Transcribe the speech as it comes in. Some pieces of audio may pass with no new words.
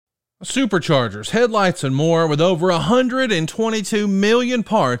Superchargers, headlights, and more. With over 122 million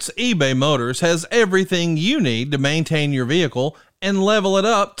parts, eBay Motors has everything you need to maintain your vehicle and level it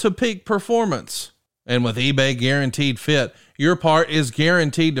up to peak performance. And with eBay Guaranteed Fit, your part is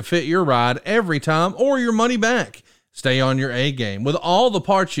guaranteed to fit your ride every time or your money back. Stay on your A game with all the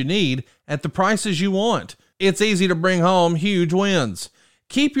parts you need at the prices you want. It's easy to bring home huge wins.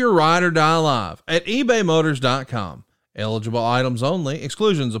 Keep your ride or die alive at ebaymotors.com. Eligible items only.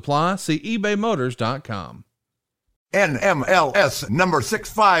 Exclusions apply. See ebaymotors.com. NMLS number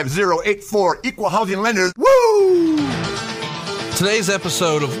 65084, Equal Housing Lenders. Woo! Today's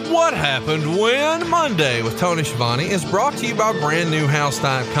episode of What Happened When Monday with Tony Schiavone is brought to you by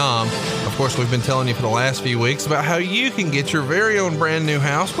brandnewhouse.com. Of course, we've been telling you for the last few weeks about how you can get your very own brand new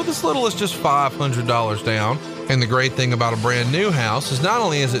house with as little as just $500 down. And the great thing about a brand new house is not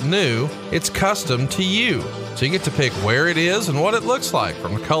only is it new, it's custom to you. So you get to pick where it is and what it looks like,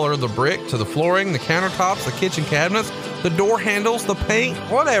 from the color of the brick to the flooring, the countertops, the kitchen cabinets, the door handles, the paint,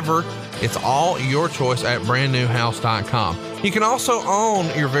 whatever. It's all your choice at brandnewhouse.com. You can also own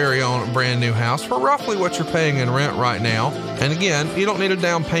your very own brand new house for roughly what you're paying in rent right now. And again, you don't need a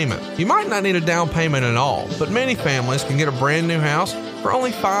down payment. You might not need a down payment at all, but many families can get a brand new house for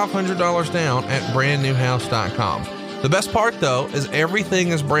only $500 down at brandnewhouse.com. The best part, though, is everything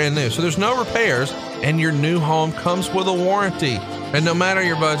is brand new, so there's no repairs, and your new home comes with a warranty. And no matter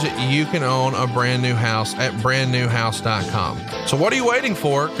your budget, you can own a brand new house at brandnewhouse.com. So what are you waiting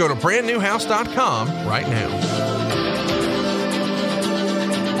for? Go to brandnewhouse.com right now.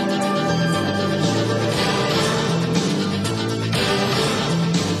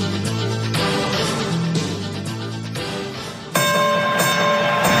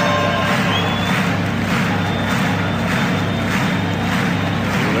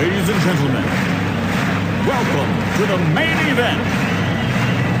 Ladies and gentlemen, welcome to the main event.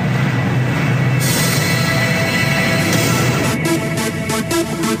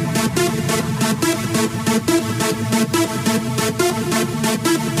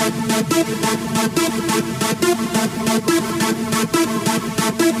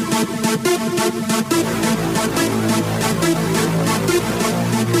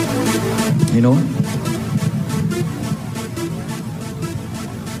 You know what?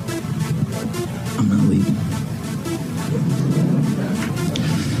 I'm not leaving.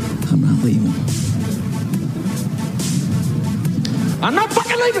 I'm not leaving. I'm not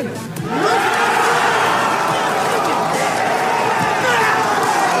fucking leaving!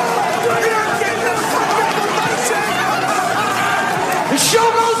 The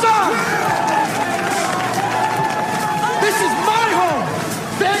show goes on! This is my home!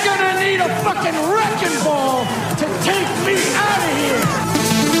 They're gonna need a fucking wrecking ball to take me out of here!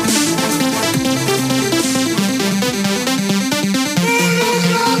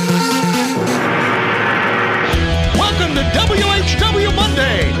 Welcome to WHW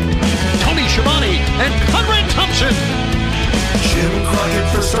Monday. Tony Schiavone and Conrad Thompson. Jim Crockett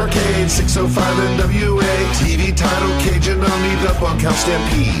First Arcade, 605 NWA. TV title, Cajun Omni, the Bunkhouse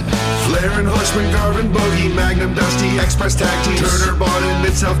Stampede. Flair and Horseman, Garvin, Bogey, Magnum, Dusty, Express Tag Teams. Turner, Bodden,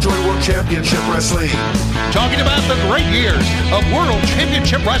 Mid-South Joint World Championship Wrestling. Talking about the great years of World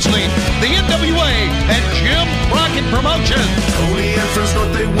Championship Wrestling, the NWA, and Jim Crockett Promotions. Tony and Friends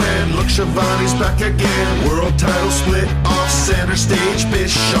North, they win. Look, Schiavone's back again. World title split off center stage,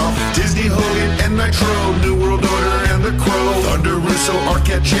 Bischoff, Disney, Hogan, and Nitro. New World Order and the Crow. Thunder, Russo,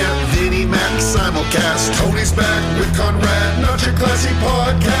 Arquette, Champ, Vinnie, Mac, simulcast. Tony's back with Conrad, not your classy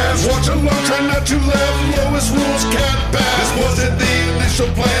podcast. Watch along, try not to laugh. Lowest rules can't pass. This wasn't the initial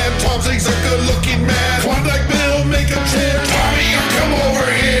plan. Tom Zigg's a good-looking man. Klondike Bill, make a chair. Tommy, you come over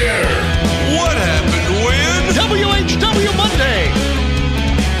here. What happened when? WHW Monday.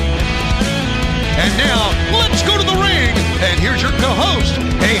 And now, let's go to the ring. And here's your co-host.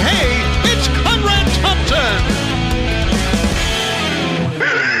 Hey, it's Conrad Thompson.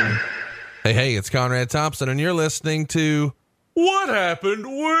 Hey, it's Conrad Thompson, and you're listening to What Happened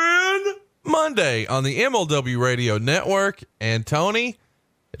When Monday on the MLW Radio Network. And Tony,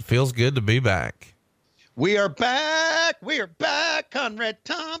 it feels good to be back. We are back. We are back. Conrad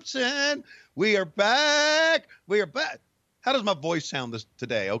Thompson. We are back. We are back. How does my voice sound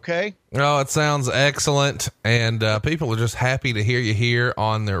today? Okay. Oh, it sounds excellent. And people are just happy to hear you here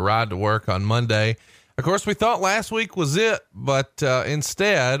on their ride to work on Monday. Of course, we thought last week was it, but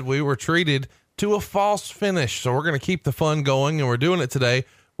instead we were treated to a false finish. So we're going to keep the fun going, and we're doing it today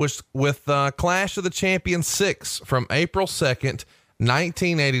with Clash of the Champions 6 from April 2nd,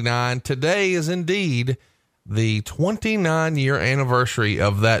 1989. Today is indeed the 29-year anniversary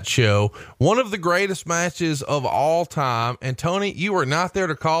of that show. One of the greatest matches of all time. And Tony, you were not there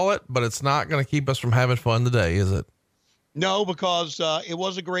to call it, but it's not going to keep us from having fun today, is it? No, because it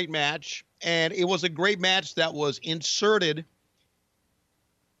was a great match, and it was a great match that was inserted,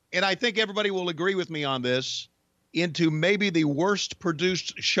 and I think everybody will agree with me on this, into maybe the worst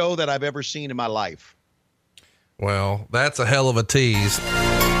produced show that I've ever seen in my life. Well, that's a hell of a tease.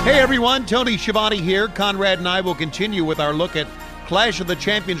 Hey everyone, Tony Schiavone here. Conrad and I will continue with our look at Clash of the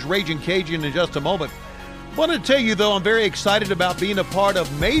Champions Ragin' Cajun in just a moment. Want to tell you though, I'm very excited about being a part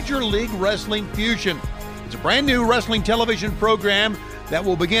of Major League Wrestling Fusion. It's a brand new wrestling television program that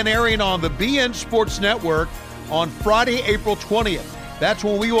will begin airing on the BN Sports Network on Friday, April 20th. That's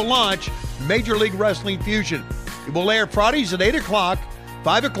when we will launch Major League Wrestling Fusion. It will air Fridays at 8 o'clock,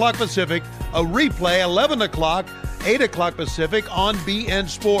 5 o'clock Pacific, a replay 11 o'clock, 8 o'clock Pacific on BN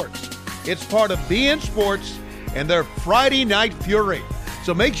Sports. It's part of BN Sports and their Friday Night Fury.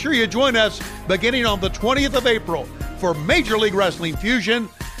 So make sure you join us beginning on the 20th of April for Major League Wrestling Fusion.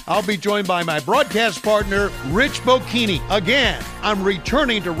 I'll be joined by my broadcast partner, Rich Bocchini. Again, I'm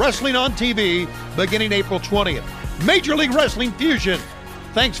returning to Wrestling on TV beginning April 20th. Major League Wrestling Fusion.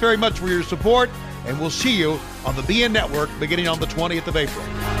 Thanks very much for your support, and we'll see you on the BN Network beginning on the 20th of April.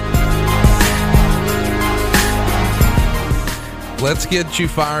 Let's get you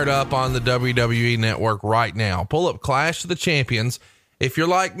fired up on the WWE Network right now. Pull up Clash of the Champions. If you're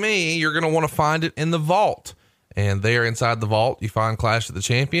like me, you're going to want to find it in the vault. And there inside the vault, you find Clash of the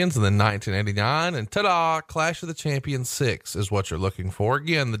Champions and then 1989. And ta-da, Clash of the Champions 6 is what you're looking for.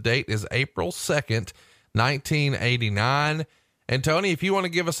 Again, the date is April 2nd, 1989. And Tony, if you want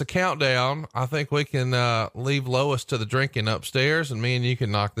to give us a countdown, I think we can leave Lois to the drinking upstairs and me and you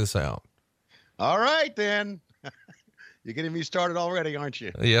can knock this out. All right, then. You're getting me started already, aren't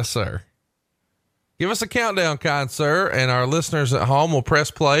you? Yes, sir. Give us a countdown, kind sir, and our listeners at home will press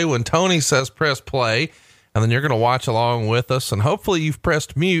play when Tony says press play, and then you're going to watch along with us, and hopefully you've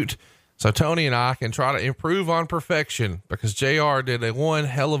pressed mute so Tony and I can try to improve on perfection, because JR did a one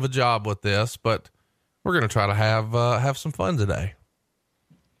hell of a job with this, but we're going to try to have some fun today.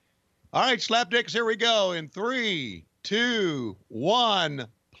 All right, Slapdicks, here we go. In 3, 2, 1,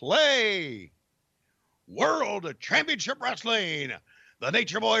 play. World Championship Wrestling. The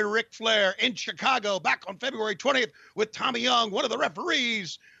Nature Boy Ric Flair in Chicago back on February 20th with Tommy Young, one of the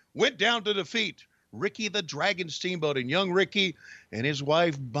referees, went down to defeat Ricky the Dragon Steamboat. And young Ricky and his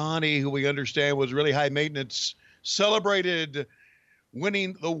wife Bonnie, who we understand was really high maintenance, celebrated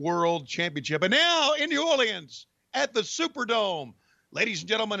winning the World Championship. And now in New Orleans at the Superdome, ladies and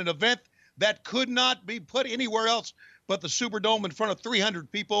gentlemen, an event that could not be put anywhere else but the Superdome in front of 300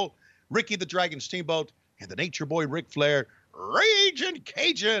 people. Ricky the Dragon Steamboat and the Nature Boy Ric Flair, Ragin'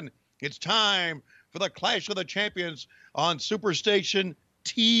 Cajun. It's time for the Clash of the Champions on Superstation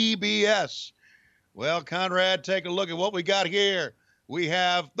TBS. Well, Conrad, take a look at what we got here. We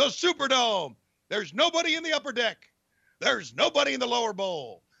have the Superdome. There's nobody in the upper deck. There's nobody in the lower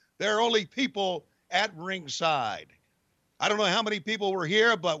bowl. There are only people at ringside. I don't know how many people were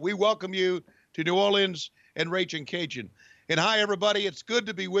here, but we welcome you to New Orleans and Ragin' Cajun. And hi, everybody. It's good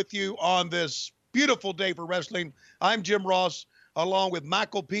to be with you on this beautiful day for wrestling. I'm Jim Ross, along with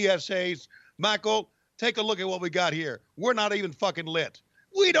Michael P.S. Hayes. Michael, take a look at what we got here. We're not even fucking lit.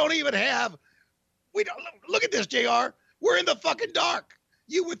 We don't look at this, JR. We're in the fucking dark.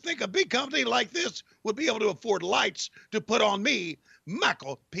 You would think a big company like this would be able to afford lights to put on me,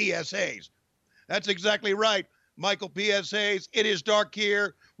 Michael P.S. Hayes. That's exactly right, Michael P.S. Hayes. It is dark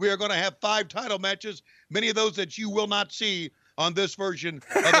here. We are going to have 5 title matches, many of those that you will not see on this version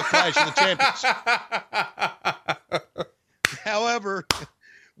of the Clash of the Champions. However,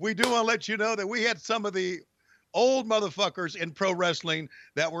 we do want to let you know that we had some of the old motherfuckers in pro wrestling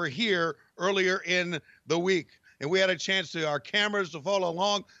that were here earlier in the week. And we had a chance to our cameras to follow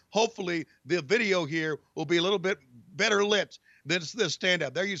along. Hopefully the video here will be a little bit better lit than this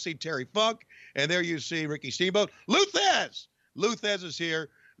stand-up. There you see Terry Funk, and there you see Ricky Steamboat. Luthez is here.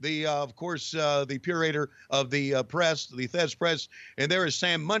 Of course, the curator of the press, the Thez Press. And there is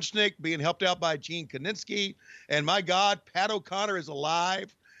Sam Munchnick being helped out by Gene Kaninsky. And my God, Pat O'Connor is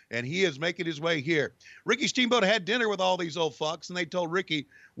alive, and he is making his way here. Ricky Steamboat had dinner with all these old fucks, and they told Ricky,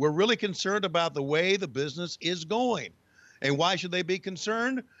 we're really concerned about the way the business is going. And why should they be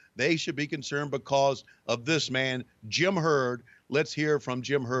concerned? They should be concerned because of this man, Jim Herd. Let's hear from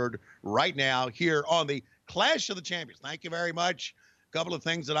Jim Herd right now here on the Clash of the Champions. Thank you very much. Couple of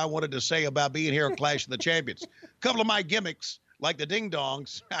things that I wanted to say about being here on Clash of the Champions. A couple of my gimmicks, like the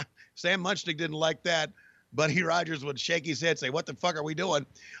ding-dongs. Sam Munchnick didn't like that. Buddy Rogers would shake his head, say, "What the fuck are we doing?"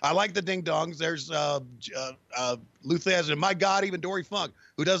 I like the ding dongs. There's Luthez, and my God, even Dory Funk,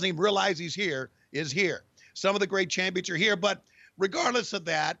 who doesn't even realize he's here, is here. Some of the great champions are here, but regardless of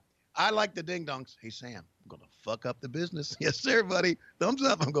that, I like the ding dongs. Hey, Sam, I'm going to fuck up the business. Yes, sir, buddy. Thumbs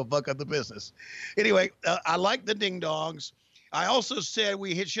up. I'm going to fuck up the business. Anyway, I like the ding dongs. I also said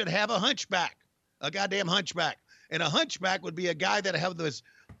we should have a hunchback, a goddamn hunchback. And a hunchback would be a guy that have this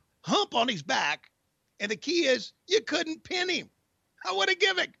hump on his back. And the key is you couldn't pin him. What a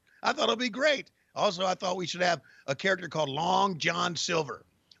gimmick. I thought it'd be great. Also, I thought we should have a character called Long John Silver.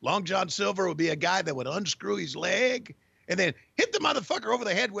 Long John Silver would be a guy that would unscrew his leg and then hit the motherfucker over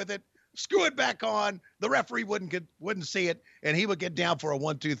the head with it, screw it back on. The referee wouldn't see it, and he would get down for a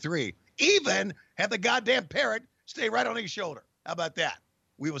 1, 2, 3. Even have the goddamn parrot stay right on his shoulder. How about that?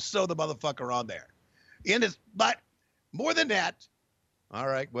 We would sew the motherfucker on there. But more than that, all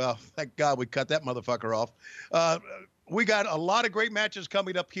right, well, thank God we cut that motherfucker off. We got a lot of great matches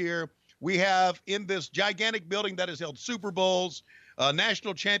coming up here. We have in this gigantic building that has held Super Bowls,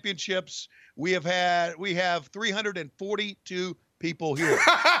 national championships. We have 342 people here.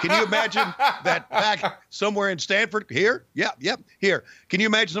 Can you imagine that back somewhere in Stanford? Here? Yep, here. Can you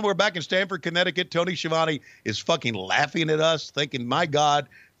imagine somewhere back in Stanford, Connecticut, Tony Schiavone is fucking laughing at us, thinking, my God,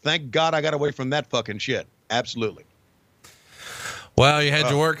 thank God I got away from that fucking shit. Absolutely. Well, you had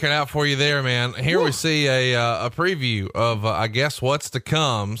your work cut out for you there, man. Here we see a preview of, I guess, what's to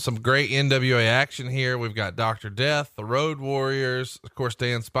come. Some great NWA action here. We've got Dr. Death, the Road Warriors, of course,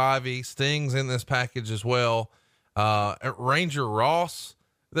 Dan Spivey, Sting's in this package as well. Ranger Ross.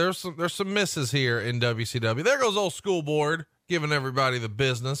 There's some misses here in WCW. There goes old School Board giving everybody the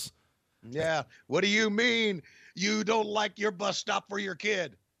business. Yeah. What do you mean you don't like your bus stop for your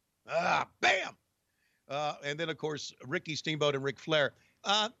kid? Bam. And then, of course, Ricky Steamboat and Ric Flair.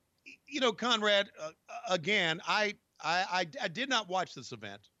 Conrad, again, I did not watch this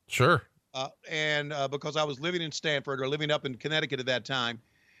event. Sure. And because I was living in Stanford or living up in Connecticut at that time.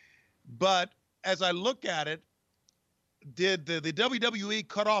 But as I look at it, did the WWE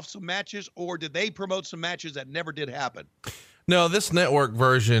cut off some matches, or did they promote some matches that never did happen? No, this network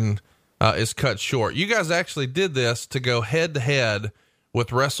version is cut short. You guys actually did this to go head to head with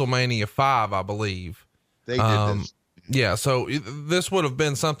WrestleMania 5, I believe. They did this. Yeah. So this would have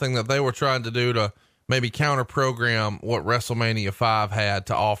been something that they were trying to do to maybe counter program what WrestleMania 5 had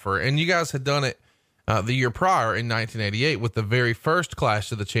to offer. And you guys had done it the year prior in 1988 with the very first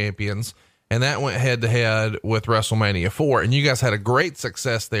Clash of the Champions. And that went head to head with WrestleMania 4. And you guys had a great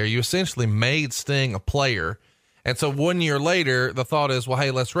success there. You essentially made Sting a player. And so 1 year later, the thought is, well,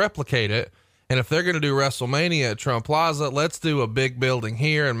 hey, let's replicate it. And if they're going to do WrestleMania at Trump Plaza, let's do a big building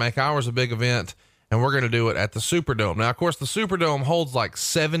here and make ours a big event. And we're going to do it at the Superdome. Now, of course, the Superdome holds like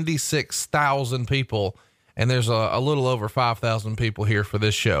 76,000 people. And there's a little over 5,000 people here for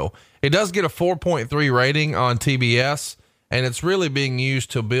this show. It does get a 4.3 rating on TBS. And it's really being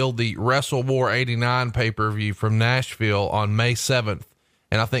used to build the Wrestle War 89 pay-per-view from Nashville on May 7th.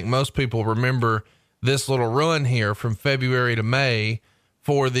 And I think most people remember this little run here from February to May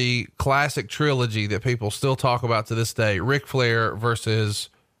for the classic trilogy that people still talk about to this day, Ric Flair versus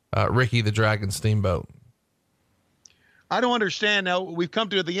Ricky the Dragon Steamboat. I don't understand. Now we've come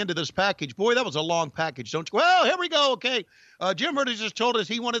to the end of this package. Boy, that was a long package. Don't you? Well, here we go. Okay. Jim Hurdy just told us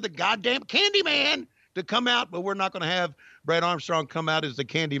he wanted the goddamn Candyman to come out, but we're not going to have Brad Armstrong come out as the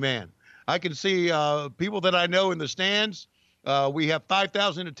Candyman. I can see people that I know in the stands. We have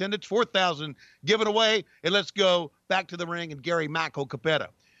 5,000 attendance, 4,000 given away, and let's go back to the ring and Gary Macco Capetta.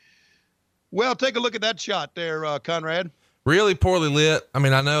 Well, take a look at that shot there, Conrad. Really poorly lit. I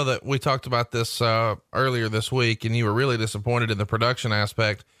mean, I know that we talked about this earlier this week, and you were really disappointed in the production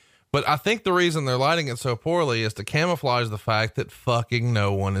aspect, but I think the reason they're lighting it so poorly is to camouflage the fact that fucking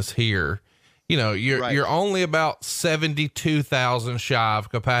no one is here. You know, you're only about 72,000 shy of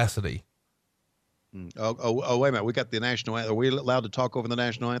capacity. Oh, wait a minute. We got the national anthem. Are we allowed to talk over the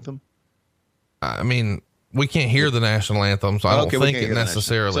national anthem? I mean, we can't hear the national anthem, so I don't think it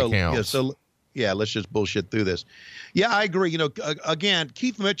necessarily counts. Let's just bullshit through this. Yeah, I agree. You know, again,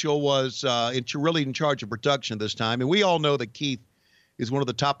 Keith Mitchell was really in charge of production this time. And we all know that Keith is one of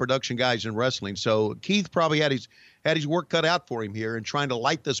the top production guys in wrestling. So Keith probably had his work cut out for him here in trying to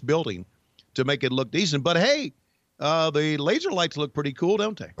light this building to make it look decent. But hey, the laser lights look pretty cool,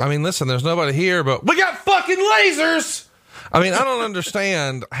 don't they? I mean, listen, there's nobody here, but we got fucking lasers. I mean, I don't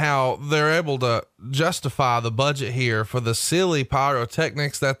understand how they're able to justify the budget here for the silly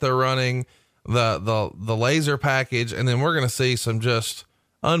pyrotechnics that they're running, the laser package. And then we're going to see some just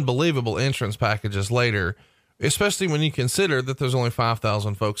unbelievable entrance packages later, especially when you consider that there's only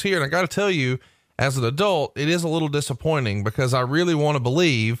 5,000 folks here. And I got to tell you, as an adult, it is a little disappointing because I really want to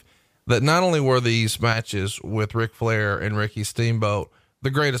believe that not only were these matches with Ric Flair and Ricky Steamboat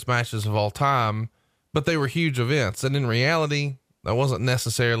the greatest matches of all time, but they were huge events. And in reality, that wasn't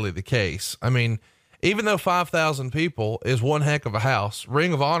necessarily the case. I mean, even though 5,000 people is one heck of a house,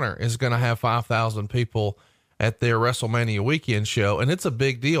 Ring of Honor is going to have 5,000 people at their WrestleMania weekend show. And it's a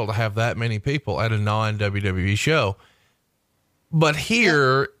big deal to have that many people at a non-WWE show. But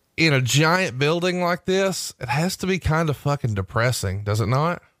here in a giant building like this, it has to be kind of fucking depressing, does it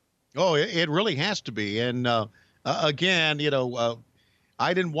not? Oh, it really has to be. And, again,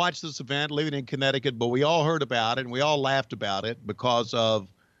 I didn't watch this event living in Connecticut, but we all heard about it and we all laughed about it because of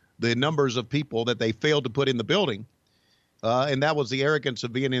the numbers of people that they failed to put in the building. And that was the arrogance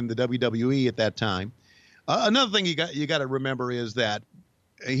of being in the WWE at that time. Another thing you got to remember is that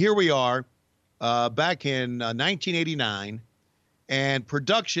here we are, back in 1989, and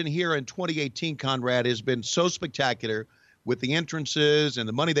production here in 2018, Conrad, has been so spectacular with the entrances and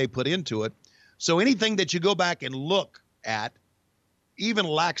the money they put into it. So anything that you go back and look at even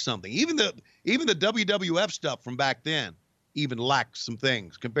lacks something. Even the WWF stuff from back then even lacks some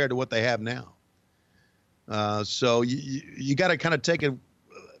things compared to what they have now. So you got to kind of take it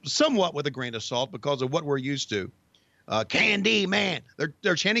somewhat with a grain of salt because of what we're used to. Candy Man,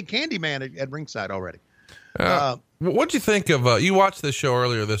 they're chanting Candy Man at ringside already. What'd you think of, you watched this show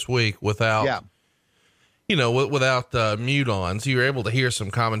earlier this week without, without mute on, so you were able to hear some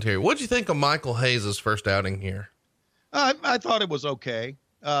commentary. What'd you think of Michael Hayes' first outing here? I thought it was okay.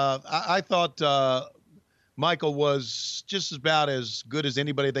 I thought, Michael was just about as good as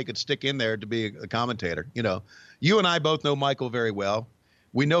anybody they could stick in there to be a commentator. You and I both know Michael very well.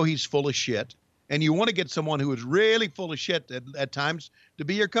 We know he's full of shit, and you want to get someone who is really full of shit at times to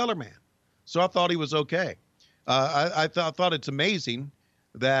be your color man. So I thought he was okay. I thought it's amazing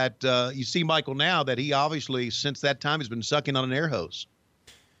that you see Michael now, that he obviously since that time has been sucking on an air hose.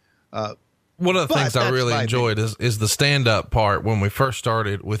 One of the things I really enjoyed is the stand-up part when we first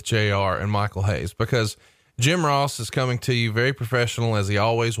started with JR and Michael Hayes, because Jim Ross is coming to you very professional as he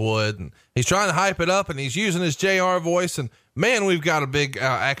always would. And he's trying to hype it up and he's using his JR voice, and man, we've got a big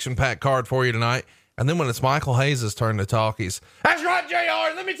action-packed card for you tonight. And then when it's Michael Hayes' turn to talk, that's right,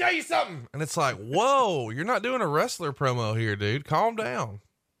 JR, let me tell you something. And it's like, whoa, you're not doing a wrestler promo here, dude. Calm down.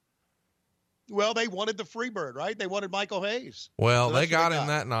 Well, they wanted the Freebird, right? They wanted Michael Hayes. Well, so they got him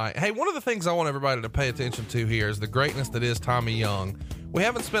that night. Hey, one of the things I want everybody to pay attention to here is the greatness that is Tommy Young. We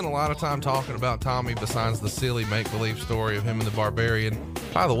haven't spent a lot of time talking about Tommy besides the silly make-believe story of him and the Barbarian.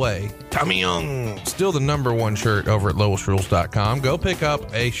 By the way, Tommy Young, still the #1 shirt over at lowestrules.com. Go pick up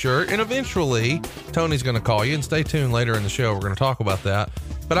a shirt, and eventually Tony's going to call you, and stay tuned later in the show. We're going to talk about that.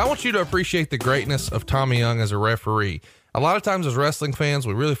 But I want you to appreciate the greatness of Tommy Young as a referee. A lot of times as wrestling fans,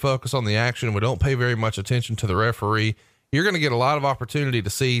 we really focus on the action. We don't pay very much attention to the referee. You're going to get a lot of opportunity to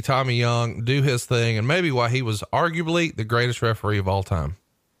see Tommy Young do his thing, and maybe why he was arguably the greatest referee of all time.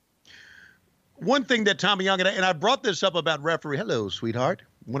 One thing that Tommy Young, and I brought this up about referee. Hello, sweetheart.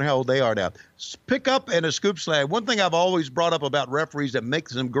 I wonder how old they are now. Pick up and a scoop slam. One thing I've always brought up about referees that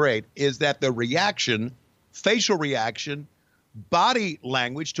makes them great is that the reaction, facial reaction, body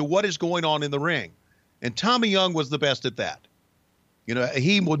language to what is going on in the ring. And Tommy Young was the best at that.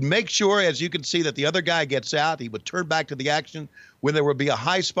 He would make sure, as you can see, that the other guy gets out. He would turn back to the action when there would be a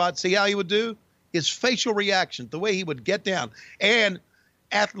high spot. See how he would do? His facial reaction, the way he would get down. And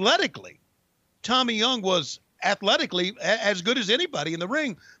athletically, Tommy Young was athletically as good as anybody in the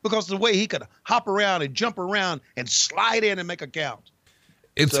ring because of the way he could hop around and jump around and slide in and make a count.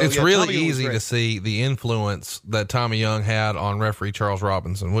 It's really easy to see the influence that Tommy Young had on referee Charles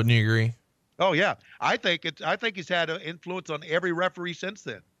Robinson. Wouldn't you agree? Oh yeah. I think he's had an influence on every referee since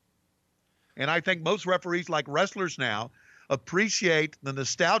then. And I think most referees, like wrestlers now, appreciate the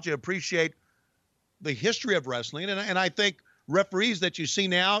nostalgia, appreciate the history of wrestling. And I think referees that you see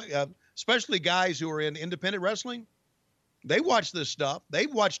now, especially guys who are in independent wrestling, they watch this stuff. They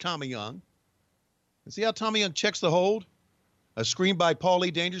watch Tommy Young. And see how Tommy Young checks the hold? A screen by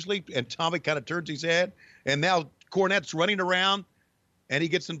Paulie dangerously, and Tommy kind of turns his head. And now Cornette's running around, and he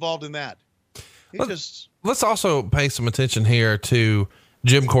gets involved in that. Let's also pay some attention here to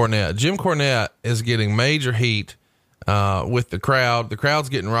Jim Cornette. Jim Cornette is getting major heat with the crowd. The crowd's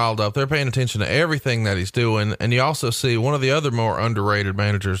getting riled up. They're paying attention to everything that he's doing. And you also see one of the other more underrated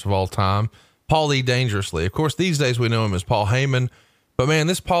managers of all time, Paul E. Dangerously. Of course, these days we know him as Paul Heyman, but man,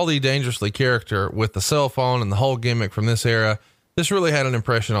 this Paul E. Dangerously character with the cell phone and the whole gimmick from this era, this really had an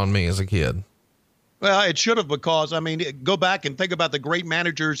impression on me as a kid. Well, it should have, because, go back and think about the great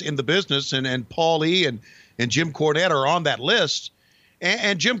managers in the business, and Paul E. and Jim Cornette are on that list.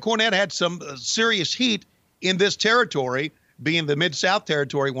 And Jim Cornette had some serious heat in this territory, being the Mid-South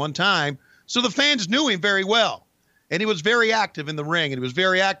territory one time. So the fans knew him very well. And he was very active in the ring, and he was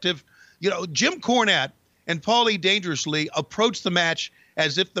very active. You know, Jim Cornette and Paulie Dangerously approached the match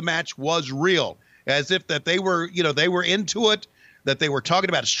as if the match was real, as if that they were into it, that they were talking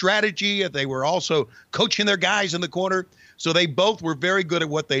about strategy, that they were also coaching their guys in the corner. So they both were very good at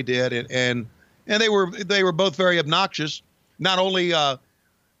what they did, and they were both very obnoxious, not only on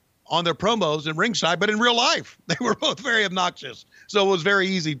their promos and ringside, but in real life. They were both very obnoxious. So it was very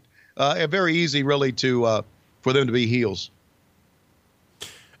easy really to for them to be heels.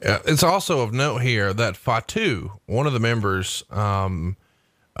 It's also of note here that Fatu, one of the members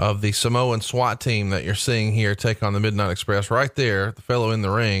of the Samoan SWAT team that you're seeing here take on the Midnight Express right there, the fellow in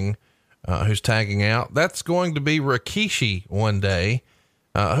the ring who's tagging out, that's going to be Rikishi one day.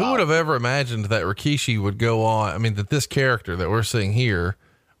 Who would have ever imagined that Rikishi would go on? I mean, that this character that we're seeing here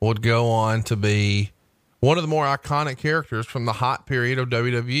would go on to be one of the more iconic characters from the hot period of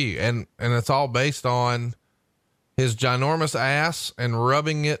WWE. And it's all based on his ginormous ass and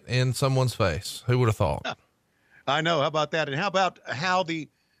rubbing it in someone's face. Who would have thought? I know. How about that? And how about how the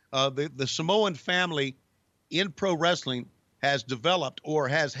Samoan family in pro wrestling has developed, or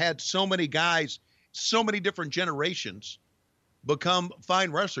has had so many guys, so many different generations become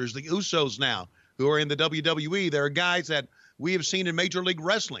fine wrestlers. The Usos now, who are in the WWE, there are guys that we have seen in Major League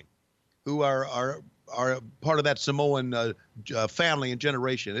Wrestling who are part of that Samoan family and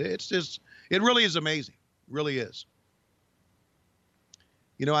generation. It's just, it really is amazing. It really is.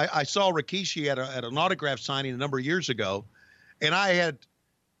 You know, I saw Rikishi at an autograph signing a number of years ago, and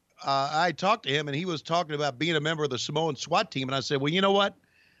I talked to him, and he was talking about being a member of the Samoan SWAT team. And I said, well, you know what?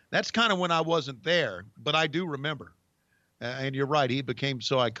 That's kind of when I wasn't there, but I do remember. And you're right. He became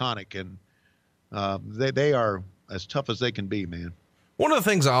so iconic, and they are as tough as they can be, man. One of the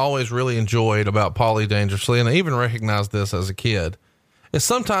things I always really enjoyed about Paulie Dangerously, and I even recognized this as a kid, is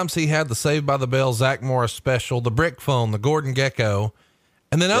sometimes he had the Saved by the Bell Zach Morris special, the brick phone, the Gordon Gecko.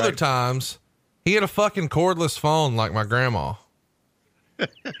 And then other times he had a fucking cordless phone like my grandma.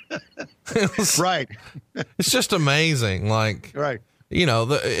 Right. It's just amazing. Like, right. You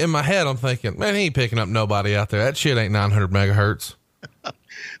know, in my head, I'm thinking, man, he ain't picking up nobody out there. That shit ain't 900 megahertz.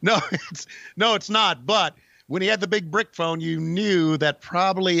 No, it's not. But when he had the big brick phone, you knew that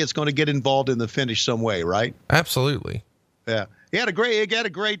probably it's going to get involved in the finish some way, right? Absolutely. Yeah. He had a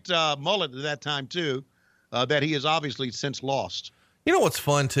great mullet at that time too, that he has obviously since lost. You know, what's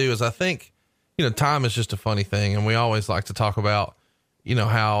fun too, is I think, you know, time is just a funny thing. And we always like to talk about, you know,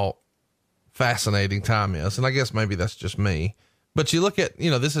 how fascinating time is. And I guess maybe that's just me, but you look at, you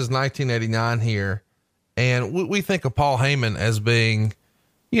know, this is 1989 here, and we think of Paul Heyman as being,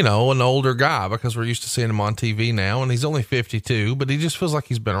 you know, an older guy because we're used to seeing him on TV now, and he's only 52, but he just feels like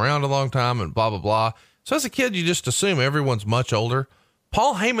he's been around a long time and blah, blah, blah. So as a kid, you just assume everyone's much older.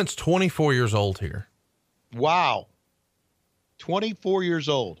 Paul Heyman's 24 years old here. Wow. 24 years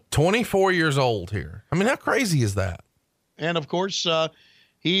old. 24 years old here. I mean, how crazy is that? And of course,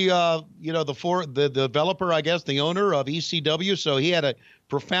 he, you know, the developer, I guess, the owner of ECW. So he had a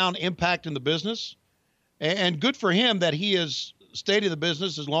profound impact in the business, and good for him that he has stayed in the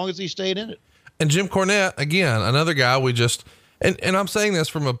business as long as he stayed in it. And Jim Cornette, again, another guy and I'm saying this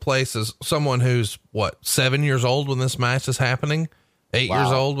from a place as someone who's 7 years old when this match is happening, 8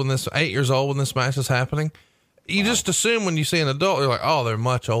 years old when this match is happening. You just assume when you see an adult, you're like, oh, they're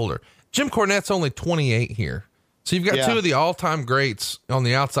much older. Jim Cornette's only 28 here. So you've got two of the all-time greats on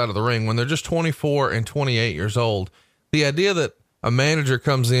the outside of the ring when they're just 24 and 28 years old. The idea that a manager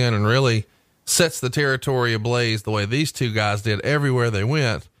comes in and really sets the territory ablaze the way these two guys did everywhere they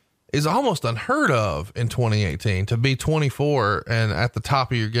went is almost unheard of in 2018, to be 24 and at the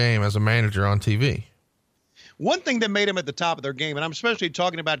top of your game as a manager on TV. One thing that made him at the top of their game, and I'm especially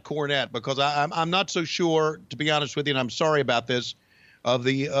talking about Cornette, because I'm not so sure, to be honest with you, and I'm sorry about this, of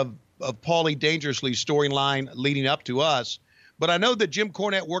Paulie Dangerously's storyline leading up to us, but I know that Jim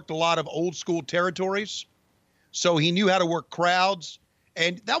Cornette worked a lot of old school territories, so he knew how to work crowds,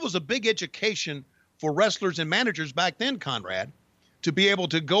 and that was a big education for wrestlers and managers back then, Conrad, to be able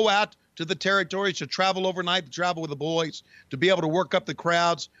to go out to the territories, to travel overnight, to travel with the boys, to be able to work up the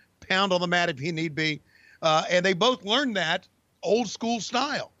crowds, pound on the mat if he need be. And they both learned that old school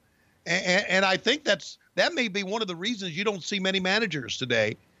style. And I think that may be one of the reasons you don't see many managers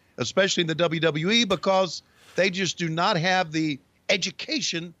today, especially in the WWE, because they just do not have the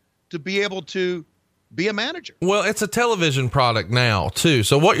education to be able to be a manager. Well, it's a television product now too.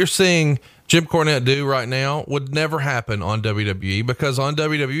 So what you're seeing Jim Cornette do right now would never happen on WWE, because on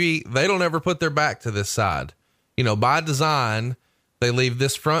WWE, they don't ever put their back to this side. You know, by design, They leave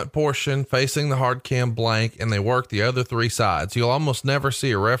this front portion facing the hard cam blank, and they work the other three sides. You'll almost never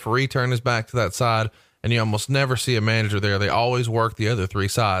see a referee turn his back to that side, and you almost never see a manager there. They always work the other three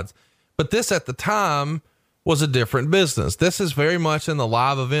sides. But this at the time was a different business. This is very much in the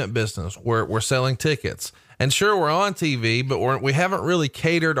live event business where we're selling tickets. And sure, we're on TV, but we haven't really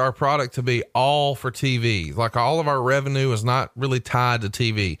catered our product to be all for TV. Like, all of our revenue is not really tied to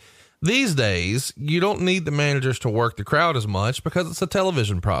TV. These days, you don't need the managers to work the crowd as much because it's a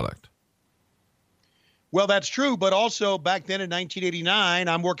television product. Well, that's true. But also back then in 1989,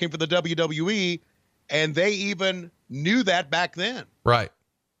 I'm working for the WWE, and they even knew that back then. Right.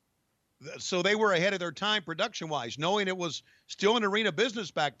 So they were ahead of their time production wise, knowing it was still an arena business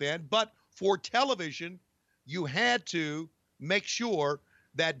back then. But for television, you had to make sure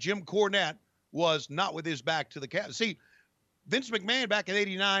that Jim Cornette was not with his back to the camera. See, Vince McMahon back in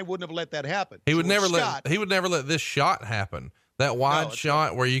 '89 wouldn't have let that happen. He would never let this shot happen. That wide shot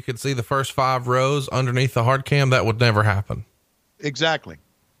right, where you could see the first 5 rows underneath the hard cam, that would never happen. Exactly.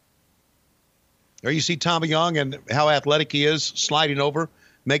 There you see Tommy Young and how athletic he is, sliding over,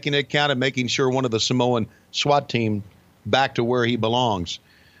 making it count, and making sure one of the Samoan SWAT team back to where he belongs.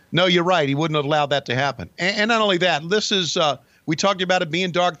 No, you're right. He wouldn't have allowed that to happen. And not only that, this is, we talked about it being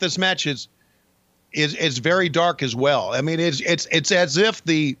dark. This match is very dark as well. I mean, it's as if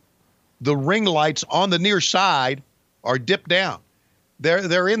the ring lights on the near side are dipped down.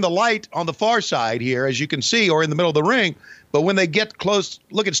 They're in the light on the far side here, as you can see, or in the middle of the ring. But when they get close,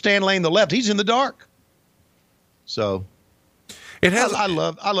 look at Stan Lane, the left, he's in the dark. So it has, I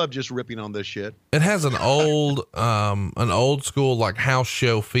love just ripping on this shit. It has an old school, like, house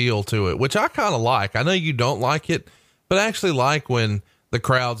show feel to it, which I kind of like. I know you don't like it, but I actually like when the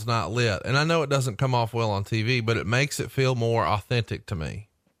crowd's not lit. And I know it doesn't come off well on TV, but it makes it feel more authentic to me.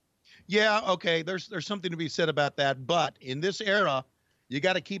 Yeah. Okay. There's something to be said about that. But in this era, you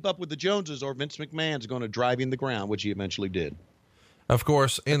got to keep up with the Joneses, or Vince McMahon's going to drive you in the ground, which he eventually did. Of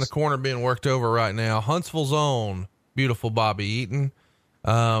course, in the corner being worked over right now, Huntsville's own beautiful Bobby Eaton.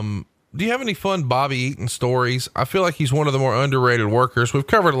 Do you have any fun Bobby Eaton stories? I feel like he's one of the more underrated workers. We've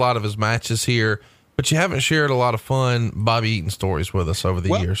covered a lot of his matches here, but you haven't shared a lot of fun Bobby Eaton stories with us over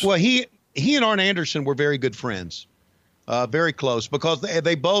the years. Well, he and Arn Anderson were very good friends, very close, because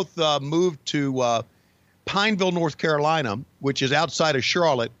they both moved to Pineville, North Carolina, which is outside of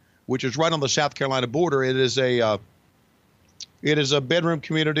Charlotte, which is right on the South Carolina border. It is a bedroom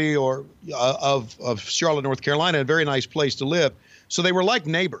community of Charlotte, North Carolina, a very nice place to live. So they were like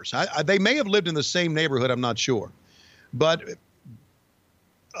neighbors. They may have lived in the same neighborhood, I'm not sure. But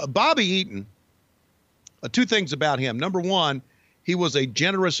Bobby Eaton, two things about him. Number one, he was a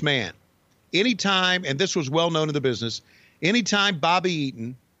generous man. Anytime, and this was well known in the business, anytime Bobby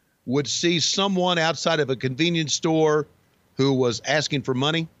Eaton would see someone outside of a convenience store who was asking for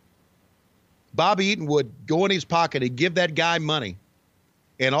money, Bobby Eaton would go in his pocket and give that guy money,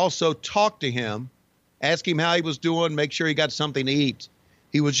 and also talk to him, ask him how he was doing, make sure he got something to eat.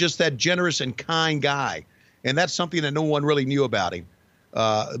 He was just that generous and kind guy. And that's something that no one really knew about him.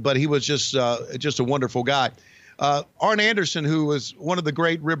 But he was just a wonderful guy. Arn Anderson, who was one of the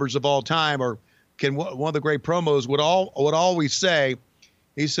great ribbers of all time, or one of the great promos, would always say,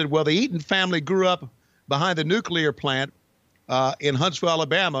 he said, well, the Eaton family grew up behind the nuclear plant in Huntsville,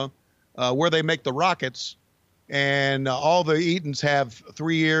 Alabama, where they make the rockets. And all the Eatons have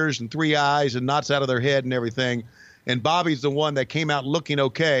 3 ears and 3 eyes and knots out of their head and everything. And Bobby's the one that came out looking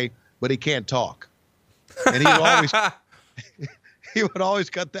okay, but he can't talk. And he would always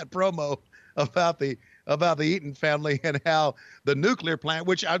cut that promo about the Eaton family and how the nuclear plant,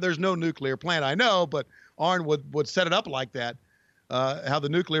 which there's no nuclear plant, I know, but Arn would set it up like that. How the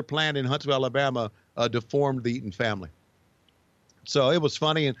nuclear plant in Huntsville, Alabama, deformed the Eaton family. So it was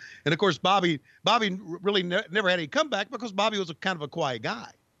funny. And of course, Bobby really never had any comeback, because Bobby was kind of a quiet guy.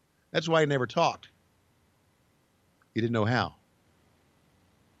 That's why he never talked. He didn't know how.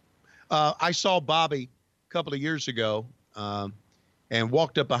 I saw Bobby a couple of years ago and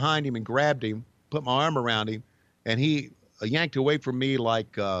walked up behind him and grabbed him, put my arm around him, and he yanked away from me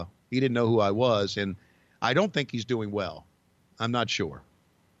like he didn't know who I was. And I don't think he's doing well. I'm not sure.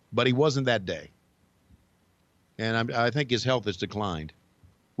 But he wasn't that day. And I think his health has declined,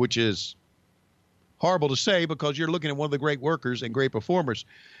 which is horrible to say, because you're looking at one of the great workers and great performers.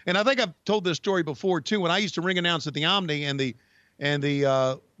 And I think I've told this story before too. When I used to ring announce at the Omni and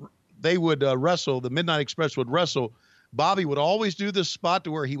they would wrestle, the Midnight Express would wrestle, Bobby would always do this spot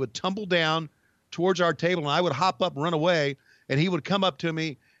to where he would tumble down towards our table, and I would hop up and run away, and he would come up to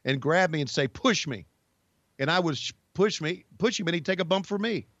me and grab me and say, push me. And I would push him, and he'd take a bump for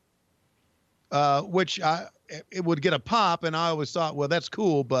me. Which it would get a pop, and I always thought, well, that's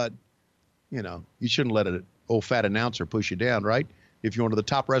cool, but you shouldn't let an old fat announcer push you down, right? If you're one of the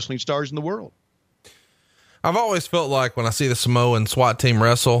top wrestling stars in the world. I've always felt like when I see the Samoan SWAT team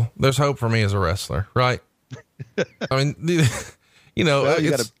wrestle, there's hope for me as a wrestler, right? I mean,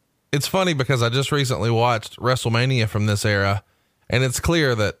 it's funny because I just recently watched WrestleMania from this era, and it's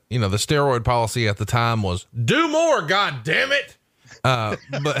clear that, the steroid policy at the time was do more, God damn it.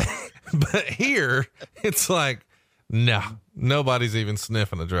 But here it's like, no, nobody's even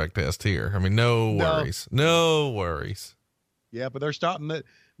sniffing a drug test here. I mean, no worries. Yeah. But they're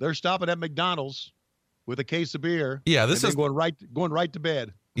stopping at McDonald's with a case of beer. Yeah. This is going right to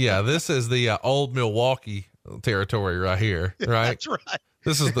bed. Yeah. This is the old Milwaukee territory right here. Right. That's right.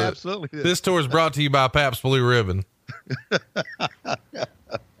 This is absolutely. This tour is brought to you by Pabst Blue Ribbon.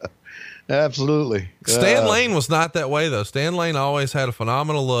 Absolutely. Stan Lane was not that way though. Stan Lane always had a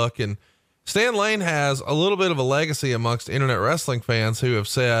phenomenal look, and Stan Lane has a little bit of a legacy amongst internet wrestling fans who have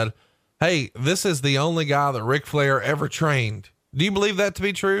said, hey, this is the only guy that Ric Flair ever trained. Do you believe that to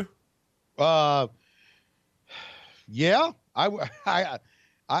be true? Yeah, I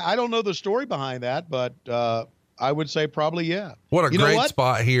don't know the story behind that, but, I would say probably, yeah. What a great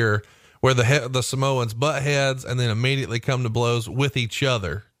spot here where the Samoans butt heads and then immediately come to blows with each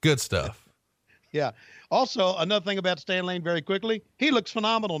other. Good stuff. Yeah. Also, another thing about Stan Lane very quickly, he looks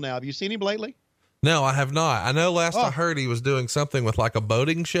phenomenal now. Have you seen him lately? No, I have not. I know last I heard he was doing something with like a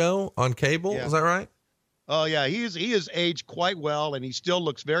boating show on cable. Yeah. Is that right? Oh yeah. He is aged quite well, and he still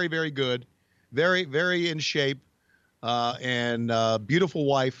looks very, very good. Very, very in shape, and beautiful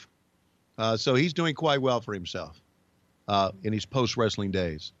wife. So he's doing quite well for himself, in his post wrestling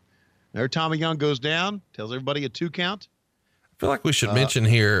days. There, Tommy Young goes down, tells everybody a 2 count. I feel like we should mention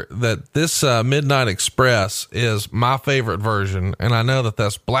here that this Midnight Express is my favorite version. And I know that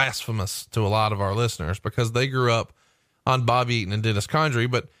that's blasphemous to a lot of our listeners because they grew up on Bobby Eaton and Dennis Condrey,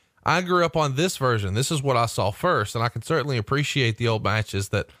 but I grew up on this version. This is what I saw first. And I can certainly appreciate the old matches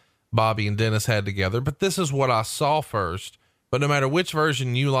that Bobby and Dennis had together, but this is what I saw first. But no matter which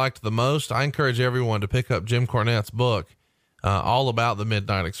version you liked the most, I encourage everyone to pick up Jim Cornette's book, all about the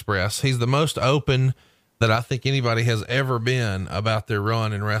Midnight Express. He's the most open that I think anybody has ever been about their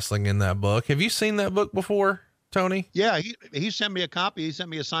run in wrestling in that book. Have you seen that book before, Tony? Yeah. He sent me a copy. He sent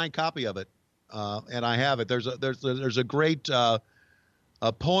me a signed copy of it. And I have it. There's a great, a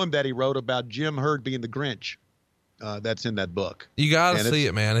poem that he wrote about Jim Herd being the Grinch. That's in that book. You got to see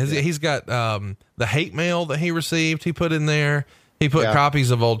it, man. He's got, the hate mail that he received. He put in there, he put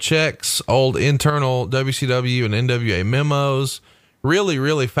copies of old checks, old internal WCW and NWA memos, really,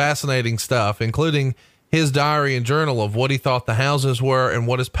 really fascinating stuff, including his diary and journal of what he thought the houses were and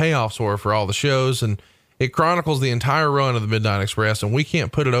what his payoffs were for all the shows. And it chronicles the entire run of the Midnight Express, and we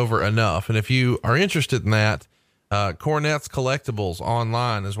can't put it over enough. And if you are interested in that, Cornette's Collectibles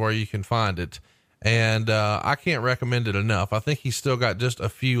online is where you can find it. And, I can't recommend it enough. I think he's still got just a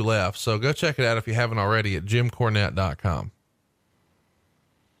few left. So go check it out if you haven't already at jimcornette.com.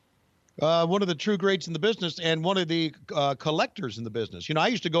 One of the true greats in the business and one of the, collectors in the business. I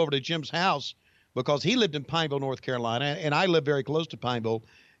used to go over to Jim's house because he lived in Pineville, North Carolina, and I lived very close to Pineville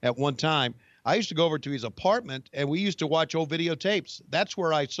at one time. I used to go over to his apartment, and we used to watch old videotapes. That's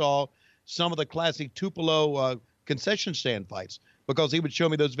where I saw some of the classic Tupelo concession stand fights, because he would show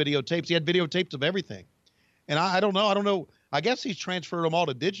me those videotapes. He had videotapes of everything. And I don't know. I guess he's transferred them all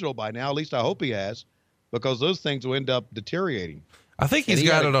to digital by now. At least I hope he has, because those things will end up deteriorating. I think he's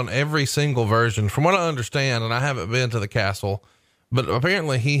got it on every single version from what I understand. And I haven't been to the castle, but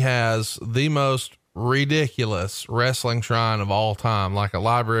apparently he has the most ridiculous wrestling shrine of all time, like a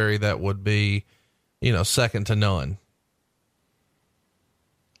library that would be, second to none.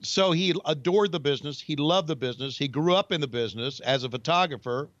 So he adored the business. He loved the business. He grew up in the business as a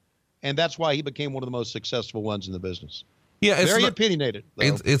photographer, and that's why he became one of the most successful ones in the business. Yeah. It's very opinionated.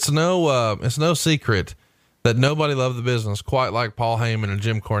 It's no secret that nobody loved the business quite like Paul Heyman and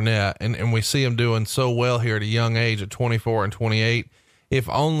Jim Cornette. And we see him doing so well here at a young age at 24 and 28. If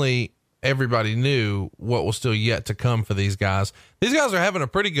only everybody knew what was still yet to come for these guys. These guys are having a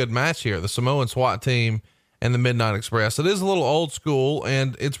pretty good match here. The Samoan SWAT team and the Midnight Express. It is a little old school,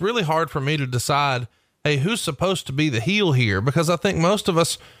 and it's really hard for me to decide, hey, who's supposed to be the heel here? Because I think most of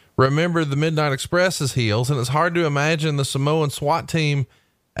us remember the Midnight Express as heels, and it's hard to imagine the Samoan SWAT team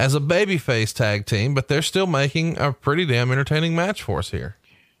as a babyface tag team, but they're still making a pretty damn entertaining match for us here.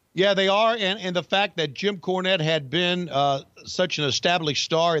 Yeah, they are. And the fact that Jim Cornette had been such an established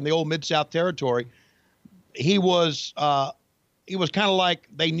star in the old Mid-South territory, he was kind of like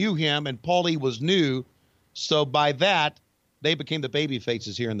they knew him and Paulie was new. So by that, they became the baby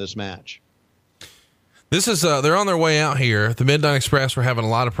faces here in this match. This is, they're on their way out here. The Midnight Express were having a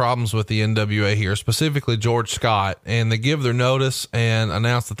lot of problems with the NWA here, specifically George Scott, and they give their notice and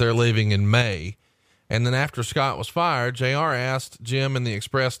announce that they're leaving in May. And then after Scott was fired, JR asked Jim and the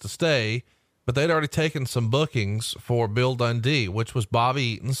Express to stay, but they'd already taken some bookings for Bill Dundee, which was Bobby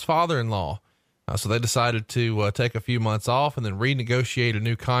Eaton's father-in-law. So they decided to take a few months off and then renegotiate a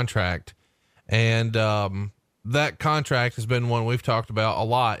new contract. And that contract has been one we've talked about a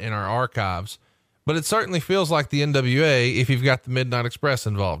lot in our archives. But it certainly feels like the NWA if you've got the Midnight Express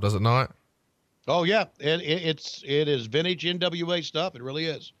involved, does it not? Oh yeah, it is vintage NWA stuff. It really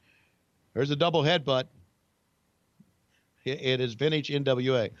is. There's a double headbutt. It is vintage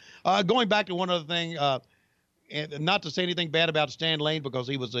NWA. Going back to one other thing, and not to say anything bad about Stan Lane because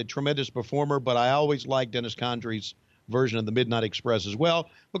he was a tremendous performer, but I always liked Dennis Condrey's version of the Midnight Express as well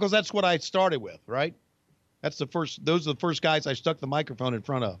because that's what I started with, right? Those are the first guys I stuck the microphone in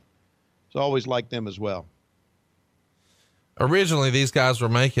front of. So I always liked them as well. Originally, these guys were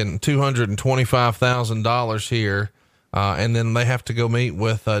making $225,000 here. And then they have to go meet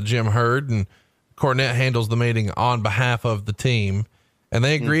with Jim Herd, and Cornette handles the meeting on behalf of the team, and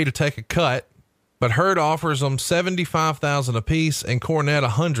they agree to take a cut, but Herd offers them $75,000 apiece and Cornette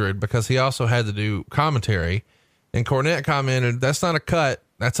 $100 because he also had to do commentary. And Cornette commented, "That's not a cut.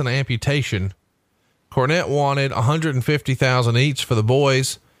 That's an amputation." Cornette wanted $150,000 each for the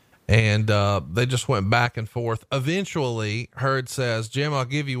boys. And, they just went back and forth. Eventually Herd says, "Jim, I'll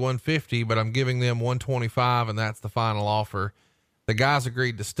give you $150, but I'm giving them $125. And that's the final offer." The guys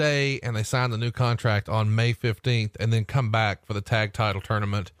agreed to stay and they signed the new contract on May 15th and then come back for the tag title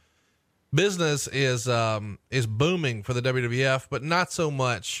tournament. Business is booming for the WWF, but not so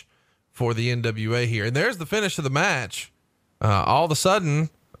much for the NWA here. And there's the finish of the match. All of a sudden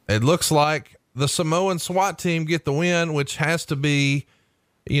it looks like the Samoan SWAT team get the win, which has to be,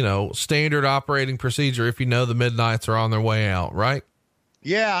 standard operating procedure if the Midnights are on their way out, right?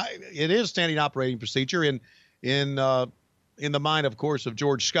 Yeah, it is standing operating procedure in the mind, of course, of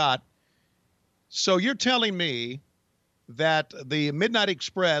George Scott. So you're telling me that the Midnight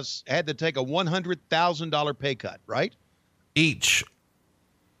Express had to take a $100,000 pay cut, right? Each.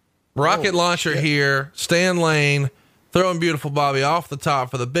 Rocket launcher here, Stan Lane throwing Beautiful Bobby off the top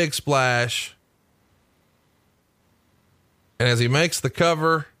for the big splash. And as he makes the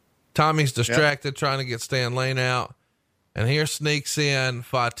cover, Tommy's distracted trying to get Stan Lane out. And here sneaks in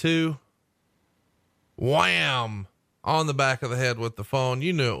Fatu. Wham! On the back of the head with the phone.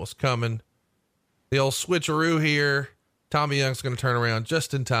 You knew it was coming. The old switcheroo here. Tommy Young's going to turn around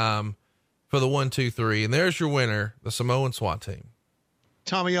just in time for the 1, 2, 3. And there's your winner, the Samoan SWAT team.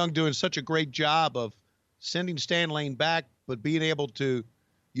 Tommy Young doing such a great job of sending Stan Lane back, but being able to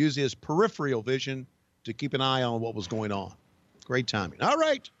use his peripheral vision to keep an eye on what was going on. Great timing. All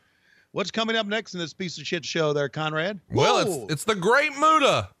right. What's coming up next in this piece of shit show there, Conrad? Well, it's the Great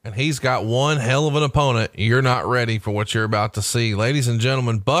Muta, and he's got one hell of an opponent. You're not ready for what you're about to see. Ladies and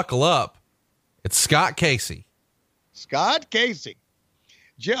gentlemen, buckle up. It's Scott Casey. Scott Casey.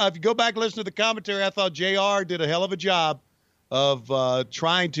 If you go back and listen to the commentary, I thought JR did a hell of a job of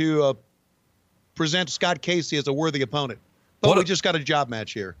trying to present Scott Casey as a worthy opponent. But we just got a job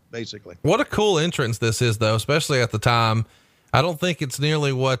match here, basically. What a cool entrance this is, though, especially at the time. I don't think it's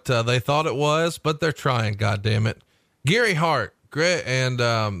nearly what they thought it was, but they're trying, goddammit. Gary Hart and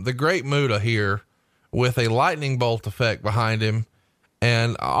the Great Muta here with a lightning bolt effect behind him.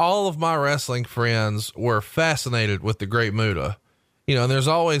 And all of my wrestling friends were fascinated with the Great Muta. We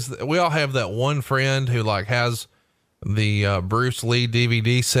all have that one friend who has the Bruce Lee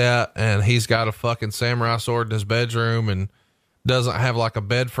DVD set, and he's got a fucking samurai sword in his bedroom and doesn't have a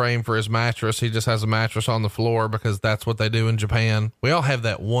bed frame for his mattress. He just has a mattress on the floor because that's what they do in Japan. We all have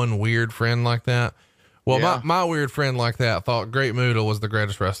that one weird friend like that. Well, my weird friend like that thought Great Muta was the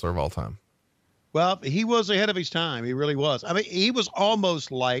greatest wrestler of all time. Well, he was ahead of his time. He really was. I mean, he was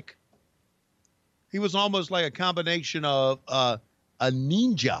almost like a combination of a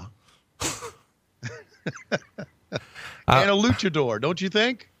ninja and a luchador, don't you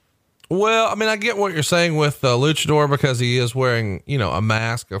think? Well, I mean, I get what you're saying with Luchador because he is wearing, a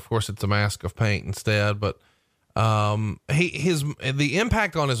mask. Of course, it's a mask of paint instead, but the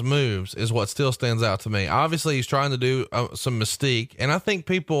impact on his moves is what still stands out to me. Obviously, he's trying to do some mystique, and I think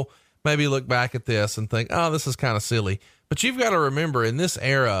people maybe look back at this and think, "Oh, this is kind of silly." But you've got to remember, in this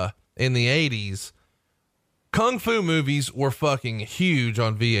era, in the 80s, kung fu movies were fucking huge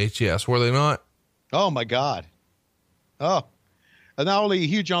on VHS, were they not? Oh my God! Oh. Not only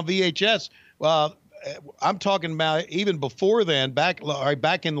huge on VHS, I'm talking about even before then, back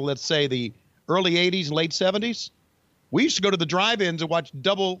in, let's say, the early 80s and late 70s, we used to go to the drive-ins and watch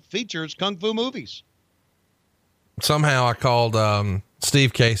double features kung fu movies. Somehow I called,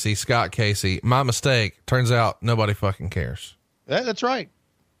 Steve Casey, Scott Casey. My mistake. Turns out nobody fucking cares. That's right.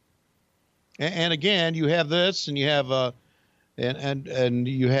 And again, you have this, and you have and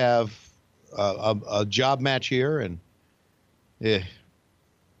you have a job match here, and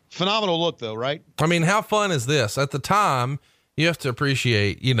phenomenal look, though, right? I mean, how fun is this? At the time, you have to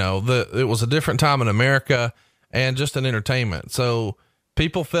appreciate, it was a different time in America and just an entertainment. So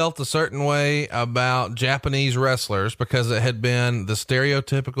people felt a certain way about Japanese wrestlers because it had been the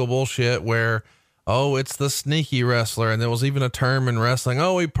stereotypical bullshit where, oh, it's the sneaky wrestler. And there was even a term in wrestling.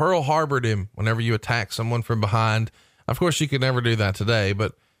 Oh, he Pearl Harbored him whenever you attack someone from behind. Of course, you could never do that today,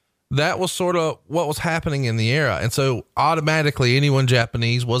 but that was sort of what was happening in the era. And so automatically anyone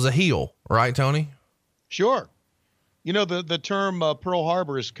Japanese was a heel, right, Tony? Sure. The term Pearl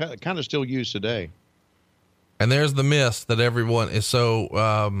Harbor is kind of still used today. And there's the Mist that everyone is so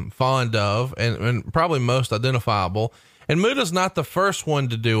fond of and probably most identifiable. And Muda's not the first one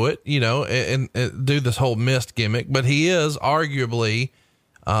to do it, and do this whole Mist gimmick, but he is arguably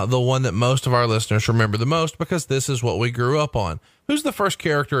the one that most of our listeners remember the most because this is what we grew up on. Who's the first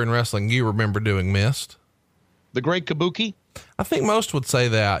character in wrestling you remember doing Mist? The Great Kabuki? I think most would say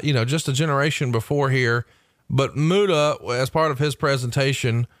that, just a generation before here. But Muda, as part of his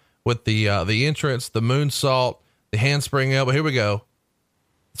presentation with the entrance, the moonsault, the handspring elbow, here we go.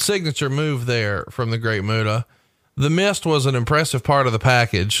 Signature move there from the Great Muda. The Mist was an impressive part of the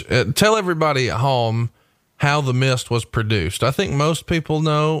package. Tell everybody at home how the Mist was produced. I think most people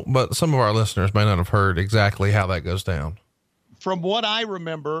know, but some of our listeners may not have heard exactly how that goes down. From what I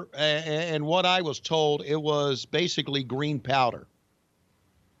remember and what I was told, it was basically green powder,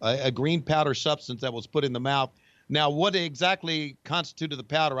 a green powder substance that was put in the mouth. Now, what exactly constituted the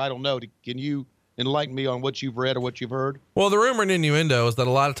powder, I don't know. Can you enlighten me on what you've read or what you've heard? Well, the rumor and innuendo is that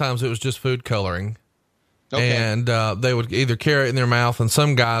a lot of times it was just food coloring. Okay. And they would either carry it in their mouth, and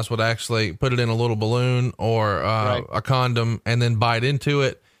some guys would actually put it in a little balloon or right. a condom and then bite into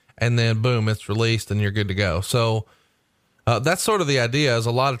it, and then boom, it's released and you're good to go. So that's sort of the idea, is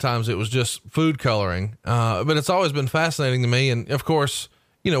a lot of times it was just food coloring. But it's always been fascinating to me. And of course,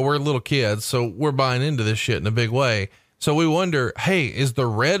 we're little kids, so we're buying into this shit in a big way. So we wonder, hey, is the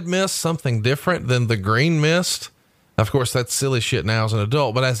red mist something different than the green mist? Of course, that's silly shit now as an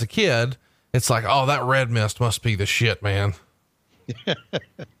adult, but as a kid, it's like, oh, that red mist must be the shit, man.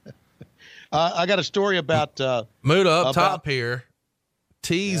 I got a story about Muda up top here,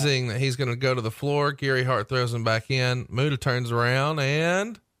 teasing that he's going to go to the floor. Gary Hart throws him back in. Muda turns around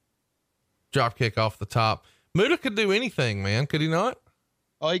and drop kick off the top. Muda could do anything, man. Could he not?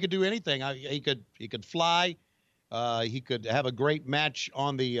 Oh, he could do anything. He could fly. He could have a great match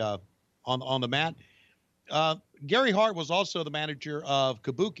on the mat. Gary Hart was also the manager of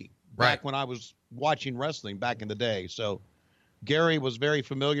Kabuki back when I was watching wrestling back in the day. So Gary was very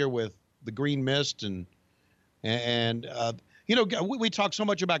familiar with the green mist and we talk so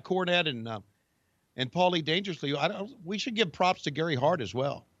much about Cornette and Paulie Dangerously. We should give props to Gary Hart as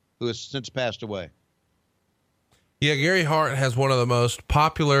well, who has since passed away. Yeah, Gary Hart has one of the most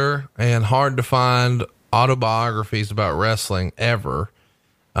popular and hard to find autobiographies about wrestling ever.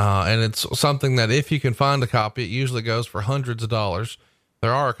 And it's something that if you can find a copy, it usually goes for hundreds of dollars.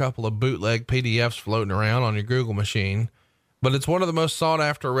 There are a couple of bootleg PDFs floating around on your Google machine, but it's one of the most sought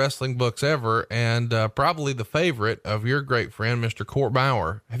after wrestling books ever. And probably the favorite of your great friend, Mr. Court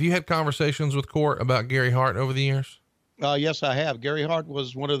Bauer. Have you had conversations with Court about Gary Hart over the years? Yes, I have. Gary Hart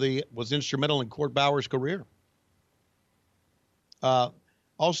was was instrumental in Court Bauer's career.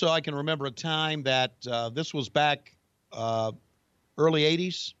 Also, I can remember a time that this was back early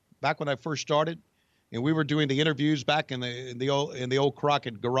 80s, back when I first started, and we were doing the interviews back in the old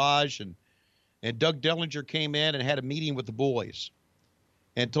Crockett garage, and Doug Dellinger came in and had a meeting with the boys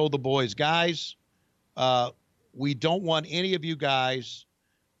and told the boys, guys, we don't want any of you guys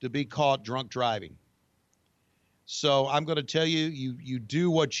to be caught drunk driving. So I'm going to tell you, you do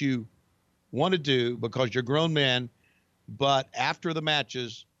what you want to do because you're grown men. But after the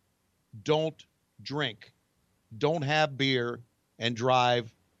matches, don't drink, don't have beer, and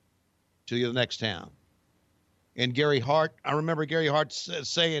drive to the next town. And Gary Hart, I remember Gary Hart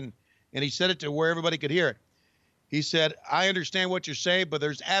saying, and he said it to where everybody could hear it. He said, I understand what you're saying, but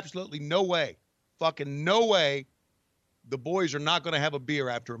there's absolutely no way, fucking no way, the boys are not going to have a beer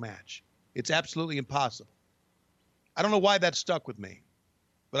after a match. It's absolutely impossible. I don't know why that stuck with me,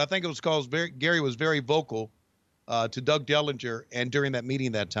 but I think it was because Gary was very vocal to Doug Dellinger, and during that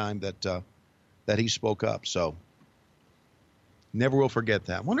meeting that time that he spoke up. So never will forget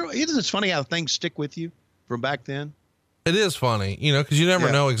that. Isn't it funny how things stick with you from back then? It is funny, because you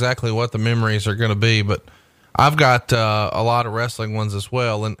never know exactly what the memories are going to be. But I've got a lot of wrestling ones as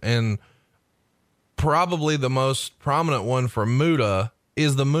well. And probably the most prominent one for Muta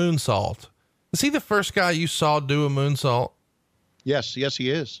is the moonsault. Is he the first guy you saw do a moonsault? Yes, he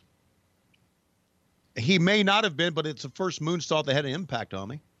is. He may not have been, but it's the first moonsault that had an impact on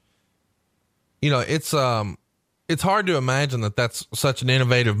me. You know, it's hard to imagine that that's such an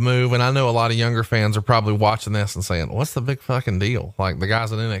innovative move. And I know a lot of younger fans are probably watching this and saying, what's the big fucking deal? Like, the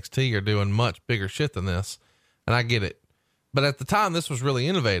guys in NXT are doing much bigger shit than this. And I get it. But at the time, this was really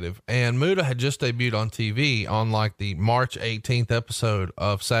innovative. And Muta had just debuted on TV on like the March 18th episode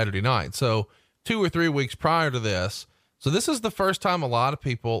of Saturday Night. So 2 or 3 weeks prior to this. So this is the first time a lot of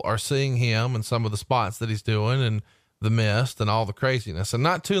people are seeing him and some of the spots that he's doing and the mist and all the craziness. And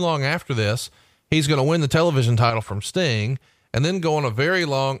not too long after this, he's going to win the television title from Sting and then go on a very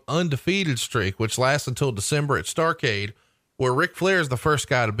long undefeated streak, which lasts until December at Starrcade, where Ric Flair is the first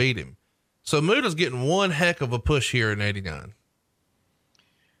guy to beat him. So Muta's getting one heck of a push here in 89.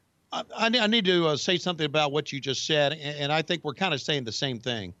 I need to say something about what you just said. And I think we're kind of saying the same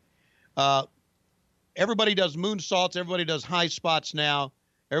thing. Everybody does moonsaults. Everybody does high spots now.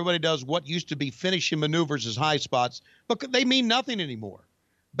 Everybody does what used to be finishing maneuvers as high spots, but they mean nothing anymore.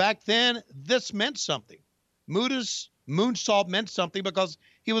 Back then, this meant something. Muta's moonsault meant something because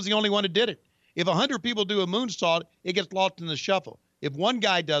he was the only one who did it. If 100 people do a moonsault, it gets lost in the shuffle. If one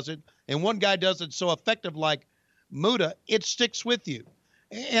guy does it and one guy does it so effective like Muta, it sticks with you.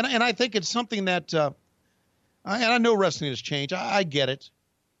 And I think it's something that, and I know wrestling has changed. I get it.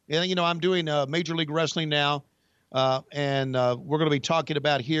 And, you know, I'm doing Major League Wrestling now, and we're going to be talking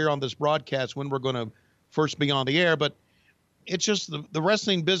about here on this broadcast when we're going to first be on the air. But it's just the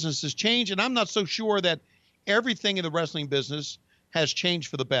wrestling business has changed, and I'm not so sure that everything in the wrestling business has changed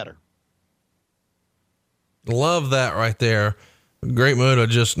for the better. Love that right there. Great Muta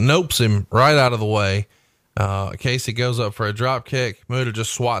just nopes him right out of the way. Casey goes up for a drop kick. Muta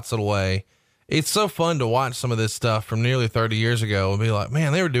just swats it away. It's so fun to watch some of this stuff from nearly 30 years ago and be like,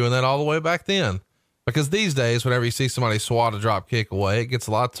 man, they were doing that all the way back then. Because these days, whenever you see somebody swat a drop kick away, it gets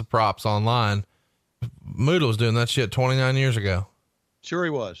lots of props online. Muta was doing that shit 29 years ago. Sure he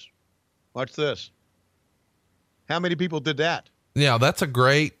was. Watch this. How many people did that? Yeah, that's a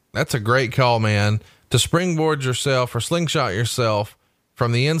great call, man. To springboard yourself or slingshot yourself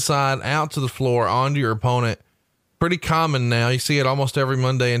from the inside out to the floor onto your opponent. Pretty common now. You see it almost every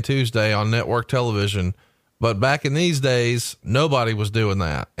Monday and Tuesday on network television, but back in these days, nobody was doing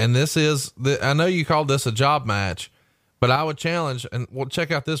that. And this is I know you called this a job match, but I would challenge, and we'll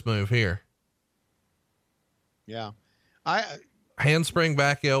check out this move here. Yeah. Handspring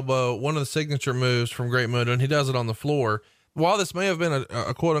back elbow, one of the signature moves from Great Muta, and he does it on the floor. While this may have been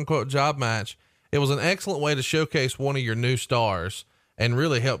a quote unquote job match, it was an excellent way to showcase one of your new stars and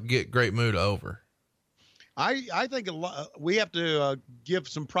really help get Great Muta over. I think we have to give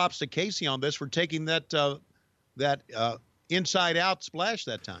some props to Casey on this for taking that inside out splash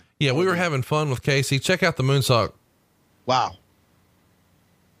that time. Yeah, we were having fun with Casey. Check out the moonsault. Wow.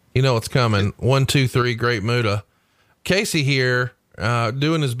 You know it's coming. 1, 2, 3, Great Muta. Casey here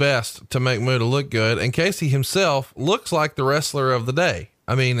doing his best to make Muta look good, and Casey himself looks like the wrestler of the day.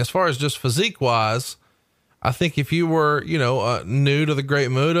 I mean, as far as just physique wise, I think if you were, new to the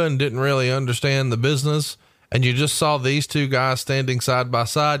Great Muta and didn't really understand the business and you just saw these two guys standing side by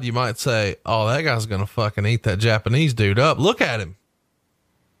side, you might say, oh, that guy's going to fucking eat that Japanese dude up. Look at him.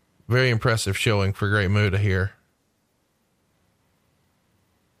 Very impressive showing for Great Muta here.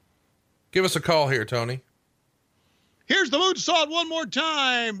 Give us a call here, Tony. Here's the moonsault one more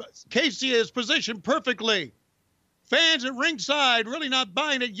time. Casey is positioned perfectly. Fans at ringside really not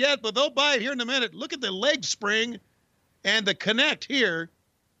buying it yet, but they'll buy it here in a minute. Look at the leg spring and the connect here.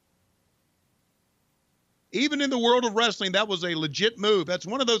 Even in the world of wrestling, that was a legit move. That's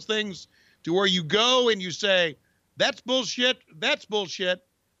one of those things to where you go and you say, that's bullshit.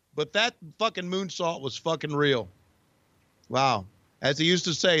 But that fucking moonsault was fucking real. Wow. As he used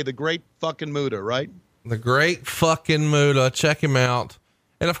to say, the great fucking Muta, right? The great fucking Muta. Check him out.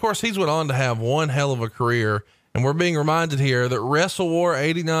 And of course, he's went on to have one hell of a career. And we're being reminded here that Wrestle War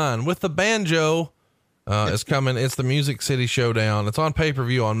 89 with the banjo is coming. It's the Music City Showdown. It's on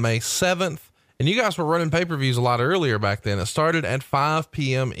pay-per-view on May 7th. And you guys were running pay-per-views a lot earlier back then. It started at 5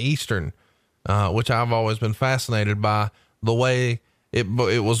 p.m. Eastern, which I've always been fascinated by the way it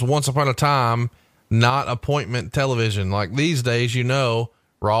was once upon a time, not appointment television. Like these days,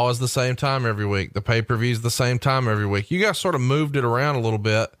 Raw is the same time every week. The pay-per-view is the same time every week. You guys sort of moved it around a little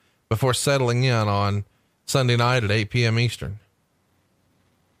bit before settling in on Sunday night at 8 p.m. Eastern.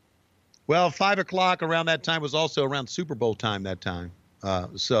 Well, 5 o'clock around that time was also around Super Bowl time that time.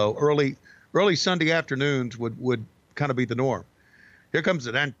 So early early Sunday afternoons would kind of be the norm. Here comes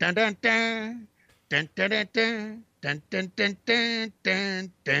the dun dun dun dun dun dun dun dun dun dun dun dun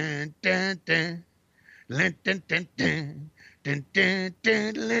dun dun dun dun. Dun, dun, dun, dun, dun, dun,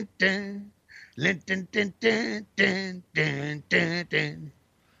 dun, dun, dun. Dun, dun, dun, dun, dun, dun, dun, dun.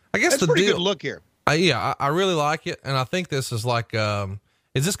 I guess That's the pretty deal, good look here. yeah, I really like it. And I think this is like,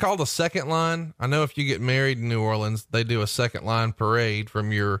 is this called a second line? I know if you get married in New Orleans, they do a second line parade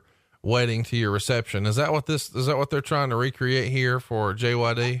from your wedding to your reception. Is that what they're trying to recreate here for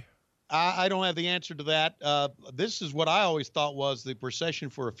JYD? I don't have the answer to that. This is what I always thought was the procession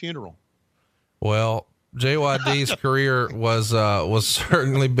for a funeral. Well, JYD's career was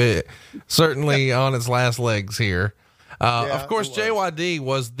certainly on its last legs here. Of course, JYD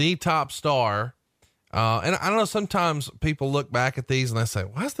was the top star. And I don't know, sometimes people look back at these and they say,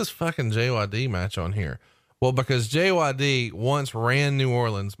 why is this fucking JYD match on here? Well, because JYD once ran New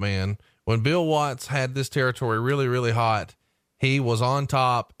Orleans, man. When Bill Watts had this territory really, really hot, he was on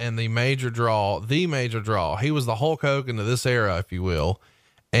top and the major draw. He was the Hulk Hogan of this era, if you will.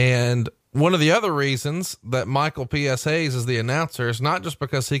 And one of the other reasons that Michael P.S. Hayes is the announcer is not just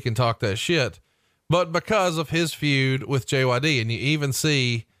because he can talk that shit, but because of his feud with JYD. And you even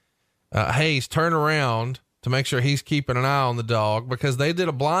see Hayes turn around to make sure he's keeping an eye on the dog, because they did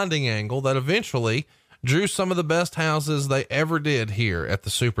a blinding angle that eventually drew some of the best houses they ever did here at the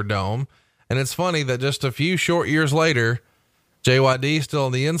Superdome. And it's funny that just a few short years later, JYD still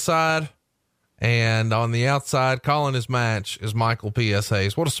on the inside, and on the outside calling his match is Michael P.S.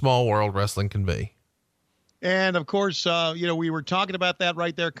 Hayes. What a small world wrestling can be. And of course, we were talking about that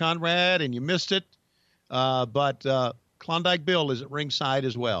right there, Conrad, and you missed it. But Klondike Bill is at ringside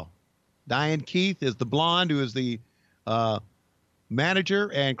as well. Diane Keith is the blonde who is the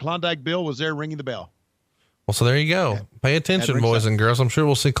manager, and Klondike Bill was there ringing the bell. Well, so there you go. Pay attention, boys and girls. I'm sure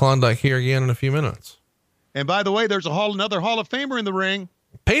we'll see Klondike here again in a few minutes. And by the way, there's another Hall of Famer in the ring.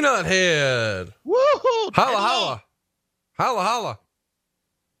 Peanut Head. Woohoo! Holla, holla. Holla, holla.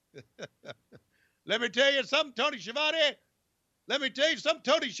 Let me tell you something, Tony Schiavone.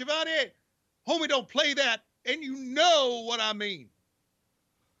 Homie, don't play that. And you know what I mean.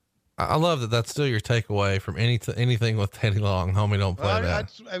 I love that. That's still your takeaway from anything with Teddy Long. Homie, don't play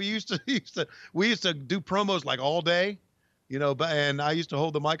that. We used to do promos like all day, and I used to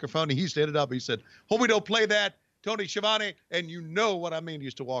hold the microphone and he used to hit it up. He said, homie, don't play that, Tony Schiavone. And you know what I mean. He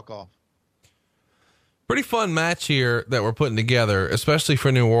used to walk off. Pretty fun match here that we're putting together, especially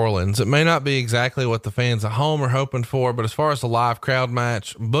for New Orleans. It may not be exactly what the fans at home are hoping for, but as far as the live crowd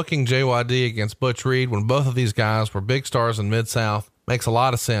match, booking JYD against Butch Reed when both of these guys were big stars in Mid-South makes a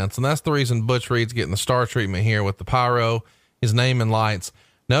lot of sense. And that's the reason Butch Reed's getting the star treatment here with the pyro, his name and lights.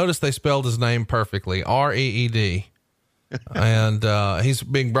 Notice they spelled his name perfectly, R-E-E-D. And he's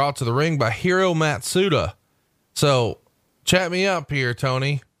being brought to the ring by Hiro Matsuda. So chat me up here,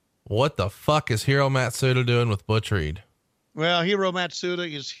 Tony. What the fuck is Hiro Matsuda doing with Butch Reed? Well, Hiro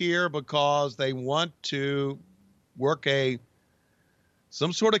Matsuda is here because they want to work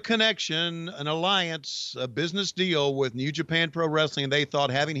some sort of connection, an alliance, a business deal with New Japan Pro Wrestling. They thought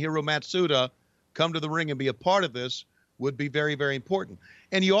having Hiro Matsuda come to the ring and be a part of this would be very, very important.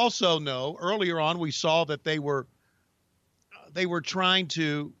 And you also know earlier on, we saw that they were trying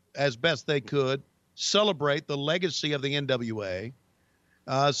to, as best they could, celebrate the legacy of the NWA.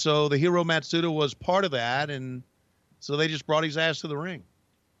 So the Hiro Matsuda was part of that. And so they just brought his ass to the ring.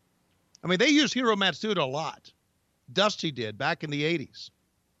 I mean, they used Hiro Matsuda a lot. Dusty did back in the 80s.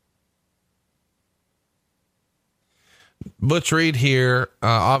 Butch Reed here,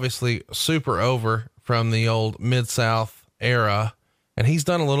 obviously super over from the old Mid-South era. And he's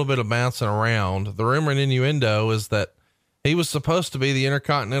done a little bit of bouncing around. The rumor and innuendo is that he was supposed to be the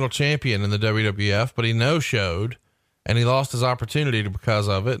Intercontinental Champion in the WWF, but he no-showed and he lost his opportunity because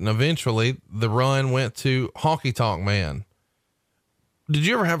of it. And eventually the run went to Honky Tonk Man. Did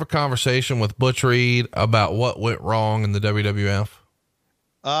you ever have a conversation with Butch Reed about what went wrong in the WWF?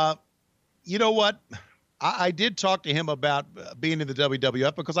 You know what? I did talk to him about being in the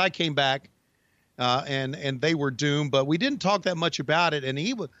WWF because I came back, and they were doomed, but we didn't talk that much about it. And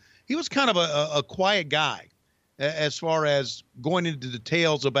he was kind of a quiet guy as far as going into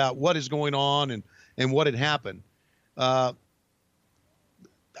details about what is going on and what had happened. I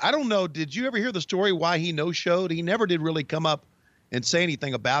don't know. Did you ever hear the story why he no-showed? He never did really come up and say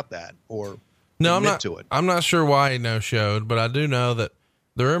anything about that or admit to it. I'm not sure why he no-showed, but I do know that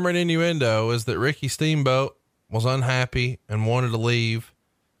the rumor and innuendo is that Ricky Steamboat was unhappy and wanted to leave.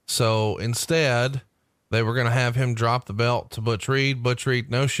 So instead they were going to have him drop the belt to Butch Reed. Butch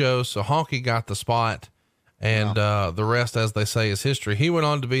Reed no-show. So Honky got the spot And the rest, as they say, is history. He went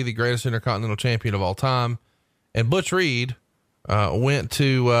on to be the greatest Intercontinental Champion of all time. And Butch Reed went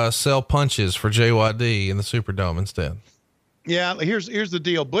to sell punches for JYD in the Superdome instead. Yeah, here's the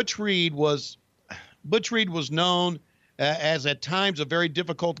deal. Butch Reed was known as at times a very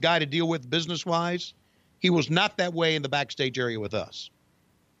difficult guy to deal with business-wise. He was not that way in the backstage area with us.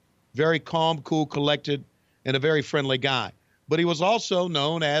 Very calm, cool, collected, and a very friendly guy. But he was also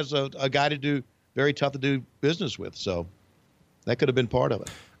known as a guy very tough to do business with. So that could have been part of it.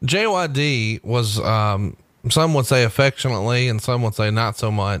 JYD was, some would say affectionately and some would say not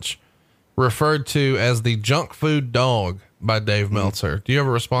so much, referred to as the junk food dog by Dave Meltzer. Do you have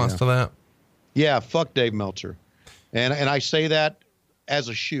a response to that? Yeah. Fuck Dave Meltzer. And I say that as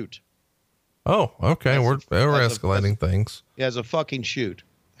a shoot. Oh, okay. We're escalating things. As a fucking shoot.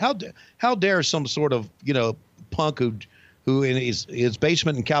 How dare some sort of, punk who in his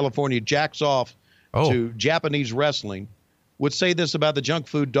basement in California jacks off to Japanese wrestling would say this about the junk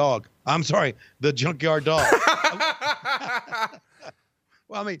food dog. I'm sorry, the junkyard dog.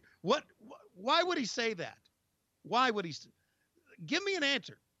 Well, I mean, why would he say that? Why would he? Give me an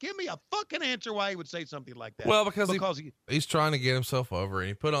answer. Give me a fucking answer why he would say something like that. Well, because he's trying to get himself over and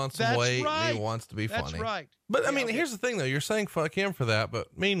he put on some weight and he wants to be funny. That's right. But I mean, here's the thing though. You're saying fuck him for that. But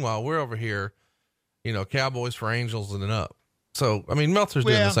meanwhile, we're over here, Cowboys for Angels and up. So, I mean, Meltzer's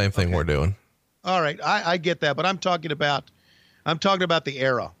doing the same thing we're doing. All right. I get that, but I'm talking about the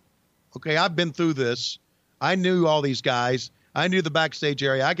era. Okay. I've been through this. I knew all these guys. I knew the backstage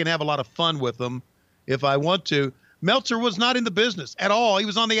area. I can have a lot of fun with them if I want to. Meltzer was not in the business at all. He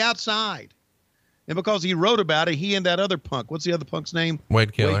was on the outside. And because he wrote about it, he and that other punk, what's the other punk's name?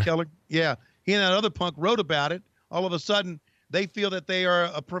 Wade Keller. Wade Keller. Yeah. He and that other punk wrote about it. All of a sudden, they feel that they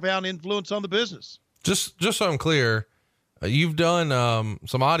are a profound influence on the business. Just so I'm clear, you've done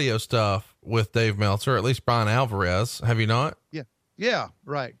some audio stuff with Dave Meltzer, at least Brian Alvarez. Have you not? Yeah. Yeah.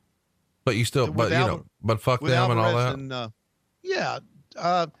 Right. But you still, but fuck them Alvarez and all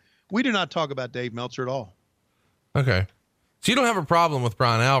that. We do not talk about Dave Meltzer at all. Okay. So you don't have a problem with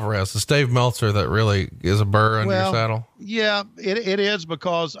Brian Alvarez. It's Dave Meltzer that really is a burr under your saddle. Yeah, it is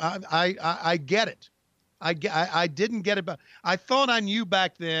because I get it. I didn't get it, but I thought I knew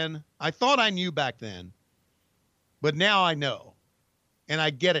back then. But now I know, and I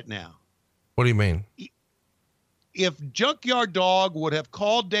get it now. What do you mean? If Junkyard Dog would have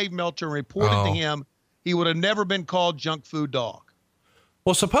called Dave Meltzer and reported to him, he would have never been called Junk Food Dog.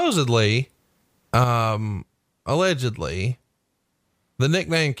 Well, supposedly, allegedly, the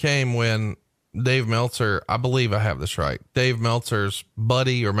nickname came when Dave Meltzer, I believe I have this right, Dave Meltzer's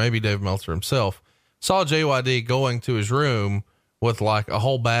buddy, or maybe Dave Meltzer himself, saw JYD going to his room with like a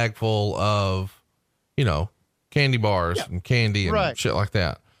whole bag full of, candy bars and candy and shit like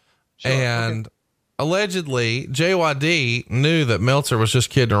that. Sure, and allegedly JYD knew that Meltzer was just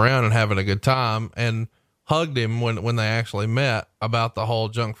kidding around and having a good time and hugged him when they actually met about the whole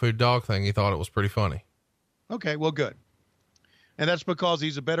junk food dog thing. He thought it was pretty funny. Okay, well, good. And that's because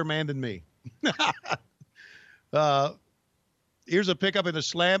he's a better man than me. Here's a pickup in the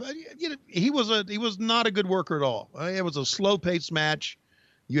slam. He was not a good worker at all. It was a slow paced match.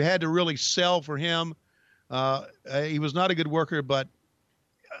 You had to really sell for him. He was not a good worker, but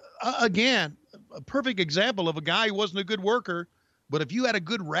again, a perfect example of a guy who wasn't a good worker. But if you had a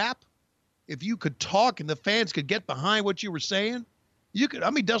good rap, if you could talk and the fans could get behind what you were saying, you could. I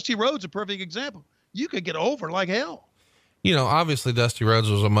mean, Dusty Rhodes, a perfect example. You could get over like hell. Obviously Dusty Rhodes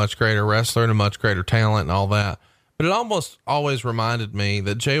was a much greater wrestler and a much greater talent and all that. But it almost always reminded me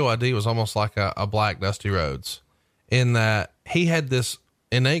that JYD was almost like a black Dusty Rhodes, in that he had this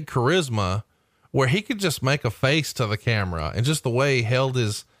innate charisma where he could just make a face to the camera, and just the way he held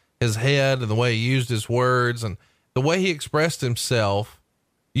his head and the way he used his words and the way he expressed himself,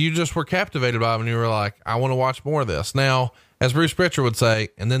 you just were captivated by him and you were like, I want to watch more of this. Now, as Bruce Pritchard would say,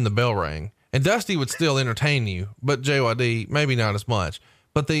 and then the bell rang, and Dusty would still entertain you, but JYD, maybe not as much,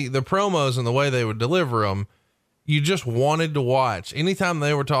 but the promos and the way they would deliver them, you just wanted to watch. Anytime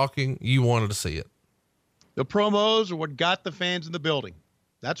they were talking, you wanted to see it. The promos are what got the fans in the building.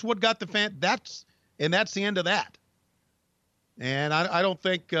 That's what got the fan. That's the end of that. And I don't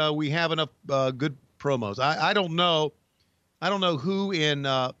think we have enough good promos. I don't know. I don't know who in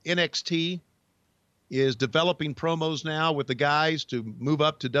NXT is developing promos now with the guys to move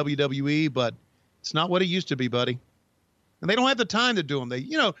up to WWE, but it's not what it used to be, buddy. And they don't have the time to do them. They,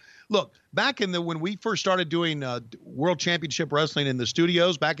 look, back when we first started doing World Championship Wrestling in the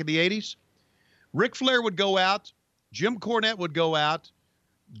studios back in the 80s, Ric Flair would go out, Jim Cornette would go out,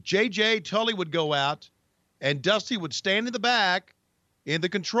 JJ Tully would go out, and Dusty would stand in the back in the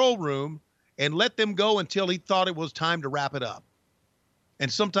control room and let them go until he thought it was time to wrap it up.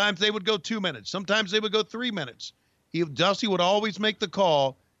 And sometimes they would go 2 minutes. Sometimes they would go 3 minutes. Dusty would always make the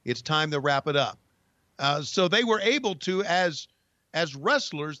call, it's time to wrap it up. So they were able to, as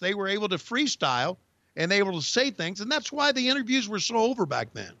wrestlers, they were able to freestyle and able to say things. And that's why the interviews were so over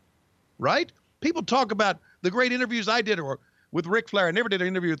back then, right? People talk about the great interviews I did or with Ric Flair. I never did an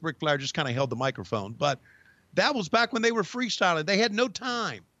interview with Ric Flair, just kind of held the microphone. But that was back when they were freestyling. They had no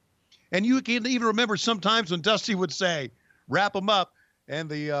time. And you can even remember sometimes when Dusty would say, wrap him up, and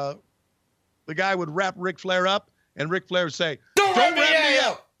the guy would wrap Ric Flair up, and Ric Flair would say, don't wrap me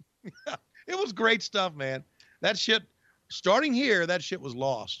up. It was great stuff, man. That shit, starting here, that shit was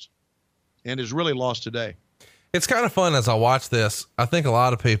lost and is really lost today. It's kind of fun as I watch this. I think a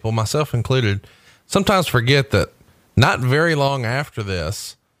lot of people, myself included, sometimes forget that not very long after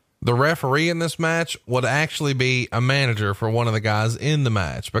this, the referee in this match would actually be a manager for one of the guys in the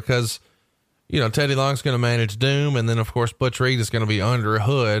match because, Teddy Long's going to manage Doom. And then of course, Butch Reed is going to be under a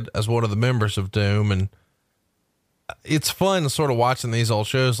hood as one of the members of Doom. And it's fun sort of watching these old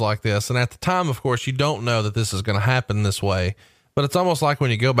shows like this. And at the time, of course, you don't know that this is going to happen this way, but it's almost like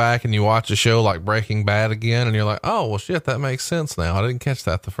when you go back and you watch a show like Breaking Bad again, and you're like, oh, well shit, that makes sense now. I didn't catch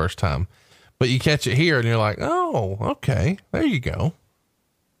that the first time, but you catch it here and you're like, oh, okay, there you go.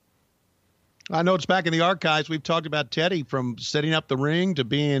 I know it's back in the archives. We've talked about Teddy from setting up the ring to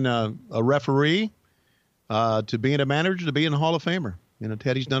being a referee, to being a manager, to being a Hall of Famer.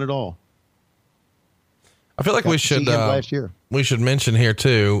 Teddy's done it all. I feel like we should mention here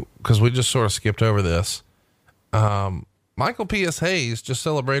too, because we just sort of skipped over this. Michael P.S. Hayes just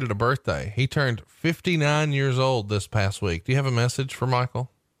celebrated a birthday. He turned 59 years old this past week. Do you have a message for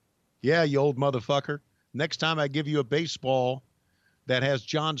Michael? Yeah, you old motherfucker. Next time I give you a baseball that has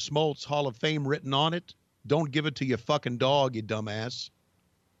John Smoltz Hall of Fame written on it, don't give it to your fucking dog, you dumbass.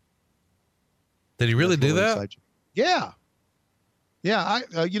 Did he really do that? Yeah. Yeah.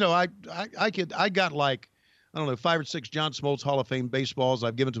 I got like, I don't know, 5 or 6 John Smoltz Hall of Fame baseballs.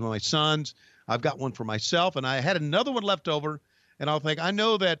 I've given to my sons. I've got one for myself, and I had another one left over. And I'll think, I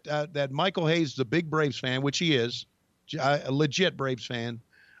know that Michael Hayes is a big Braves fan, which he is, a legit Braves fan.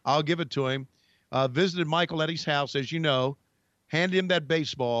 I'll give it to him. Visited Michael at his house, as you know, handed him that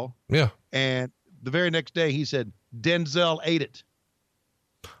baseball. Yeah. And the very next day he said, Denzel ate it.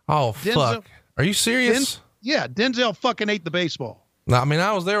 Oh, fuck. Are you serious? Yeah. Denzel fucking ate the baseball. No, I mean,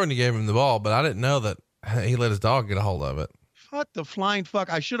 I was there when you gave him the ball, but I didn't know that he let his dog get a hold of it. What the flying fuck?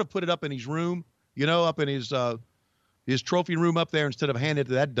 I should have put it up in his room, up in his trophy room up there instead of handing it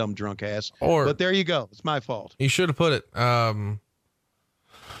to that dumb drunk ass. But there you go. It's my fault. You should have put it.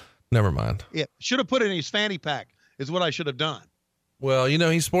 Never mind. Yeah. Should have put it in his fanny pack is what I should have done. Well,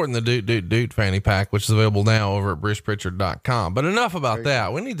 he's sporting the Doot fanny pack, which is available now over at brucepritchard.com. But enough about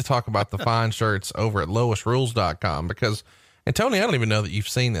that. We need to talk about the fine shirts over at loisrules.com because, and Tony, I don't even know that you've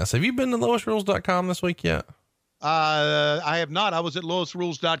seen this. Have you been to loisrules.com this week yet? I have not. I was at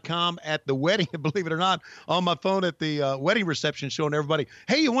loisrules.com at the wedding, believe it or not, on my phone at the wedding reception, showing everybody,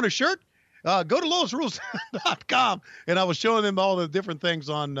 hey, you want a shirt? Go to loisrules.com. And I was showing them all the different things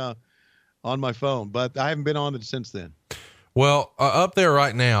on my phone, but I haven't been on it since then. Well, up there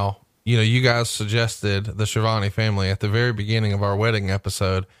right now, you guys suggested, the Schiavone family, at the very beginning of our wedding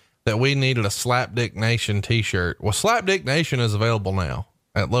episode, that we needed a Slapdick Nation t-shirt. Well, Slapdick Nation is available now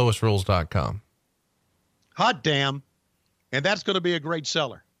at loisrules.com. Hot damn. And that's going to be a great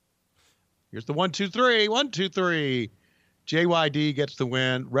seller. Here's the 1, 2, 3, 1, 2, 3. JYD gets the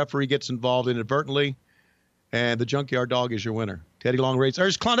win. Referee gets involved inadvertently. And the Junkyard Dog is your winner. Teddy Long rates.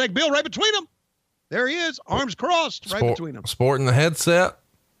 There's Klondike Bill right between them. There he is, arms crossed, right between them. Sporting the headset.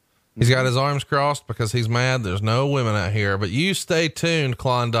 He's got his arms crossed because he's mad there's no women out here. But you stay tuned,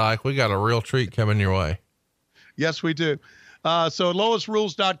 Klondike. We got a real treat coming your way. Yes, we do. So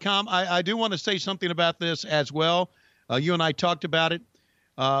loisrules.com. I do want to say something about this as well. You and I talked about it.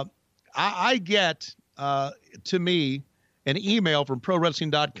 I get, to me, an email from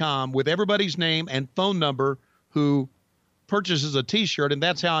prowrestling.com with everybody's name and phone number who purchases a t-shirt, and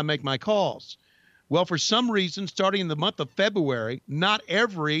that's how I make my calls. Well, for some reason, starting in the month of February, not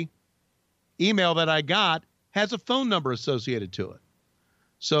every email that I got has a phone number associated to it.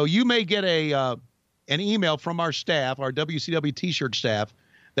 So you may get an email from our staff, our WCW t-shirt staff,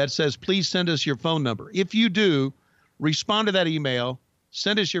 that says, please send us your phone number. If you do, respond to that email,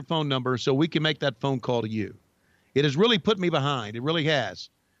 send us your phone number so we can make that phone call to you. It has really put me behind. It really has.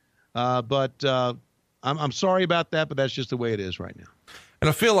 But I'm sorry about that, but that's just the way it is right now. And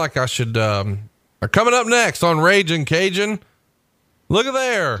I feel like I should, coming up next on Ragin' Cajun, look at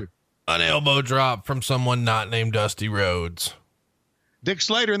there, an elbow drop from someone not named Dusty Rhodes. Dick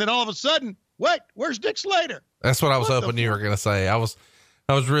Slater, and then all of a sudden, Wait, where's Dick Slater? That's what I was hoping you were going to say. I was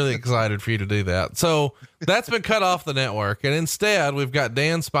really excited for you to do that. So that's been cut off the network. And instead we've got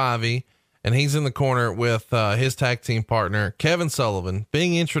Dan Spivey, and he's in the corner with his tag team partner, Kevin Sullivan,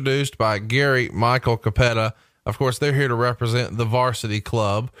 being introduced by Gary Michael Capetta. Of course, they're here to represent the Varsity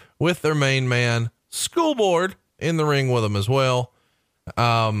Club with their main man, School Board, in the ring with them as well.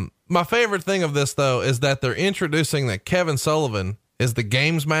 My favorite thing of this, though, is that they're introducing that Kevin Sullivan is the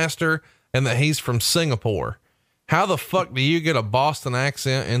games master and that he's from Singapore. How the fuck do you get a Boston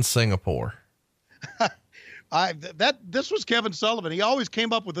accent in Singapore? This was Kevin Sullivan. He always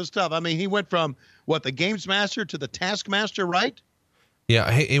came up with this stuff. I mean, he went from the games master to the taskmaster, right?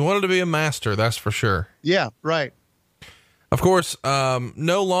 Yeah. He wanted to be a master. That's for sure. Yeah. Right. Of course,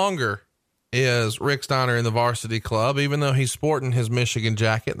 no longer is Rick Steiner in the Varsity Club, even though he's sporting his Michigan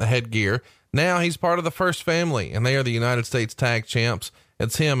jacket and the headgear. Now he's part of the First Family, and they are the United States Tag Champs.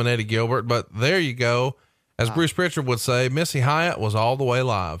 It's him and Eddie Gilbert, but there you go. As Bruce Pritchard would say, Missy Hyatt was all the way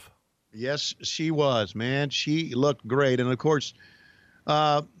live. Yes, she was, man. She looked great. And of course,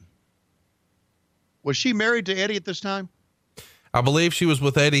 was she married to Eddie at this time? I believe she was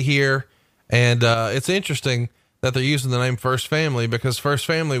with Eddie here. And, it's interesting that they're using the name First Family, because First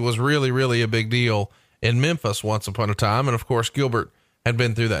Family was really, really a big deal in Memphis once upon a time. And of course, Gilbert had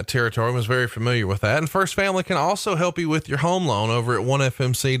been through that territory and was very familiar with that. And First Family can also help you with your home loan over at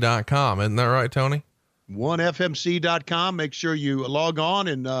onefmc.com. Isn't that right, Tony? onefmc.com. Make sure you log on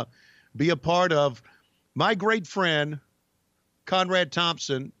and, be a part of my great friend, Conrad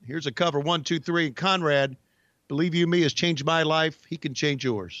Thompson. Here's a cover, 1, 2, 3. Conrad, believe you me, has changed my life. He can change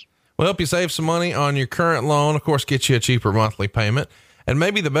yours. We'll help you save some money on your current loan. Of course, get you a cheaper monthly payment. And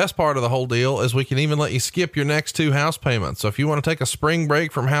maybe the best part of the whole deal is we can even let you skip your next 2 house payments. So if you want to take a spring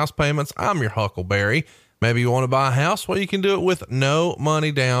break from house payments, I'm your Huckleberry. Maybe you want to buy a house. Well, you can do it with no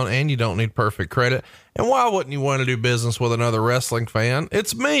money down, and you don't need perfect credit. And why wouldn't you want to do business with another wrestling fan?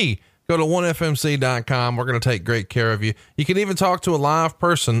 It's me. Go to onefmc.com. We're going to take great care of you. You can even talk to a live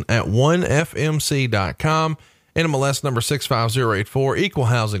person at onefmc.com. NMLS number 65084, equal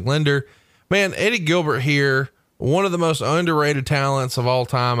housing lender. Man, Eddie Gilbert here, one of the most underrated talents of all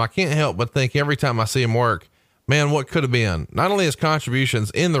time. I can't help but think every time I see him work, man, what could have been? Not only his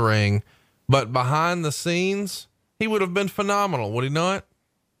contributions in the ring, but behind the scenes, he would have been phenomenal, would he not?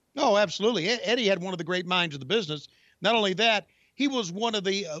 Oh, absolutely. Eddie had one of the great minds of the business. Not only that, he was one of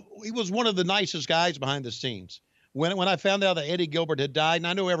the nicest guys behind the scenes. When I found out that Eddie Gilbert had died, and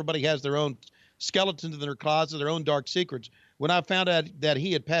I know everybody has their own skeletons in their closet, their own dark secrets. When I found out that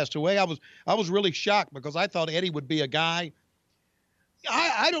he had passed away, I was really shocked, because I thought Eddie would be a guy.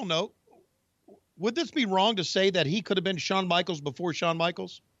 I don't know. Would this be wrong to say that he could have been Shawn Michaels before Shawn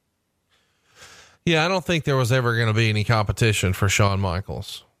Michaels? Yeah, I don't think there was ever going to be any competition for Shawn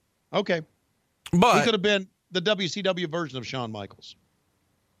Michaels. Okay. But he could have been the WCW version of Shawn Michaels.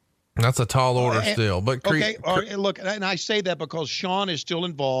 That's a tall order still, but look, and I say that because Shawn is still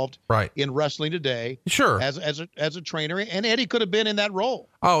involved in wrestling today. Sure. As a trainer, and Eddie could have been in that role.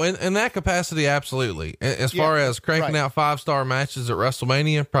 Oh, in that capacity, absolutely. As far as cranking out 5-star matches at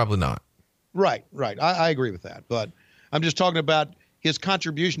WrestleMania, probably not. Right. I agree with that, but I'm just talking about his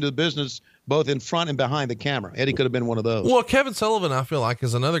contribution to the business, both in front and behind the camera. Eddie could have been one of those. Well, Kevin Sullivan, I feel like,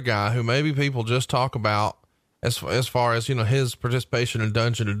 is another guy who maybe people just talk about as far as, his participation in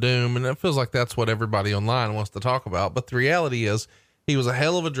Dungeon of Doom. And it feels like that's what everybody online wants to talk about. But the reality is he was a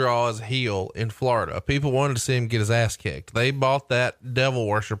hell of a draw as a heel in Florida. People wanted to see him get his ass kicked. They bought that devil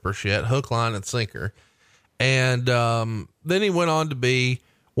worshiper shit, hook, line, and sinker. And, then he went on to be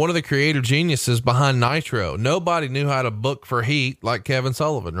one of the creative geniuses behind Nitro. Nobody knew how to book for heat like Kevin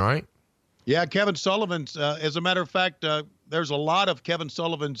Sullivan, right? Yeah. Kevin Sullivan's, as a matter of fact, there's a lot of Kevin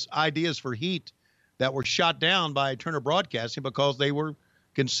Sullivan's ideas for heat that were shot down by Turner Broadcasting because they were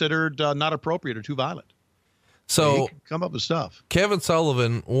considered not appropriate or too violent. So come up with stuff. Kevin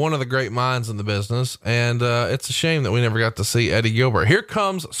Sullivan, one of the great minds in the business. And it's a shame that we never got to see Eddie Gilbert. Here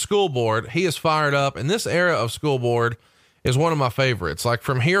comes School Board. He is fired up. And this era of School Board is one of my favorites. Like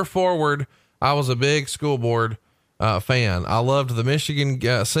from here forward, I was a big School Board fan. I loved the Michigan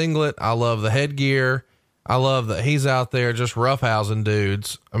singlet. I love the headgear. I love that he's out there just roughhousing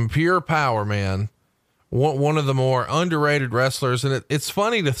dudes. Pure power, man. One of the more underrated wrestlers. And it's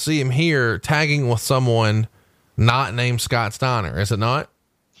funny to see him here tagging with someone not named Scott Steiner. Is it not?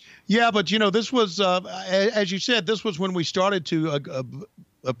 Yeah, but this was, as you said, this was when we started to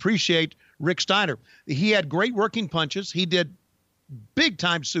appreciate Rick Steiner. He had great working punches. He did big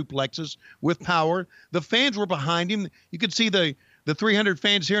time suplexes with power. The fans were behind him. You could see the 300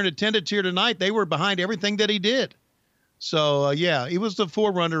 fans here in attendance here tonight. They were behind everything that he did. So, he was the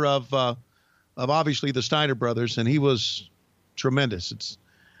forerunner of obviously the Steiner brothers, and he was tremendous.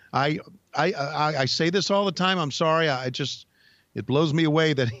 I say this all the time. I'm sorry. It blows me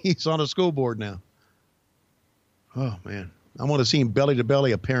away that he's on a school board now. Oh man, I want to see him belly to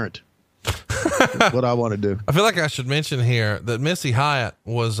belly a parent. What I want to do. I feel like I should mention here that Missy Hyatt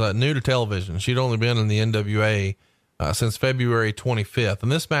was new to television. She'd only been in the NWA since February 25th.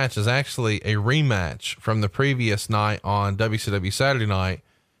 And this match is actually a rematch from the previous night on WCW Saturday Night,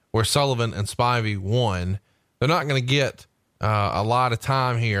 where Sullivan and Spivey won. They're not going to get a lot of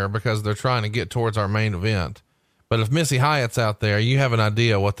time here because they're trying to get towards our main event. But if Missy Hyatt's out there, you have an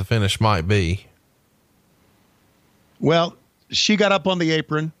idea what the finish might be. Well, she got up on the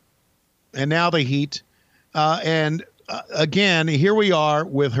apron, and now the heat. Again, here we are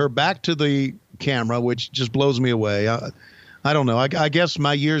with her back to the camera, which just blows me away. I don't know. I guess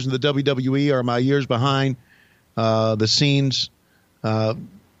my years in the WWE are my years behind the scenes. And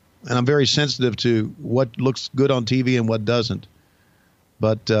I'm very sensitive to what looks good on TV and what doesn't.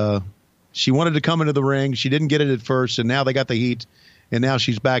 But she wanted to come into the ring. She didn't get it at first, and now they got the heat, and now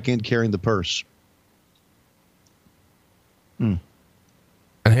she's back in carrying the purse.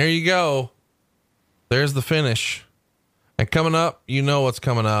 And here you go. There's the finish. And coming up, you know what's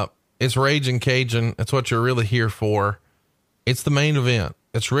coming up. It's Ragin' Cajun. It's what you're really here for. It's the main event.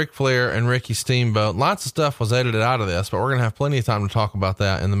 It's Ric Flair and Ricky Steamboat. Lots of stuff was edited out of this, but we're going to have plenty of time to talk about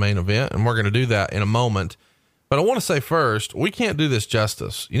that in the main event, and we're going to do that in a moment. But I want to say first, we can't do this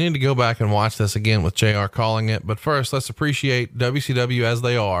justice. You need to go back and watch this again with JR calling it. But first, let's appreciate WCW as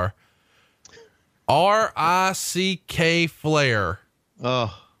they are. RICK Flair.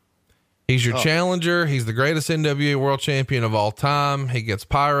 Oh, he's your challenger. He's the greatest NWA world champion of all time. He gets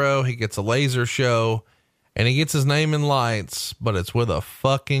pyro. He gets a laser show, and he gets his name in lights, but it's with a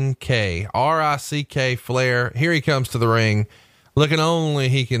fucking K. RICK Flair. Here he comes to the ring, looking only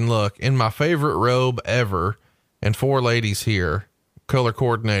he can look, in my favorite robe ever, and 4 ladies here, color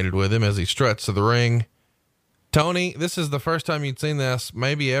coordinated with him as he struts to the ring. Tony, this is the first time you'd seen this,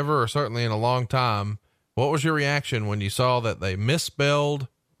 maybe ever, or certainly in a long time. What was your reaction when you saw that they misspelled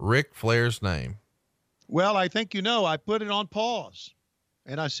Ric Flair's name? Well, I think I put it on pause,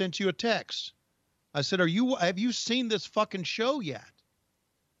 and I sent you a text. I said, have you seen this fucking show yet?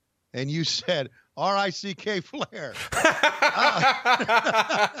 And you said, RICK Flair.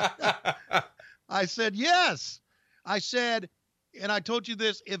 I said, yes. I said, and I told you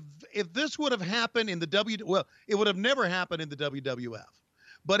this, if this would have happened in the it would have never happened in the WWF.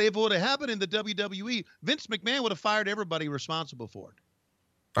 But if it would have happened in the WWE, Vince McMahon would have fired everybody responsible for it.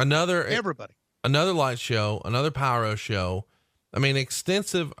 Everybody. Another light show, another pyro show. I mean,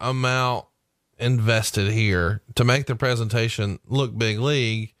 extensive amount invested here to make the presentation look big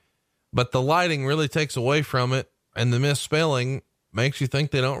league, but the lighting really takes away from it, and the misspelling makes you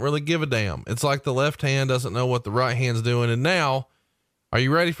think they don't really give a damn. It's like the left hand doesn't know what the right hand's doing. And now, are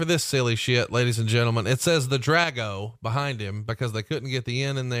you ready for this silly shit, ladies and gentlemen? It says the Drago behind him because they couldn't get the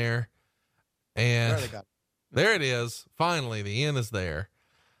N in there. And there it is. Finally, the N is there.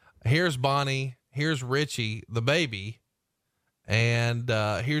 Here's Bonnie. Here's Richie, the baby. And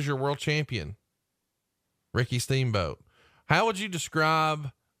here's your world champion, Ricky Steamboat. How would you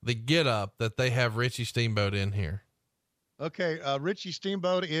describe the get up that they have Richie Steamboat in here? Okay. Richie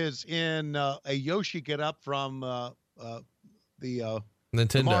Steamboat is in a Yoshi get up from the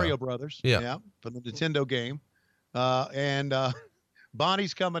Nintendo. Mario Brothers. Yeah. From the Nintendo game. And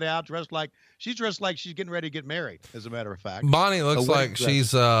Bonnie's coming out dressed like she's getting ready to get married, as a matter of fact. Bonnie looks like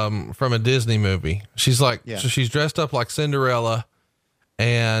she's from a Disney movie. She's like, so she's dressed up like Cinderella,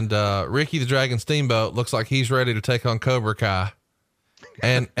 and Ricky the Dragon Steamboat looks like he's ready to take on Cobra Kai.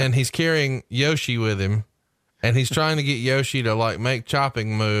 And he's carrying Yoshi with him, and he's trying to get Yoshi to like make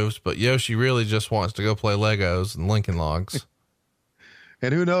chopping moves, but Yoshi really just wants to go play Legos and Lincoln Logs.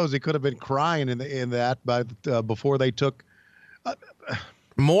 And who knows, he could have been crying in that before they took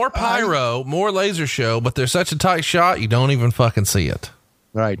more pyro, more laser show, but there's such a tight shot you don't even fucking see it.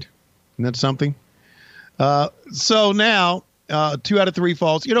 Right. Isn't that something? So now 2 out of 3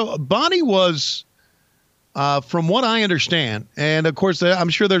 falls. Bonnie was, from what I understand, and of course I'm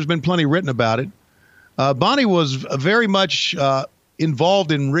sure there's been plenty written about it. Bonnie was very much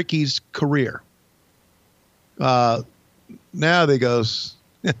involved in Ricky's career. Now there goes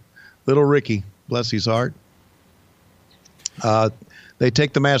little Ricky, bless his heart. They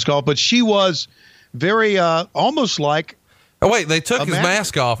take the mask off, but she was very, almost like. Oh, wait, they took his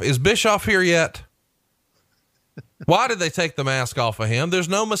mask off. Is Bischoff here yet? Why did they take the mask off of him? There's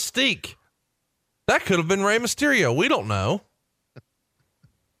no Mystique. That could have been Rey Mysterio. We don't know.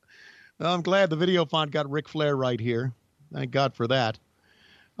 I'm glad the video font got Ric Flair right here. Thank God for that.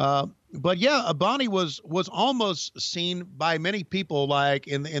 But yeah, Bonnie was almost seen by many people like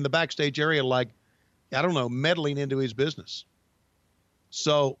in the backstage area, like, I don't know, meddling into his business.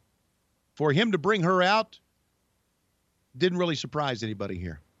 So for him to bring her out didn't really surprise anybody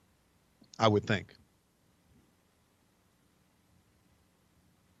here, I would think.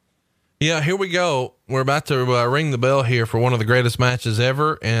 Yeah, here we go. We're about to ring the bell here for one of the greatest matches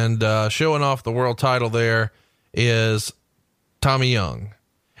ever. And showing off the world title there is Tommy Young.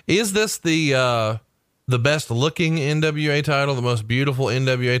 Is this the best looking NWA title, the most beautiful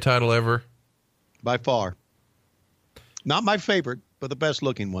NWA title ever? By far. Not my favorite, but the best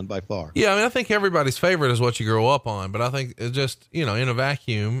looking one by far. Yeah, I mean, I think everybody's favorite is what you grow up on, but I think it's just, in a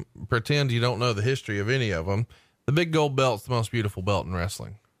vacuum, pretend you don't know the history of any of them. The big gold belt's the most beautiful belt in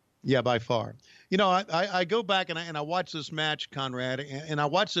wrestling. Yeah, by far. I go back and I watch this match, Conrad, and I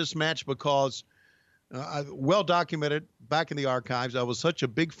watch this match because well documented back in the archives. I was such a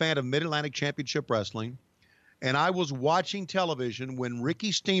big fan of Mid-Atlantic Championship Wrestling, and I was watching television when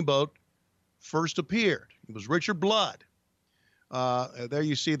Ricky Steamboat first appeared. It was Richard Blood. There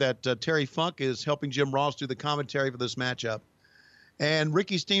you see that Terry Funk is helping Jim Ross do the commentary for this matchup. And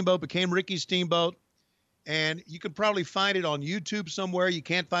Ricky Steamboat became Ricky Steamboat. And you can probably find it on YouTube somewhere. You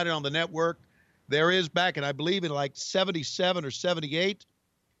can't find it on the network. There is back in, I believe, in like 77 or 78,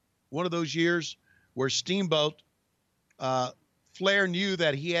 one of those years where Steamboat, Flair knew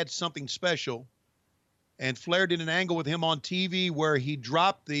that he had something special. And Flair did an angle with him on TV where he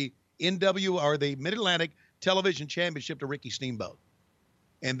dropped the or the Mid-Atlantic Television Championship to Ricky Steamboat.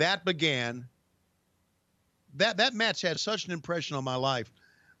 And that began, that match had such an impression on my life.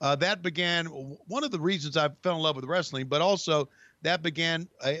 That began one of the reasons I fell in love with wrestling, but also that began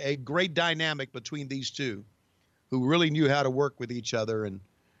a great dynamic between these two who really knew how to work with each other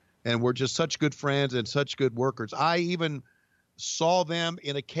and were just such good friends and such good workers. I even saw them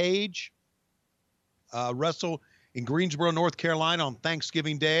in a cage wrestle in Greensboro, North Carolina on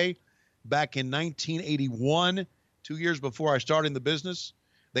Thanksgiving Day back in 1981, 2 years before I started in the business.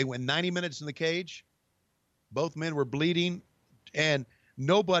 They went 90 minutes in the cage. Both men were bleeding, and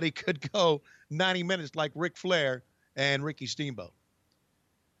nobody could go 90 minutes like Ric Flair and Ricky Steamboat.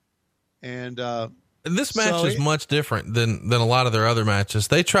 And this match is much different than a lot of their other matches.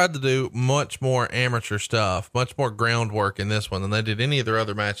 They tried to do much more amateur stuff, much more groundwork in this one than they did any of their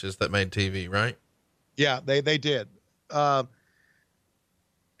other matches that made TV, right? Yeah, they did.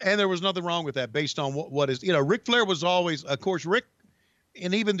 And there was nothing wrong with that based on what is, Ric Flair was always, of course, Rick,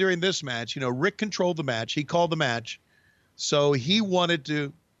 and even during this match, Rick controlled the match. He called the match. So he wanted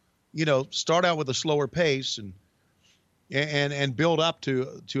to, start out with a slower pace and build up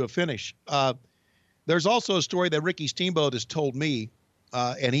to a finish. There's also a story that Ricky Steamboat has told me,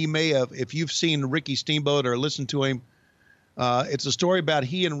 and he may have, if you've seen Ricky Steamboat or listened to him, it's a story about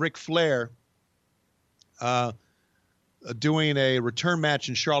he and Ric Flair doing a return match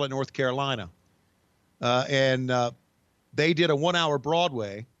in Charlotte, North Carolina. And they did a 1 hour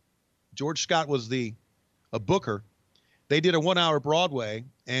Broadway. George Scott was a booker. They did a 1 hour Broadway,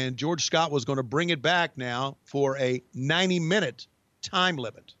 and George Scott was going to bring it back now for a 90-minute time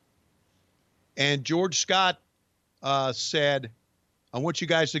limit. And George Scott said, I want you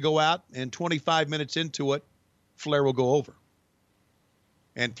guys to go out, and 25 minutes into it, Flair will go over.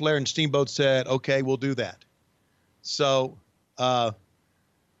 And Flair and Steamboat said, okay, we'll do that. So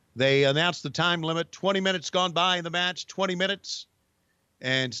they announced the time limit, 20 minutes gone by in the match, 20 minutes.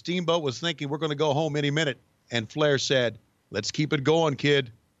 And Steamboat was thinking, we're going to go home any minute. And Flair said, let's keep it going,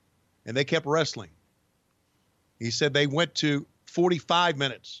 kid. And they kept wrestling. He said they went to 45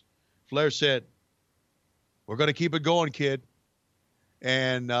 minutes. Flair said, we're going to keep it going, kid.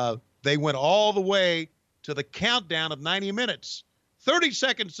 And they went all the way to the countdown of 90 minutes. 30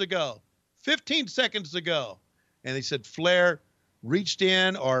 seconds to go, 15 seconds to go. And they said Flair reached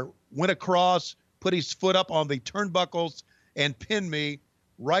in or went across, put his foot up on the turnbuckles, and pinned me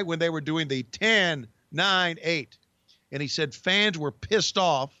right when they were doing the 10, 9, 8. And he said fans were pissed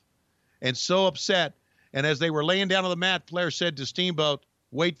off and so upset. And as they were laying down on the mat, Flair said to Steamboat,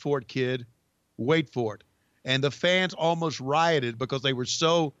 wait for it, kid. Wait for it. And the fans almost rioted because they were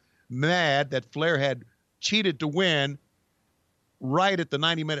so mad that Flair had cheated to win right at the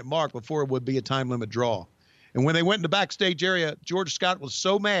 90-minute mark before it would be a time limit draw. And when they went in the backstage area, George Scott was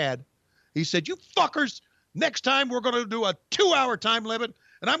so mad, he said, you fuckers, next time we're going to do a 2-hour time limit,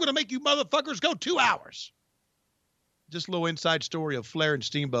 and I'm going to make you motherfuckers go 2 hours. Just a little inside story of Flair and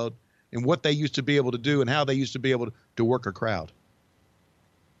Steamboat and what they used to be able to do and how they used to be able to work a crowd.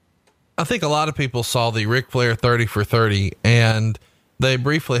 I think a lot of people saw the Ric Flair 30 for 30, and they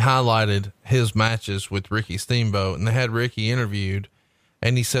briefly highlighted his matches with Ricky Steamboat, and they had Ricky interviewed.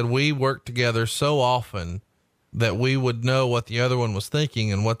 And he said, we worked together so often that we would know what the other one was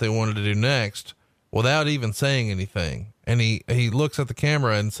thinking and what they wanted to do next without even saying anything. And he looks at the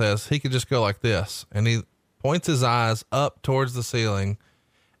camera and says he could just go like this. And he points his eyes up towards the ceiling.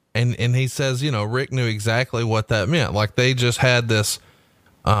 And he says, Rick knew exactly what that meant. Like they just had this,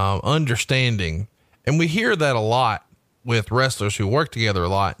 understanding. And we hear that a lot with wrestlers who work together a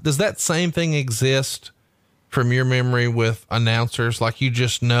lot. Does that same thing exist from your memory with announcers? Like you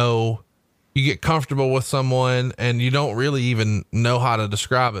just know, you get comfortable with someone and you don't really even know how to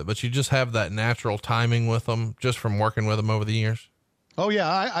describe it, but you just have that natural timing with them just from working with them over the years. Oh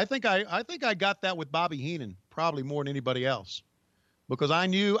yeah. I think I got that with Bobby Heenan probably more than anybody else, because I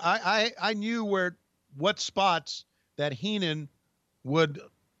knew, I knew what spots that Heenan would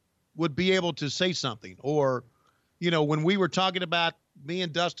be able to say something, or, when we were talking about me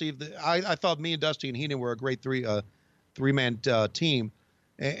and Dusty, I thought me and Dusty and Heenan were a great three-man team.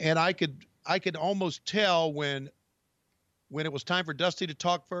 And I could almost tell when it was time for Dusty to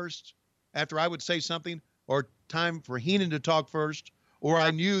talk first after I would say something, or time for Heenan to talk first, or I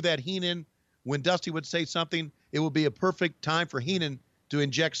knew that Heenan, when Dusty would say something, it would be a perfect time for Heenan to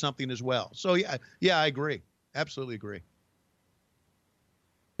inject something as well. So yeah, I agree. Absolutely agree.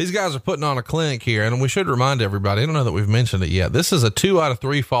 These guys are putting on a clinic here, and we should remind everybody, I don't know that we've mentioned it yet. This is a 2 out of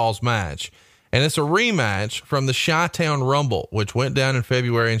 3 falls match, and it's a rematch from the Chi-Town Rumble, which went down in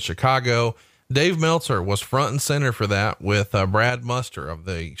February in Chicago. Dave Meltzer was front and center for that with Brad Muster of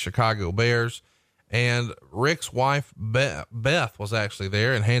the Chicago Bears, and Rick's wife, Beth, was actually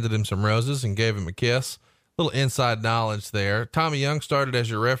there and handed him some roses and gave him a kiss. Little inside knowledge there. Tommy Young started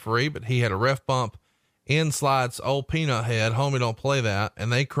as your referee, but he had a ref bump. In slides old Peanut Head, homie, don't play that.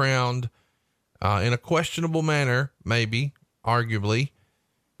 And they crowned, in a questionable manner, maybe, arguably,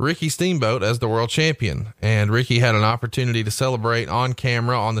 Ricky Steamboat as the world champion. And Ricky had an opportunity to celebrate on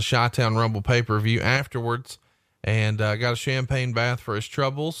camera on the Chi-Town Rumble pay-per-view afterwards, and got a champagne bath for his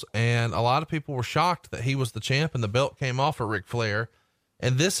troubles. And a lot of people were shocked that he was the champ and the belt came off of Ric Flair.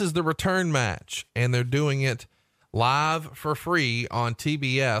 And this is the return match, and they're doing it live for free on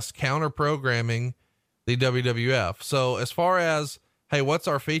TBS, counter programming the WWF. So as far as, hey, what's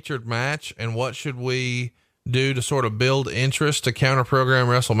our featured match and what should we do to sort of build interest to counter program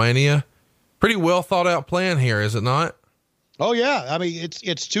WrestleMania? Pretty well thought out plan here, is it not? Oh yeah. I mean,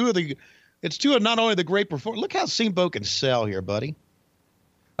 it's two of not only the great performers. Look how Steamboat can sell here, buddy.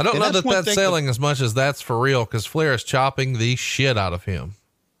 I don't know that that's selling as much as that's for real, because Flair is chopping the shit out of him.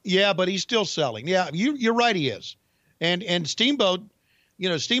 Yeah, but he's still selling. Yeah, you're right, he is. And Steamboat,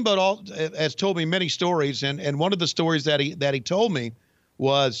 Steamboat has told me many stories, and one of the stories that he told me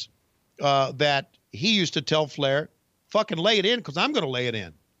was that he used to tell Flair, fucking lay it in, because I'm going to lay it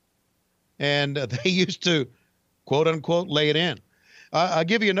in. And they used to, quote unquote, lay it in. I'll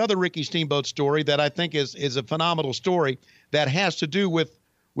give you another Ricky Steamboat story that I think is a phenomenal story that has to do with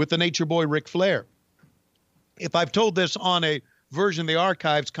the Nature Boy Ric Flair. If I've told this on a version of the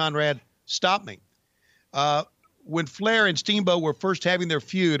archives, Conrad, stop me. When Flair and Steamboat were first having their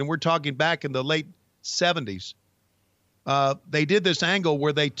feud, and we're talking back in the late 70s, they did this angle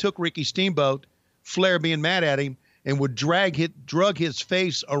where they took Ricky Steamboat, Flair being mad at him, and would drug his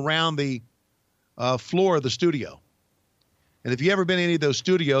face around the floor of the studio. And if you ever been in any of those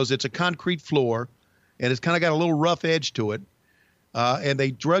studios, it's a concrete floor, and it's kind of got a little rough edge to it. And they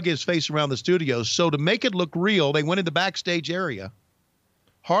drug his face around the studio. So to make it look real, they went in the backstage area.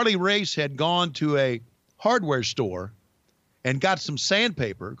 Harley Race had gone to a hardware store and got some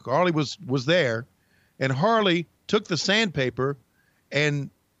sandpaper. Harley was there, and Harley took the sandpaper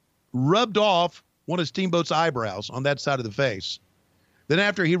and rubbed off one of Steamboat's eyebrows on that side of the face. Then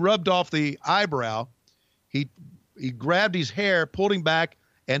after he rubbed off the eyebrow, he grabbed his hair, pulled him back,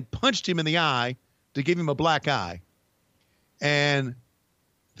 and punched him in the eye to give him a black eye. And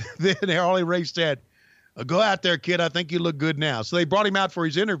then Harley Race said, go out there, kid. I think you look good now. So they brought him out for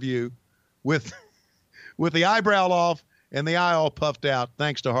his interview with the eyebrow off and the eye all puffed out,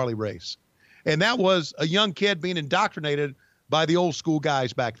 thanks to Harley Race. And that was a young kid being indoctrinated by the old school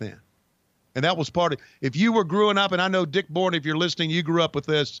guys back then. And that was part of, if you were growing up, and I know Dick Bourne, if you're listening, you grew up with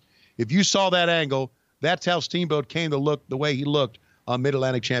this. If you saw that angle, that's how Steamboat came to look the way he looked on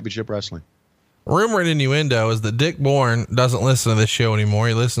Mid-Atlantic Championship Wrestling. Rumor and innuendo is that Dick Bourne doesn't listen to this show anymore.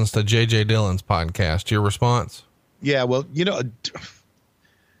 He listens to J.J. Dillon's podcast. Your response? Yeah, well,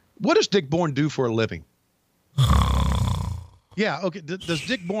 what does Dick Bourne do for a living? Yeah, okay. Does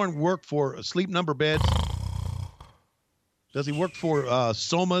Dick Bourne work for sleep number beds? Does he work for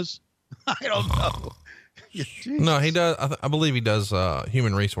Somas? I don't know. No, he does. I believe he does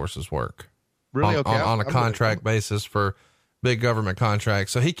human resources work. Really? On a contract basis for big government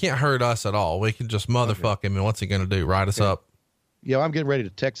contracts. So he can't hurt us at all. We can just motherfuck him. And what's he going to do? Write us up. Yeah, I'm getting ready to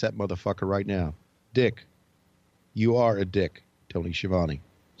text that motherfucker right now. Dick, you are a dick, Tony Schiavone.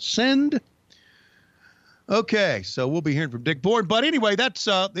 Send. Okay, so we'll be hearing from Dick Bourne. But anyway, that's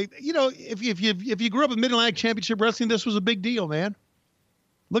if you grew up in Mid-Atlantic Championship Wrestling, this was a big deal, man.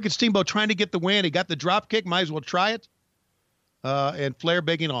 Look at Steamboat trying to get the win. He got the drop kick. Might as well try it. And Flair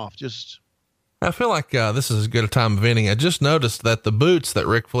begging off. I feel like this is as good a time of venting. I just noticed that the boots that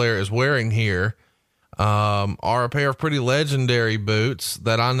Ric Flair is wearing here are a pair of pretty legendary boots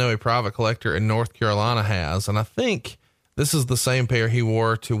that I know a private collector in North Carolina has. And I think this is the same pair he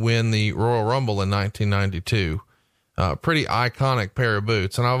wore to win the Royal Rumble in 1992. Pretty iconic pair of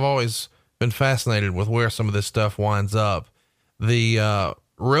boots. And I've always been fascinated with where some of this stuff winds up. The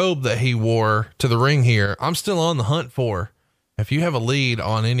robe that he wore to the ring here, I'm still on the hunt for. If you have a lead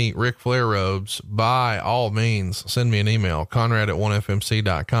on any Ric Flair robes, by all means, send me an email,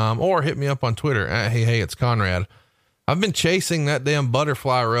 Conrad@1FMC.com, or hit me up on Twitter @Hey, it's Conrad. I've been chasing that damn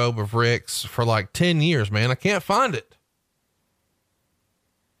butterfly robe of Rick's for like 10 years, man. I can't find it.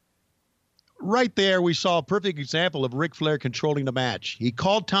 Right there, we saw a perfect example of Ric Flair controlling the match. He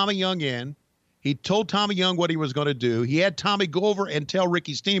called Tommy Young in. He told Tommy Young what he was going to do. He had Tommy go over and tell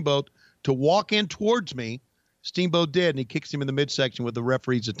Ricky Steamboat to walk in towards me. Steamboat did, and he kicks him in the midsection with the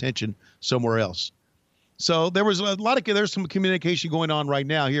referee's attention somewhere else. So there's some communication going on right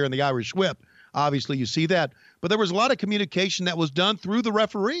now here in the Irish Whip. Obviously, you see that. But there was a lot of communication that was done through the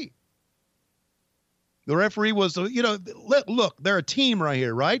referee. The referee was, look, they're a team right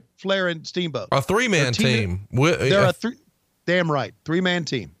here, right? Flair and Steamboat. A three-man team. They're damn right, three-man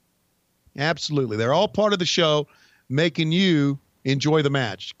team. Absolutely. They're all part of the show, making you enjoy the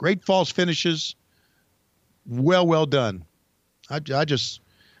match. Great false finishes. Well done. I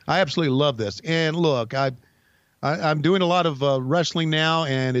absolutely love this. And look, I'm doing a lot of wrestling now,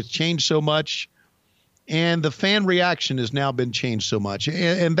 and it's changed so much. And the fan reaction has now been changed so much.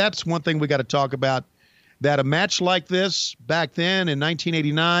 And that's one thing we got to talk about, that a match like this back then in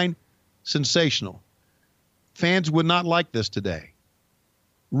 1989, sensational. Fans would not like this today.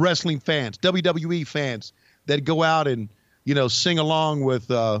 Wrestling fans, WWE fans that go out and, sing along with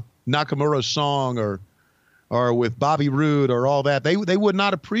Nakamura's song or with Bobby Roode or all that, they would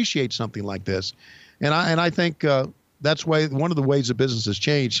not appreciate something like this. And I think that's why one of the ways the business has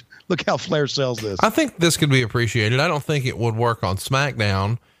changed. Look how Flair sells this. I think this could be appreciated. I don't think it would work on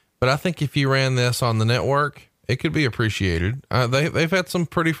SmackDown, but I think if you ran this on the network, it could be appreciated. They've had some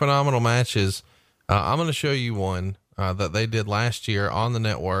pretty phenomenal matches. I'm going to show you one that they did last year on the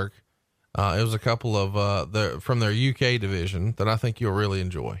network. It was a couple of from their UK division that I think you'll really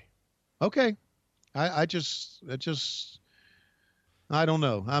enjoy. Okay. I don't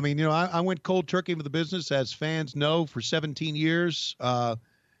know. I mean, I went cold turkey with the business, as fans know, for 17 years.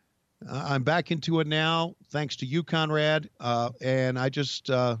 I'm back into it now, thanks to you, Conrad. And I just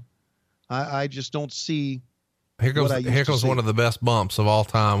don't see. Here goes one of the best bumps of all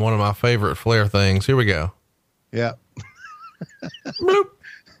time. One of my favorite Flair things. Here we go. Yeah. Bloop.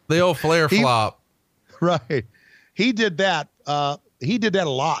 The old Flair flop. Right. He did that. He did that a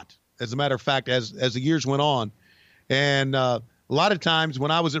lot. As a matter of fact, as the years went on, and a lot of times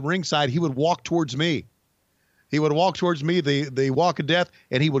when I was at ringside, he would walk towards me. He would walk towards me, the walk of death,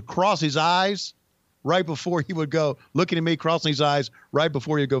 and he would cross his eyes right before he would go, looking at me, crossing his eyes right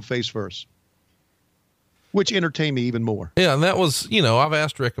before he'd go face first, which entertained me even more. Yeah. And that was, I've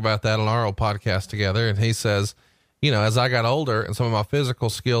asked Rick about that on our old podcast together. And he says, as I got older and some of my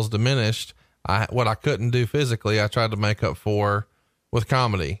physical skills diminished, what I couldn't do physically, I tried to make up for with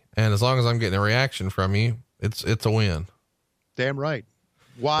comedy. And as long as I'm getting a reaction from you, it's a win. Damn right.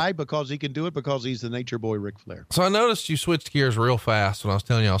 Why? Because he can do it, because he's the nature boy, Ric Flair. So I noticed you switched gears real fast when I was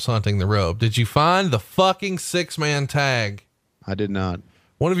telling you I was hunting the robe. Did you find the fucking 6-man tag? I did not.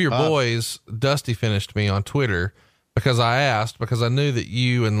 One of your boys, Dusty, finished me on Twitter because I knew that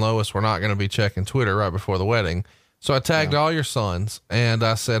you and Lois were not going to be checking Twitter right before the wedding. So I tagged all your sons and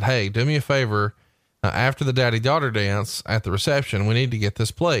I said, hey, do me a favor. After the daddy-daughter dance at the reception, we need to get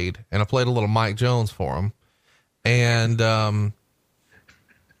this played. And I played a little Mike Jones for him. And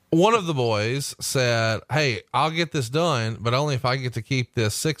one of the boys said, hey, I'll get this done, but only if I get to keep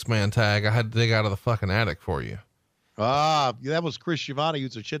this 6-man tag. I had to dig out of the fucking attic for you. That was Chris Schiavone,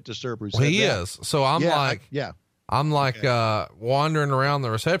 who's a shit disturber. Well, he is. So I'm wandering around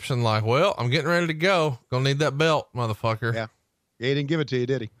the reception like, well, I'm getting ready to go. Gonna need that belt, motherfucker. Yeah. He didn't give it to you,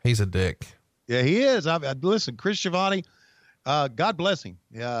 did he? He's a dick. Yeah, he is. Listen, Chris Schiavone, God bless him.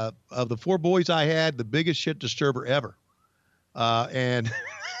 Of the 4 boys I had, the biggest shit disturber ever. And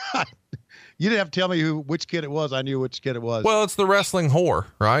You didn't have to tell me which kid it was. I knew which kid it was. Well, it's the wrestling whore,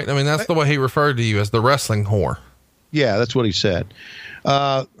 right? I mean, that's the way he referred to you, as the wrestling whore. Yeah, that's what he said.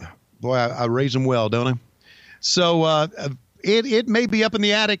 Boy, I raise him well, don't I? So it may be up in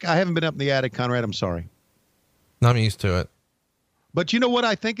the attic. I haven't been up in the attic, Conrad. I'm sorry. I'm used to it. But you know what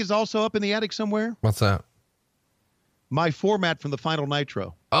I think is also up in the attic somewhere? What's that? My format from the Final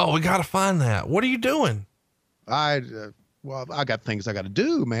Nitro. Oh, we got to find that. What are you doing? Well, I got things I got to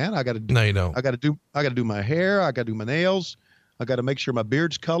do, man. I got to do. No, you don't. I got to do my hair. I got to do my nails. I got to make sure my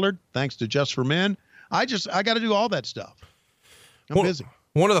beard's colored. Thanks to Just for Men. I got to do all that stuff. I'm busy.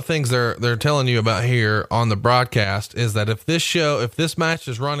 One of the things they're telling you about here on the broadcast is that if this match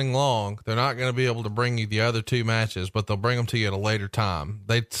is running long, they're not going to be able to bring you the other two matches, but they'll bring them to you at a later time.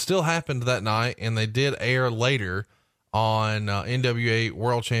 They still happened that night, and they did air later on NWA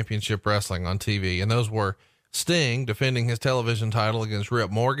World Championship Wrestling on TV. And those were Sting defending his television title against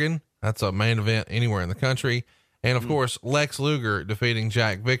Rip Morgan. That's a main event anywhere in the country. And of course, Lex Luger defeating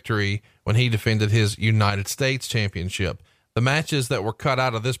Jack Victory when he defended his United States Championship. The matches that were cut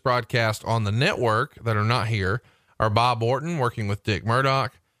out of this broadcast on the network that are not here are Bob Orton working with Dick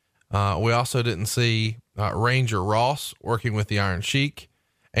Murdoch. We also didn't see Ranger Ross working with the Iron Sheik,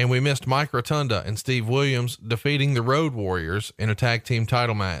 and we missed Mike Rotunda and Steve Williams defeating the Road Warriors in a tag team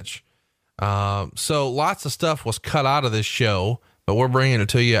title match. So lots of stuff was cut out of this show, but we're bringing it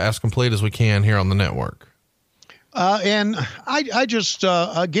to you as complete as we can here on the network. And I just,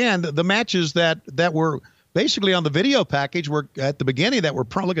 again, the matches that were basically on the video package were at the beginning that were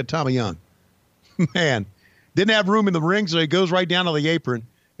look at Tommy Young, man, didn't have room in the ring. So he goes right down to the apron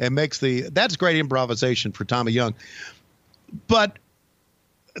and that's great improvisation for Tommy Young. But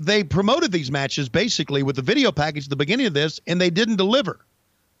they promoted these matches basically with the video package at the beginning of this, and they didn't deliver.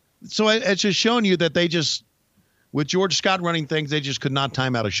 So it's just showing you that with George Scott running things, they just could not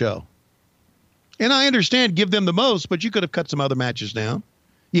time out a show. And I understand, give them the most, but you could have cut some other matches down.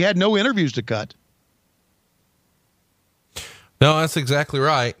 You had no interviews to cut. No, that's exactly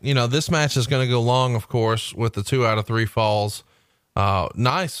right. You know, this match is going to go long, of course, with the 2 out of 3 falls.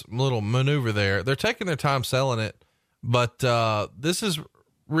 Nice little maneuver there. They're taking their time selling it, but this is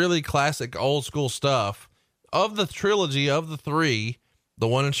really classic old school stuff. Of the trilogy of the 3, the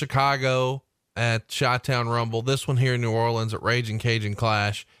one in Chicago at Chi-Town Rumble, this one here in New Orleans at Ragin' Cajun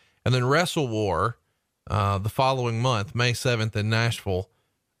Clash, and then Wrestle War the following month, May 7th in Nashville.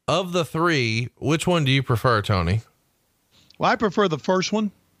 Of the 3, which one do you prefer, Tony? Well, I prefer the first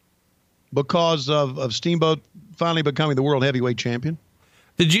one because of Steamboat finally becoming the world heavyweight champion.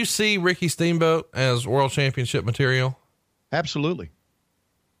 Did you see Ricky Steamboat as world championship material? Absolutely.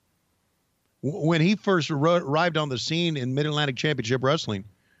 When he first arrived on the scene in Mid-Atlantic Championship Wrestling,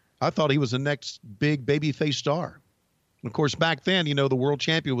 I thought he was the next big babyface star. Of course, back then, the world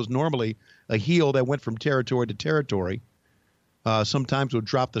champion was normally a heel that went from territory to territory. Sometimes would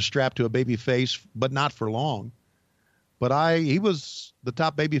drop the strap to a babyface, but not for long. But he was the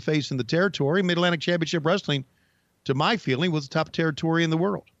top babyface in the territory. Mid-Atlantic Championship Wrestling, to my feeling, was the top territory in the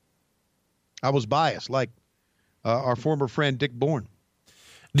world. I was biased, like our former friend Dick Bourne.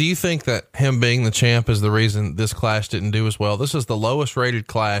 Do you think that him being the champ is the reason this Clash didn't do as well? This is the lowest rated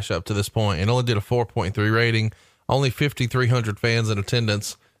Clash up to this point. It only did a 4.3 rating, only 5,300 fans in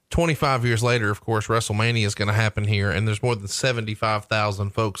attendance. 25 years later, of course, WrestleMania is going to happen here, and there's more than 75,000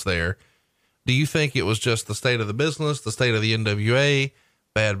 folks there. Do you think it was just the state of the business, the state of the NWA,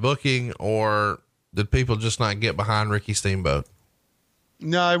 bad booking, or did people just not get behind Ricky Steamboat?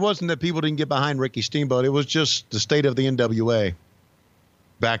 No, it wasn't that people didn't get behind Ricky Steamboat. It was just the state of the NWA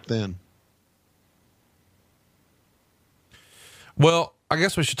back then. Well, I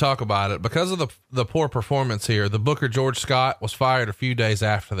guess we should talk about it. Because of the poor performance here, the booker, George Scott, was fired a few days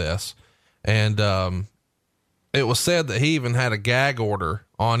after this. And it was said that he even had a gag order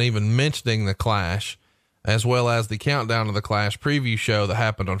on even mentioning the Clash, as well as the Countdown to the Clash preview show that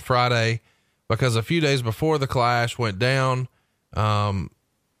happened on Friday, because a few days before the Clash went down,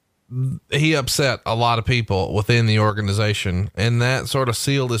 he upset a lot of people within the organization, and that sort of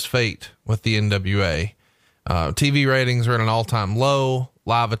sealed his fate with the NWA. TV ratings are at an all-time low,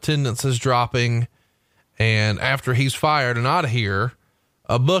 live attendance is dropping, and after he's fired and out of here,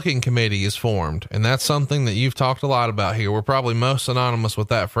 a booking committee is formed. And that's something that you've talked a lot about here. We're probably most synonymous with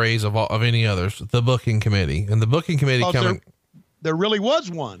that phrase of any others, the booking committee. And the booking committee there really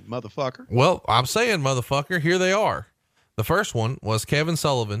was one, motherfucker. Well, I'm saying, motherfucker, here they are. The first one was Kevin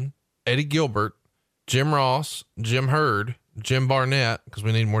Sullivan, Eddie Gilbert, Jim Ross, Jim Hurd, Jim Barnett, because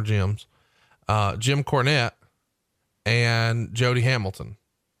we need more Jims, Jim Cornette, and Jody Hamilton.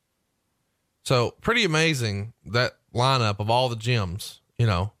 So pretty amazing, that lineup of all the Jims,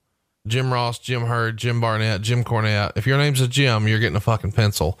 Jim Ross, Jim Hurd, Jim Barnett, Jim Cornette. If your name's a Jim, you're getting a fucking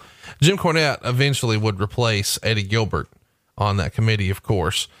pencil. Jim Cornette eventually would replace Eddie Gilbert on that committee, of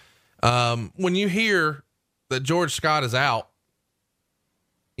course. When you hear that George Scott is out,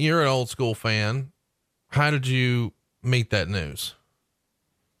 you're an old school fan. How did you meet that news?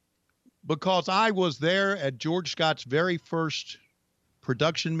 Because I was there at George Scott's very first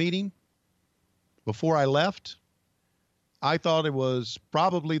production meeting before I left. I thought it was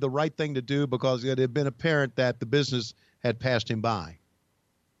probably the right thing to do because it had been apparent that the business had passed him by.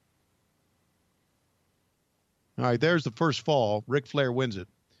 All right, there's the first fall. Ric Flair wins it.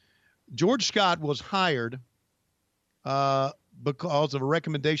 George Scott was hired because of a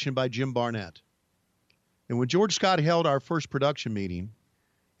recommendation by Jim Barnett. And when George Scott held our first production meeting,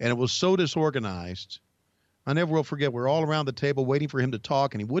 and it was so disorganized, I never will forget, we're all around the table waiting for him to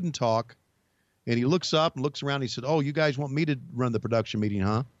talk, and he wouldn't talk. And he looks up and looks around. And he said, "Oh, you guys want me to run the production meeting,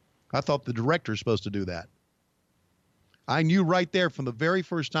 huh? I thought the director's supposed to do that." I knew right there from the very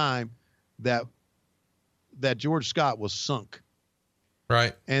first time that George Scott was sunk.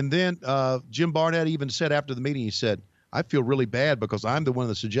 Right. And then Jim Barnett even said after the meeting, he said, "I feel really bad because I'm the one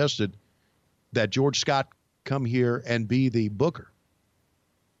that suggested that George Scott come here and be the booker."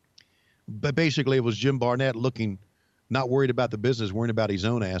 But basically it was Jim Barnett looking, not worried about the business, worrying about his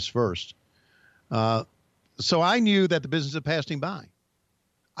own ass first. So I knew that the business had passed him by.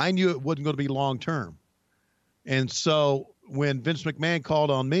 I knew it wasn't going to be long term. And so when Vince McMahon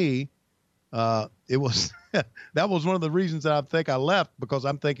called on me, it was, that was one of the reasons that I think I left, because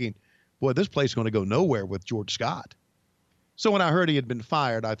I'm thinking, boy, this place is going to go nowhere with George Scott. So when I heard he had been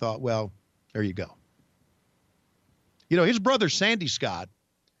fired, I thought, well, there you go. You know, his brother, Sandy Scott,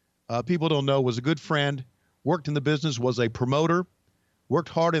 people don't know, was a good friend, worked in the business, was a promoter, worked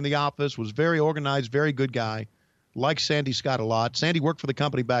hard in the office, was very organized, very good guy, liked Sandy Scott a lot. Sandy worked for the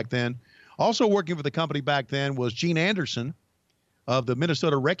company back then. Also working for the company back then was Gene Anderson of the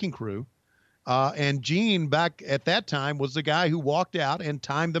Minnesota Wrecking Crew. And Gene, back at that time, was the guy who walked out and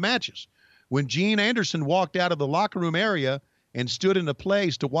timed the matches. When Gene Anderson walked out of the locker room area and stood in a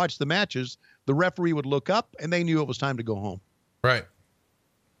place to watch the matches, the referee would look up and they knew it was time to go home. Right.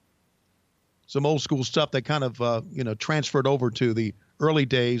 Some old school stuff that kind of, transferred over to the early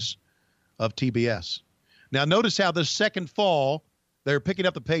days of TBS. Now, notice how this second fall, they're picking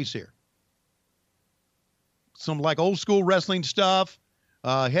up the pace here. Some like old school wrestling stuff,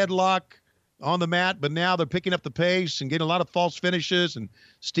 headlock on the mat, but now they're picking up the pace and getting a lot of false finishes. And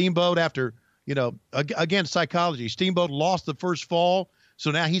Steamboat, after, again, psychology. Steamboat lost the first fall,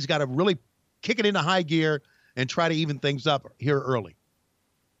 so now he's got to really kick it into high gear and try to even things up here early.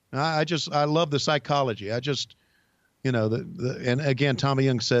 I love the psychology. And again, Tommy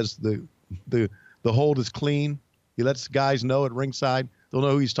Young says the hold is clean. He lets guys know at ringside. They'll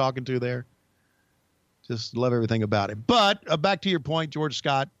know who he's talking to there. Just love everything about it. But back to your point, George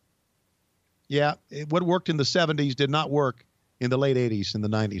Scott. Yeah, what worked in the 70s did not work in the late 80s and the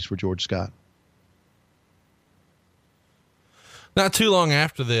 90s for George Scott. Not too long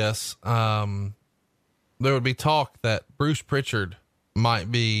after this, there would be talk that Bruce Pritchard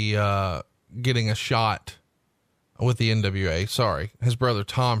might be getting a shot with the NWA. Sorry, his brother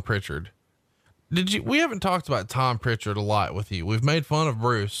Tom Pritchard. We haven't talked about Tom Pritchard a lot with you. We've made fun of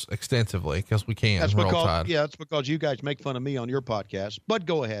Bruce extensively because we can. That's because you guys make fun of me on your podcast, but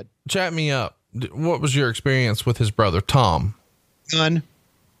go ahead. Chat me up. What was your experience with his brother Tom? None.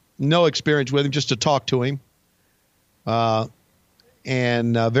 No experience with him, just to talk to him.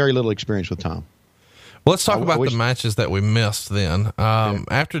 And very little experience with Tom. Well, let's talk about the matches that we missed then.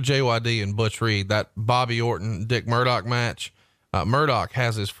 After JYD and Butch Reed, that Bobby Orton, Dick Murdoch match, Murdoch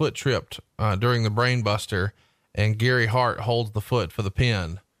has his foot tripped during the Brain Buster, and Gary Hart holds the foot for the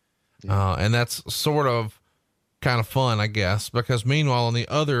pin. And that's sort of kind of fun, I guess, because meanwhile on the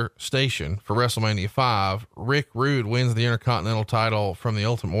other station for WrestleMania 5, Rick Rude wins the Intercontinental title from the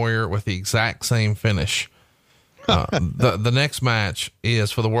Ultimate Warrior with the exact same finish. The next match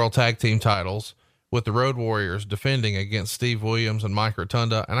is for the World Tag Team titles, with the Road Warriors defending against Steve Williams and Mike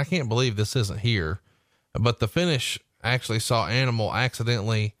Rotunda. And I can't believe this isn't here, but the finish actually saw Animal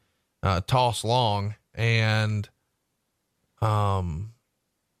accidentally toss Long, and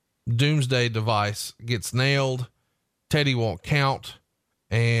Doomsday Device gets nailed. Teddy won't count,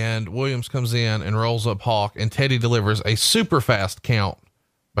 and Williams comes in and rolls up Hawk, and Teddy delivers a super fast count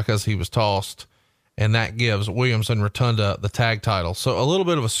because he was tossed. And that gives Williams and Rotunda the tag title. So a little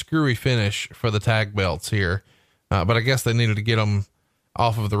bit of a screwy finish for the tag belts here. But I guess they needed to get them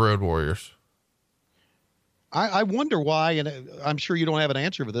off of the Road Warriors. I wonder why, and I'm sure you don't have an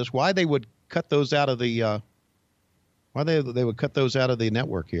answer for this, why they would cut those out of the, why they would cut those out of the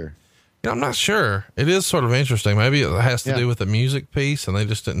network here. I'm not sure. It is sort of interesting. Maybe it has to do with the music piece, and they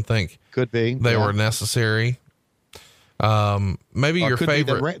just didn't think could be they were necessary. Maybe or your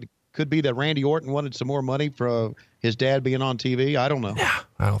favorite could be that Randy Orton wanted some more money for his dad being on TV. I don't know. Yeah,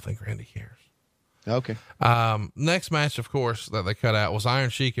 I don't think Randy cares. Okay. Next match, of course, that they cut out was Iron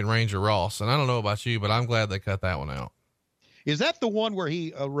Sheik and Ranger Ross. And I don't know about you, but I'm glad they cut that one out. Is that the one where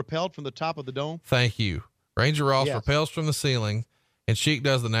he rappelled from the top of the dome? Thank you. Ranger Ross rappels from the ceiling, and Sheik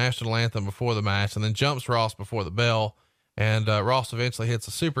does the national anthem before the match and then jumps Ross before the bell. And Ross eventually hits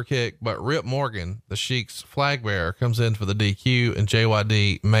a super kick, but Rip Morgan, the Sheik's flag bearer, comes in for the DQ, and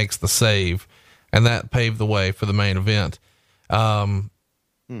JYD makes the save. And that paved the way for the main event.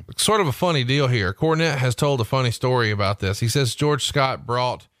 Sort of a funny deal here. Cornette has told a funny story about this. He says George Scott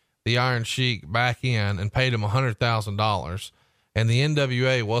brought the Iron Sheik back in and paid him $100,000, and the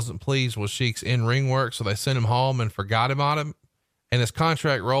NWA wasn't pleased with Sheik's in-ring work. So they sent him home and forgot about him, and his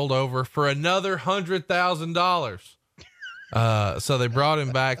contract rolled over for another $100,000. So they brought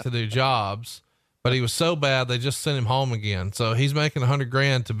him back to do jobs, but he was so bad, they just sent him home again. So he's making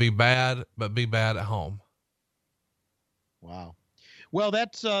 $100,000 to be bad, but be bad at home. Wow. Well,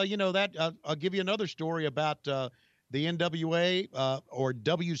 that's, I'll give you another story about the NWA or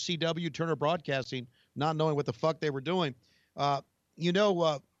WCW, Turner Broadcasting, not knowing what the fuck they were doing.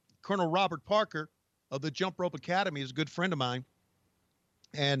 Colonel Robert Parker of the Jump Rope Academy is a good friend of mine,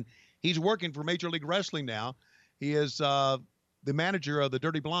 and he's working for Major League Wrestling now. He is the manager of the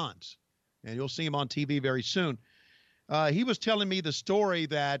Dirty Blondes, and you'll see him on TV very soon. He was telling me the story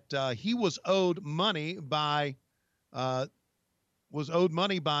that he was owed money by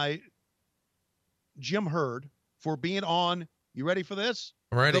Jim Herd for being on, you ready for this?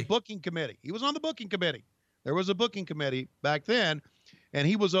 I'm ready. The booking committee. He was on the booking committee. There was a booking committee back then, and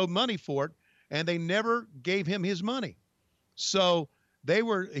he was owed money for it, and they never gave him his money. So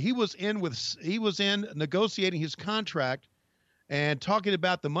he was in negotiating his contract and talking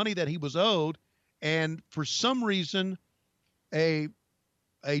about the money that he was owed. And for some reason, a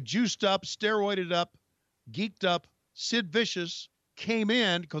juiced up, steroided up, geeked up Sid Vicious came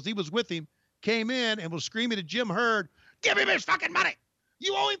in, because he was with him, came in and was screaming at Jim Herd, "Give him his fucking money.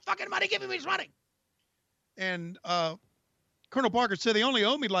 You owe him fucking money. Give him his money." And Colonel Parker said, "They only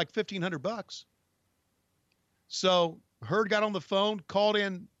owe me like $1,500. So Herd got on the phone, called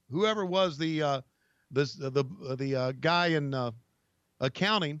in whoever was the guy in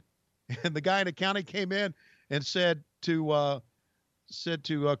accounting, and the guy in accounting came in and said to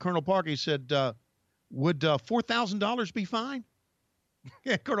Colonel Parker, he said, "Would $4,000 be fine?"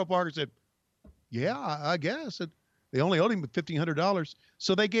 And Colonel Parker said, "Yeah, I guess." And they only owed him $1,500.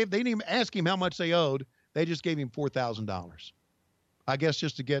 So they didn't even ask him how much they owed. They just gave him $4,000. I guess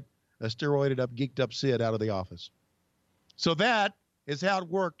just to get a steroided up, geeked up Sid out of the office. So that is how it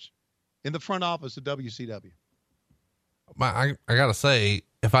worked in the front office of WCW. I gotta say,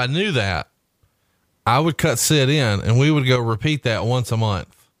 if I knew that, I would cut Sid in and we would go repeat that once a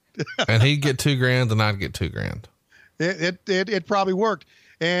month. And he'd get $2,000 and I'd get $2,000. It probably worked.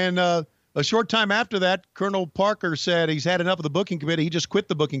 And a short time after that, Colonel Parker said he's had enough of the booking committee. He just quit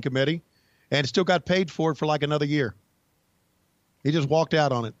the booking committee and still got paid for it for like another year. He just walked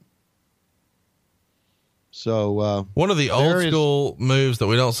out on it. So one of the old school moves that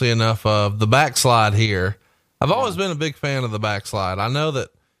we don't see enough of, the backslide here. I've always been a big fan of the backslide. I know that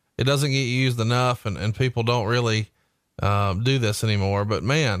it doesn't get used enough and people don't really do this anymore, but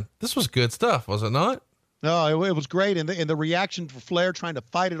man, this was good stuff. Was it not? No, it was great. And the reaction for Flair trying to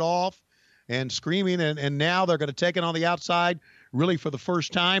fight it off and screaming. And now they're going to take it on the outside really for the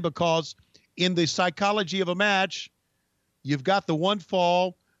first time, because in the psychology of a match, you've got the one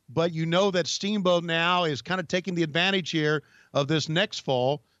fall, but you know that Steamboat now is kind of taking the advantage here of this next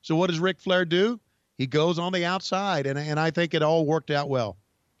fall. So what does Ric Flair do? He goes on the outside, and I think it all worked out well.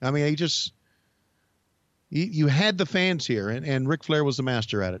 I mean, you had the fans here, and Ric Flair was the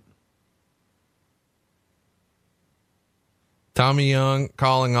master at it. Tommy Young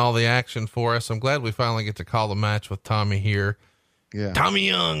calling all the action for us. I'm glad we finally get to call the match with Tommy here. Yeah. Tommy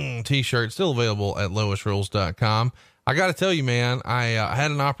Young t-shirt still available at loisrules.com. I got to tell you, man, I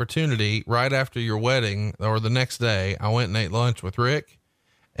had an opportunity right after your wedding, or the next day. I went and ate lunch with Rick,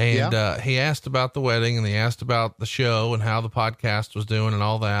 and he asked about the wedding, and he asked about the show and how the podcast was doing and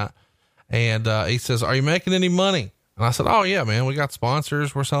all that. And he says, "Are you making any money?" And I said, "Oh yeah, man, we got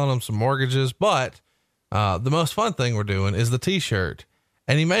sponsors. We're selling them some mortgages, but the most fun thing we're doing is the t-shirt."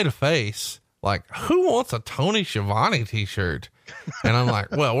 And he made a face like, "Who wants a Tony Schiavone t-shirt?" And I'm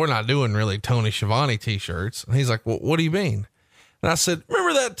like, "Well, we're not doing really Tony Schiavone t-shirts." And he's like, "Well, what do you mean?" And I said,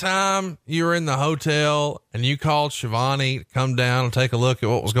 remember that time you were in the hotel and you called Shivani to come down and take a look at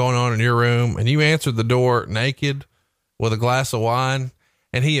what was going on in your room, and you answered the door naked with a glass of wine,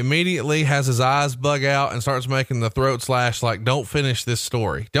 and he immediately has his eyes bug out and starts making the throat slash like, don't finish this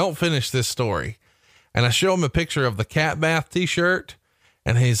story. Don't finish this story. And I show him a picture of the cat bath t-shirt,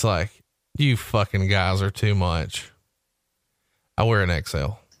 and he's like, you fucking guys are too much. I wear an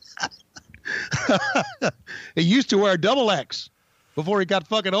XL. He used to wear a double X before he got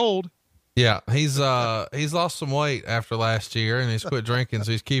fucking old. Yeah. He's lost some weight after last year, and he's quit drinking.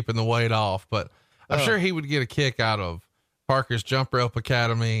 So he's keeping the weight off, but I'm sure he would get a kick out of Parker's Jump Rope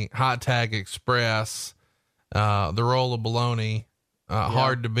Academy, Hot Tag Express, the Roll of Baloney,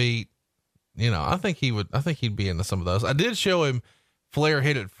 Hard to Beat. You know, I think he'd be into some of those. I did show him Flair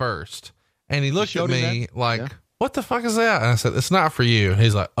Hit It First, and he looked at me like, what the fuck is that? And I said, it's not for you. And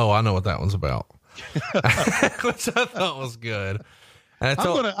he's like, oh, I know what that one's about. Which I thought was good. And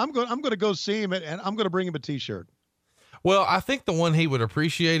I'm going to go see him and I'm going to bring him a t-shirt. Well, I think the one he would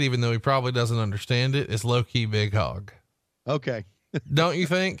appreciate, even though he probably doesn't understand it, is Low Key Big Hog. Okay. Don't you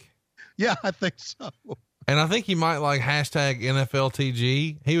think? Yeah, I think so. And I think he might like hashtag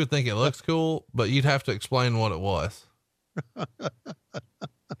NFLTG. He would think it looks cool, but you'd have to explain what it was.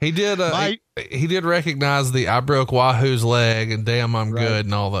 He did, he did recognize the I broke Wahoo's leg and damn, I'm good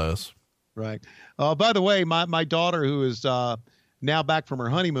and all those. Right. By the way, my daughter, who is now back from her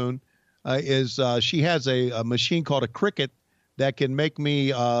honeymoon, she has a machine called a Cricut that can make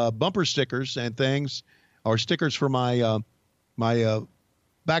me bumper stickers and things, or stickers for my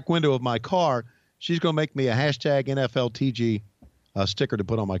back window of my car. She's going to make me a hashtag NFLTG sticker to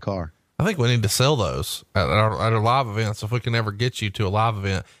put on my car. I think we need to sell those at our live events. If we can ever get you to a live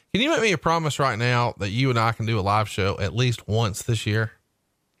event, can you make me a promise right now that you and I can do a live show at least once this year?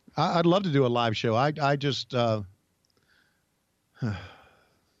 I'd love to do a live show. I just, I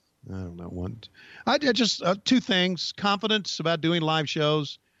don't know. I just, two things: confidence about doing live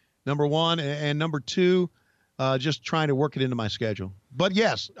shows, number one, and number two, just trying to work it into my schedule. But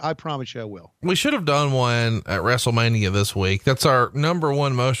yes, I promise you I will. We should have done one at WrestleMania this week. That's our number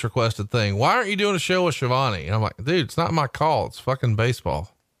one most requested thing. Why aren't you doing a show with Shivani? And I'm like, dude, it's not my call. It's fucking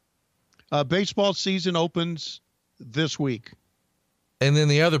baseball. Baseball season opens this week. And then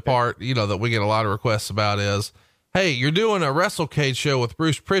the other part, you know, that we get a lot of requests about is, hey, you're doing a WrestleCade show with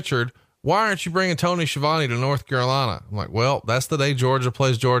Bruce Pritchard. Why aren't you bringing Tony Schiavone to North Carolina? I'm like, well, that's the day Georgia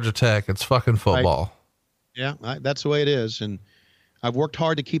plays Georgia Tech. It's fucking football. Yeah, that's the way it is. And I've worked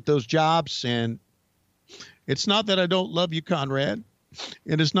hard to keep those jobs. And it's not that I don't love you, Conrad.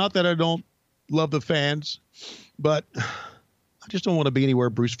 And it's not that I don't love the fans, but I just don't want to be anywhere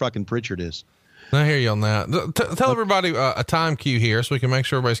Bruce fucking Pritchard is. I hear you on that. Tell everybody a time cue here so we can make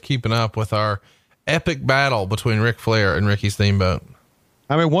sure everybody's keeping up with our epic battle between Ric Flair and Ricky Steamboat.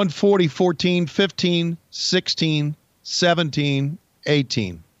 I mean, 140, 14, 15, 16, 17,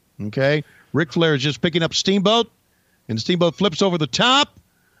 18. Okay. Ric Flair is just picking up Steamboat, and Steamboat flips over the top,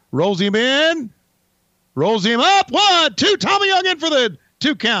 rolls him in, rolls him up. 1, 2, Tommy Young in for the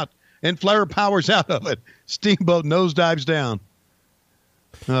 2 count, and Flair powers out of it. Steamboat nosedives down.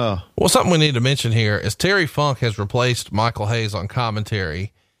 Oh. Well, something we need to mention here is Terry Funk has replaced Michael Hayes on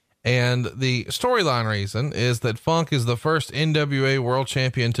commentary. And the storyline reason is that Funk is the first NWA world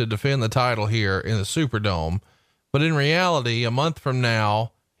champion to defend the title here in the Superdome. But in reality, a month from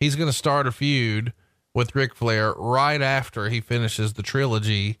now, he's going to start a feud with Ric Flair right after he finishes the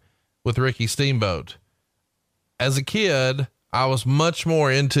trilogy with Ricky Steamboat. As a kid, I was much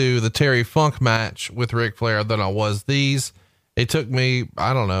more into the Terry Funk match with Ric Flair than I was these. It took me,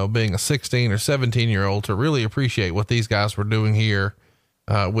 I don't know, being a 16 or 17-year-old to really appreciate what these guys were doing here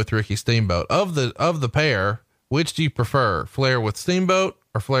with Ricky Steamboat. Of the pair, which do you prefer, Flair with Steamboat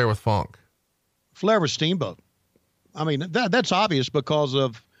or Flair with Funk? Flair with Steamboat. I mean, that's obvious because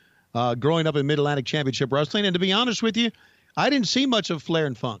of growing up in Mid-Atlantic Championship Wrestling. And to be honest with you, I didn't see much of Flair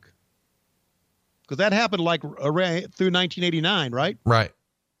and Funk because that happened like through 1989, right? Right.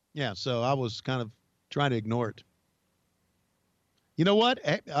 Yeah. So I was kind of trying to ignore it. You know what?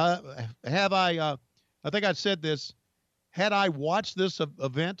 Have I think I said this, had I watched this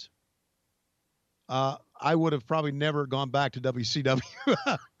event, I would have probably never gone back to WCW.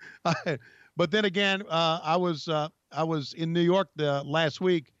 But then again, I was in New York last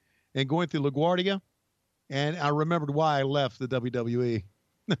week and going through LaGuardia, and I remembered why I left the WWE,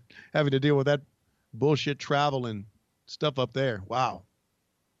 having to deal with that bullshit travel and stuff up there. Wow.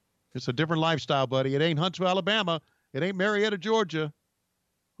 It's a different lifestyle, buddy. It ain't Huntsville, Alabama. It ain't Marietta, Georgia.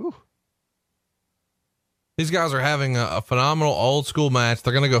 Whew. These guys are having a phenomenal old school match.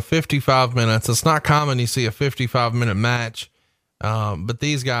 They're going to go 55 minutes. It's not common you see a 55-minute match But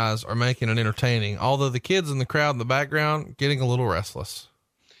these guys are making it entertaining, although the kids in the crowd in the background getting a little restless.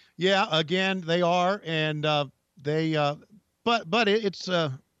 Yeah, again, they are. And, they'll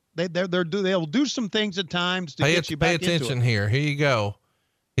do some things at times to get you back into it. Pay attention here. Here you go.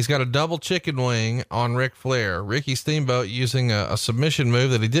 He's got a double chicken wing on Ric Flair. Ricky Steamboat using a submission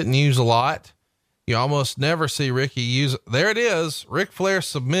move that he didn't use a lot. You almost never see Ricky use. There it is. Ric Flair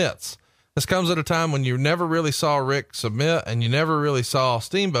submits. This comes at a time when you never really saw Rick submit, and you never really saw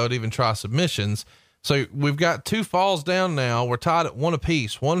Steamboat even try submissions. So we've got 2 falls down now. We're tied at 1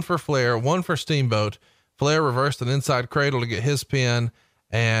 apiece, 1 for Flair, 1 for Steamboat. Flair reversed an inside cradle to get his pin,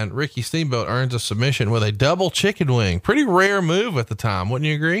 and Ricky Steamboat earns a submission with a double chicken wing. Pretty rare move at the time. Wouldn't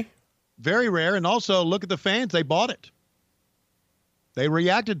you agree? Very rare. And also look at the fans. They bought it. They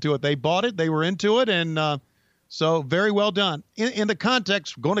reacted to it. They bought it. They were into it. And, so very well done. In the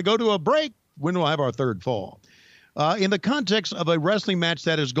context, going to go to a break. When we'll have our third fall. In the context of a wrestling match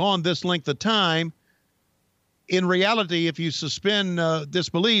that has gone this length of time, in reality, if you suspend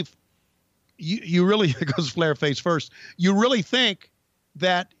disbelief, you really, because Flair faced first, you really think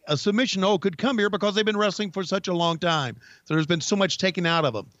that a submission hold could come here because they've been wrestling for such a long time. So there's been so much taken out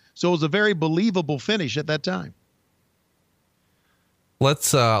of them. So it was a very believable finish at that time.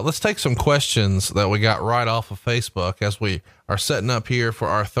 Let's take some questions that we got right off of Facebook as we are setting up here for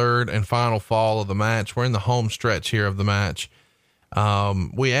our third and final fall of the match. We're in the home stretch here of the match.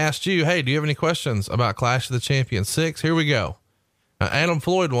 We asked you, hey, do you have any questions about Clash of the Champions 6? Here we go. Adam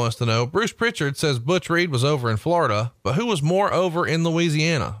Floyd wants to know, Bruce Pritchard says Butch Reed was over in Florida, but who was more over in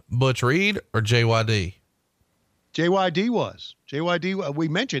Louisiana, Butch Reed or JYD? JYD was. JYD, we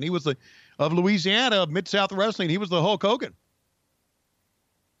mentioned, he was of Louisiana, of Mid-South Wrestling. He was the Hulk Hogan.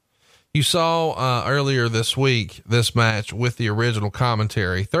 You saw earlier this week, this match with the original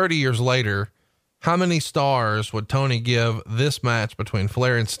commentary. 30 years later, how many stars would Tony give this match between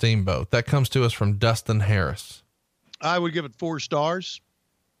Flair and Steamboat? That comes to us from Dustin Harris. I would give it 4 stars.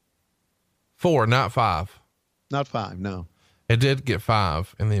 4, not 5. Not 5, no. It did get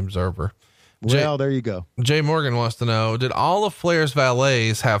 5 in the Observer. Well, there you go. Jay Morgan wants to know, did all of Flair's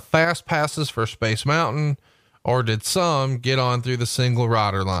valets have fast passes for Space Mountain, or did some get on through the single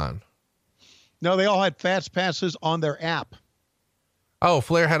rider line? No, they all had fast passes on their app. Oh,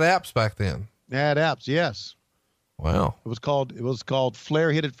 Flair had apps back then. They had apps, yes. Wow. It was called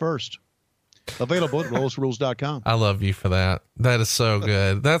Flair Hit It First. Available at rollsrules.com. I love you for that. That is so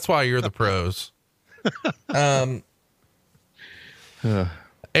good. That's why you're the pros. Earl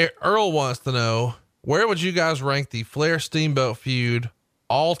wants to know, where would you guys rank the Flair Steamboat feud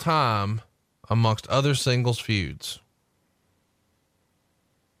all time amongst other singles feuds?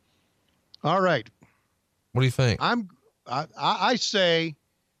 All right. What do you think? I say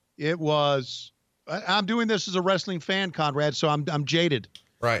it was, I'm doing this as a wrestling fan, Conrad, so I'm jaded.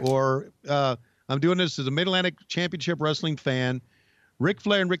 Right. Or I'm doing this as a Mid-Atlantic Championship Wrestling fan. Ric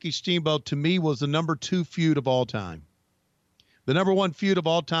Flair and Ricky Steamboat, to me, was the number 2 feud of all time. The number 1 feud of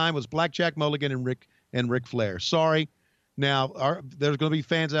all time was Blackjack Mulligan and Ric Flair. Sorry. Now, there's going to be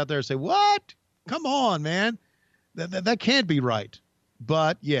fans out there who say, what? Come on, man. That can't be right.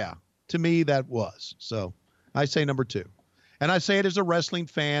 But, yeah, to me, that was. So I say number 2. And I say it as a wrestling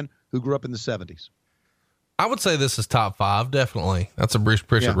fan who grew up in the 70s. I would say this is top 5. Definitely. That's a Bruce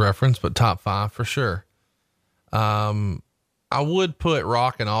Pritchard reference, but top 5 for sure. I would put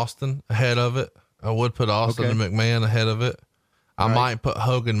Rock and Austin ahead of it. I would put Austin and McMahon ahead of it. I might put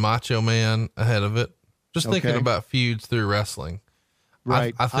Hogan Macho Man ahead of it. Just thinking about feuds through wrestling.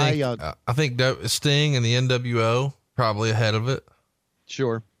 Right. I think Sting and the NWO probably ahead of it.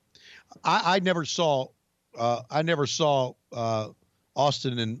 Sure. I never saw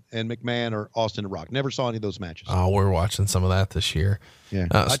Austin and McMahon or Austin and Rock. Never saw any of those matches. Oh, we're watching some of that this year. Yeah.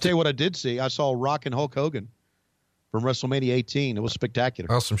 I tell you what I did see. I saw Rock and Hulk Hogan from WrestleMania 18. It was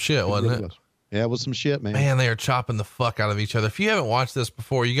spectacular. Oh, some shit, wasn't it? Yeah, it was some shit, man. Man, they are chopping the fuck out of each other. If you haven't watched this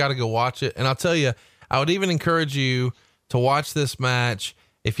before, you got to go watch it. And I'll tell you, I would even encourage you to watch this match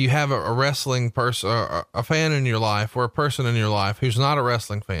if you have a wrestling person, a fan in your life, or a person in your life who's not a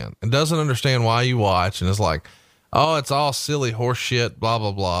wrestling fan and doesn't understand why you watch and is like, oh, it's all silly horse shit, blah,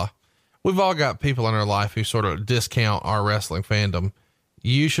 blah, blah. We've all got people in our life who sort of discount our wrestling fandom.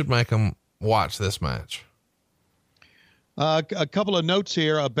 You should make them watch this match. A couple of notes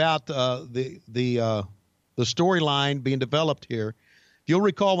here about the storyline being developed here. If you'll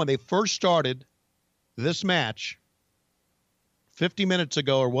recall, when they first started this match 50 minutes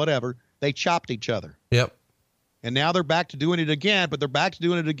ago or whatever, they chopped each other. Yep. And now they're back to doing it again, but they're back to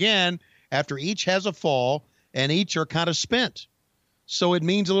doing it again after each has a fall and each are kind of spent. So it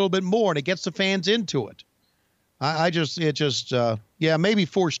means a little bit more, and it gets the fans into it. Yeah, maybe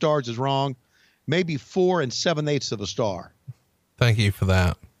 4 stars is wrong. Maybe 4 7/8 of a star. Thank you for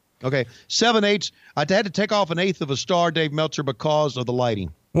that. Okay, 7/8. I had to take off 1/8 of a star, Dave Meltzer, because of the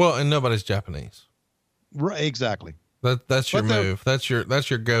lighting. Well, and nobody's Japanese. Right, exactly. That's your move. That's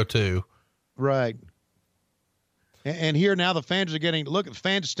your go-to. Right. And here now the fans are getting look at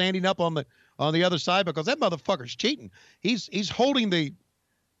fans standing up on the other side because that motherfucker's cheating. He's holding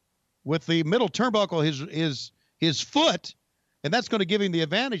with the middle turnbuckle his foot, and that's going to give him the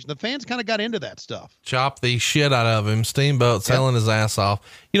advantage. The fans kind of got into that stuff. Chop the shit out of him. Steamboat selling his ass off.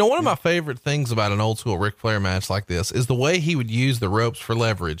 You know, one of my favorite things about an old school Ric Flair match like this is the way he would use the ropes for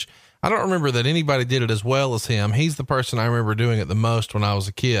leverage. I don't remember that anybody did it as well as him. He's the person I remember doing it the most when I was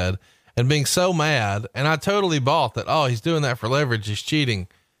a kid and being so mad. And I totally bought that. Oh, he's doing that for leverage. He's cheating.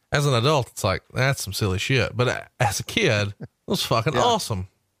 As an adult, it's like, that's some silly shit. But as a kid, it was fucking awesome.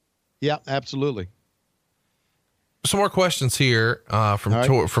 Yeah, absolutely. Some more questions here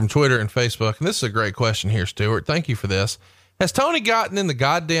from Twitter and Facebook. And this is a great question here, Stuart. Thank you for this. Has Tony gotten in the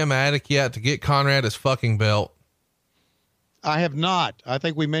goddamn attic yet to get Conrad his fucking belt? I have not. I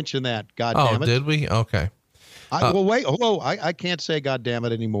think we mentioned that. God damn it. Oh, did we? Okay. Well, wait. Hello. I can't say God damn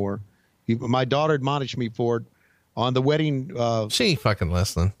it anymore. My daughter admonished me for it on the wedding. She ain't fucking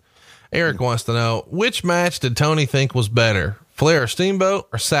listening. Eric wants to know, which match did Tony think was better, Flair or Steamboat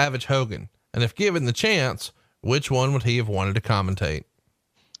or Savage Hogan? And if given the chance, which one would he have wanted to commentate?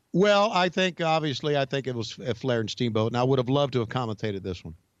 Well, I think it was Flair and Steamboat, and I would have loved to have commentated this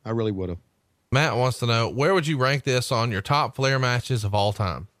one. I really would have. Matt wants to know, where would you rank this on your top Flair matches of all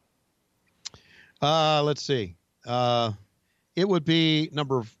time? Let's see. It would be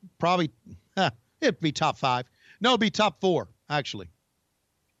it'd be top 5. No, it'd be top 4, actually.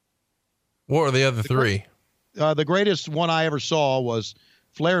 What were the other 3? The greatest one I ever saw was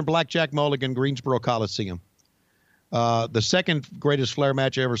Flair and Blackjack Mulligan, Greensboro Coliseum. The second greatest Flair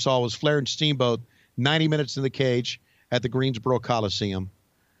match I ever saw was Flair and Steamboat, 90 minutes in the cage at the Greensboro Coliseum.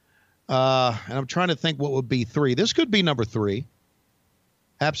 And I'm trying to think what would be 3. This could be number 3.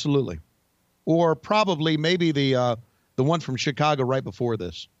 Absolutely. Or probably maybe the one from Chicago right before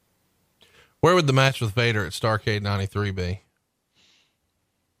this. Where would the match with Vader at Starrcade 93 be?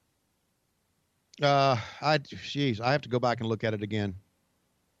 I have to go back and look at it again.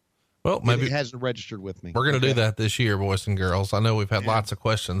 Well, maybe it hasn't registered with me. We're going to do that this year, boys and girls. I know we've had lots of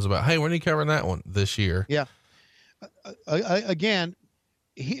questions about, hey, when are you covering that one this year? Yeah. Again,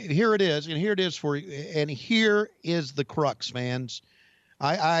 here it is. And here it is for you. And here is the crux, fans.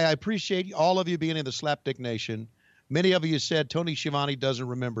 I appreciate all of you being in the Slapdick Nation. Many of you said Tony Schiavone doesn't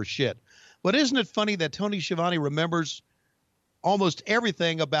remember shit. But isn't it funny that Tony Schiavone remembers almost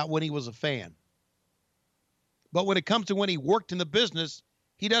everything about when he was a fan? But when it comes to when he worked in the business,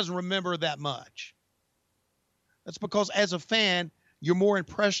 he doesn't remember that much. That's because as a fan, you're more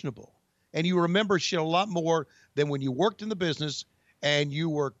impressionable and you remember shit a lot more than when you worked in the business and you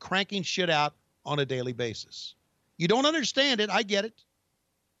were cranking shit out on a daily basis. You don't understand it. I get it.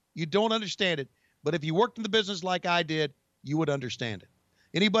 You don't understand it. But if you worked in the business like I did, you would understand it.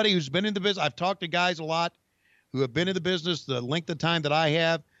 Anybody who's been in the business, I've talked to guys a lot who have been in the business the length of time that I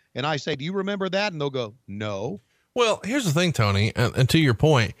have. And I say, do you remember that? And they'll go, no. Well, here's the thing, Tony, and to your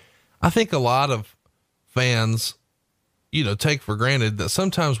point, I think a lot of fans, take for granted that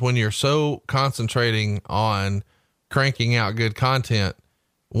sometimes when you're so concentrating on cranking out good content,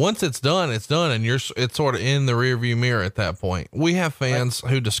 once it's done, and it's sort of in the rear view mirror at that point. We have fans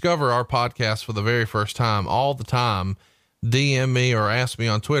who discover our podcast for the very first time all the time, DM me or ask me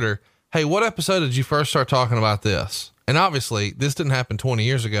on Twitter, hey, what episode did you first start talking about this? And obviously this didn't happen 20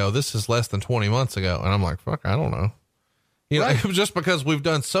 years ago. This is less than 20 months ago. And I'm like, fuck, I don't know. It was just because we've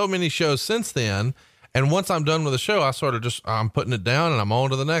done so many shows since then. And once I'm done with the show, I sort of I'm putting it down and I'm on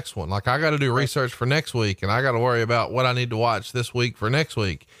to the next one. Like I got to do research for next week and I got to worry about what I need to watch this week for next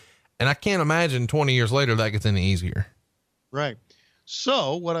week. And I can't imagine 20 years later that gets any easier. Right.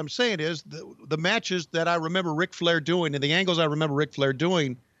 So what I'm saying is the matches that I remember Ric Flair doing and the angles I remember Ric Flair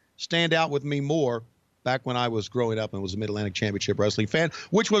doing stand out with me more back when I was growing up and was a Mid-Atlantic Championship Wrestling fan,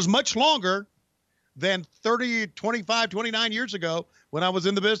 which was much longer than 30, 25, 29 years ago when I was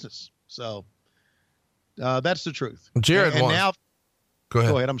in the business. So that's the truth. Jared, and now go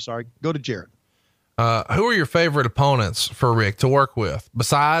ahead. I'm sorry. Go to Jared. Who are your favorite opponents for Rick to work with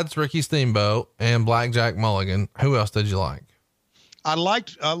besides Ricky Steamboat and Blackjack Mulligan? Who else did you like? I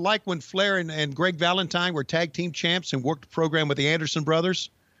liked when Flair and Greg Valentine were tag team champs and worked the program with the Anderson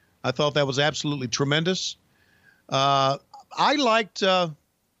brothers. I thought that was absolutely tremendous. I liked Flair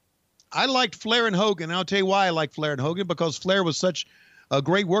and Hogan. And I'll tell you why I liked Flair and Hogan, because Flair was such a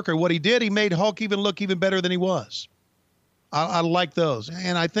great worker. What he did, he made Hulk even look even better than he was. I like those.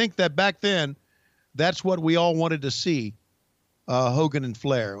 And I think that back then, that's what we all wanted to see, Hogan and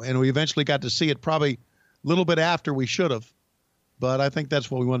Flair. And we eventually got to see it probably a little bit after we should have. But I think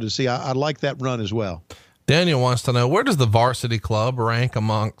that's what we wanted to see. I like that run as well. Daniel wants to know, where does the Varsity Club rank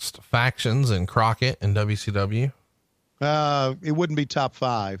amongst factions in Crockett and WCW? It wouldn't be top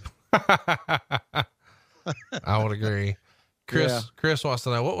 5. I would agree. Chris wants to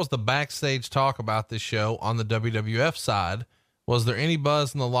know, what was the backstage talk about this show on the WWF side? Was there any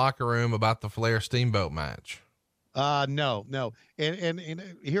buzz in the locker room about the Flair Steamboat match? No. And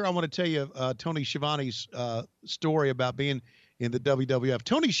here I want to tell you, Tony Schiavone's, story about being in the WWF.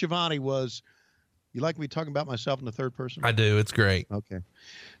 Tony Schiavone was, you like me talking about myself in the third person? I do. It's great. Okay.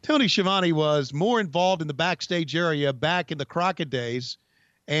 Tony Schiavone was more involved in the backstage area back in the Crockett days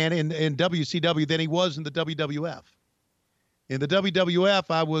and in WCW than he was in the WWF. In the WWF,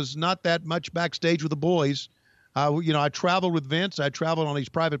 I was not that much backstage with the boys. I traveled with Vince. I traveled on his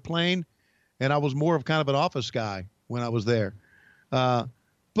private plane, and I was more of kind of an office guy when I was there.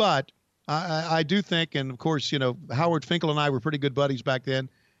 But I do think, and of course, Howard Finkel and I were pretty good buddies back then.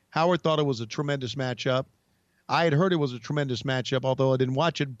 Howard thought it was a tremendous matchup. I had heard it was a tremendous matchup, although I didn't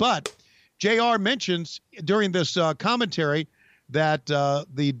watch it. But JR mentions during this commentary that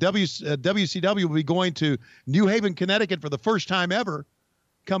the WCW will be going to New Haven, Connecticut for the first time ever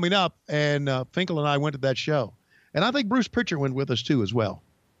coming up. And Finkel and I went to that show. And I think Bruce Pritchard went with us too as well.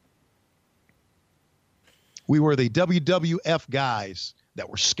 We were the WWF guys that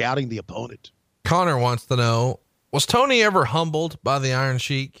were scouting the opponent. Connor wants to know, was Tony ever humbled by the Iron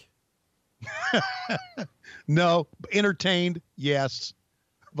Sheik? No. Entertained, yes,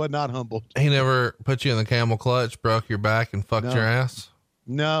 but not humbled. He never put you in the camel clutch, broke your back, and fucked your ass?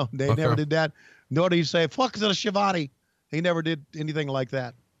 No, they never did that. Nor did he say, fuck the Schiavone. He never did anything like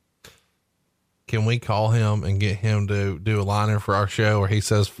that. Can we call him and get him to do a liner for our show where he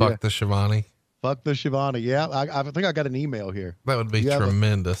says, fuck the Schiavone? Fuck the Schiavone. Yeah, I think I got an email here. That would be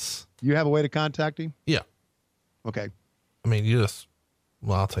tremendous. You have a way to contact him? Yeah. Okay. I mean,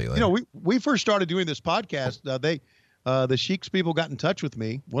 I'll tell you later. We first started doing this podcast. The Sheik's people got in touch with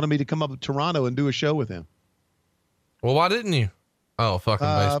me, wanted me to come up to Toronto and do a show with him. Well, why didn't you? Oh, fucking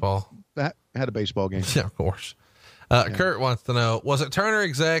baseball. I had a baseball game. Yeah, of course. Kurt wants to know, was it Turner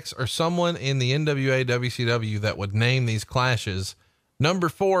execs or someone in the NWA WCW that would name these clashes? Number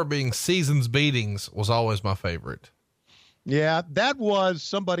 4 being Seasons Beatings was always my favorite. Yeah, that was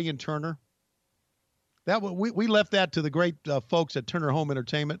somebody in Turner. We left that to the great folks at Turner Home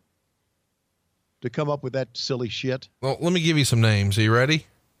Entertainment to come up with that silly shit. Well, let me give you some names. Are you ready?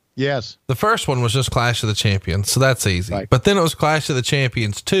 Yes. The first one was just Clash of the Champions, so that's easy. Right. But then it was Clash of the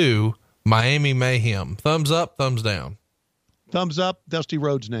Champions 2, Miami Mayhem. Thumbs up, thumbs down. Thumbs up, Dusty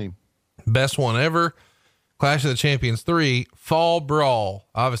Rhodes' name. Best one ever, Clash of the Champions 3, Fall Brawl.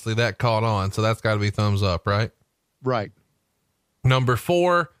 Obviously that caught on, so that's got to be thumbs up, right? Right. Number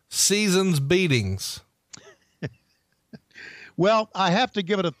 4, Seasons Beatings. Well, I have to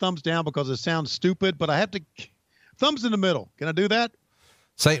give it a thumbs down because it sounds stupid, but I have to thumbs in the middle. Can I do that?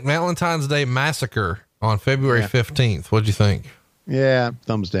 St. Valentine's Day Massacre on February 15th. What'd you think? Yeah.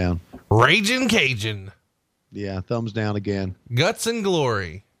 Thumbs down. Ragin' Cajun. Yeah. Thumbs down again. Guts and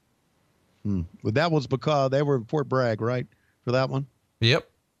Glory. Well, that was because they were in Fort Bragg, right? For that one? Yep.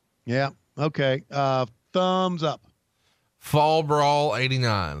 Yeah. Okay. Thumbs up. Fall Brawl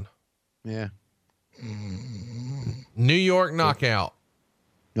 89. Yeah. New York Knockout.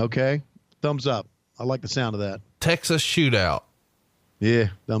 Okay. Thumbs up. I like the sound of that. Texas Shootout. Yeah.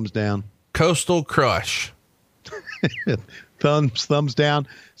 Thumbs down. Coastal Crush. Thumbs down.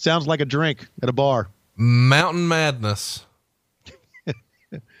 Sounds like a drink at a bar. Mountain Madness.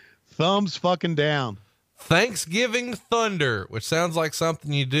 Thumbs fucking down. Thanksgiving Thunder, which sounds like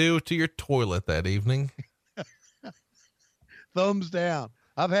something you do to your toilet that evening. Thumbs down.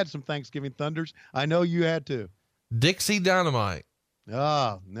 I've had some Thanksgiving Thunders. I know you had too. Dixie Dynamite.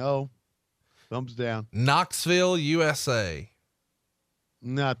 No. Thumbs down. Knoxville, USA.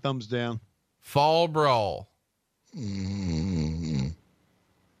 Nah, thumbs down. Fall Brawl. The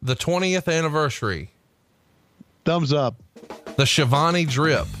 20th anniversary. Thumbs up. The Schiavone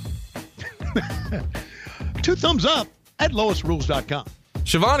Drip. 2 thumbs up at lowestrules.com.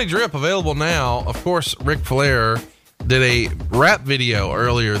 Schiavone Drip available now. Of course, Ric Flair did a rap video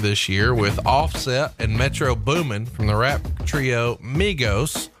earlier this year with Offset and Metro Boomin from the rap trio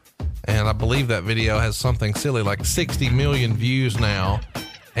Migos. And I believe that video has something silly like 60 million views now.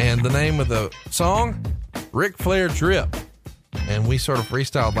 And the name of the song, Ric Flair Drip. And we sort of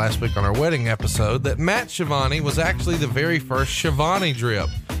freestyled last week on our wedding episode that Matt Schiavone was actually the very first Schiavone drip.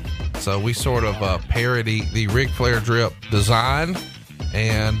 So we sort of parody the Ric Flair drip design.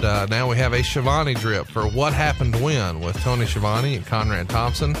 And now we have a Schiavone drip for What Happened When with Tony Schiavone and Conrad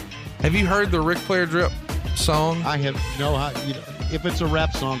Thompson. Have you heard the Ric Flair drip song? I have no. If it's a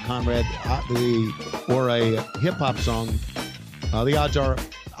rap song, Conrad, or a hip hop song, the odds are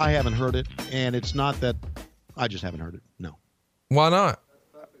I haven't heard it, and it's not that I just haven't heard it. No. Why not?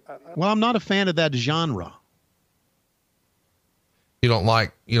 Well, I'm not a fan of that genre. You don't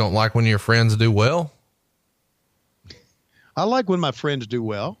like when your friends do well? I like when my friends do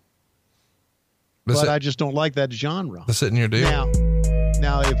well, but I just don't like that genre. That's it in your deal.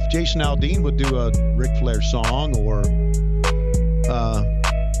 Now, if Jason Aldean would do a Ric Flair song, or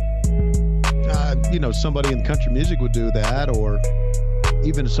somebody in country music would do that, or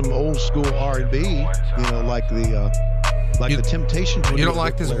even some old school R&B, like the Temptations. You don't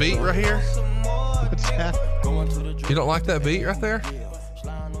like this beat right here? What's that? You don't like that beat right there?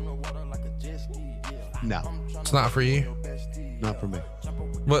 No, it's not for you. Not for me.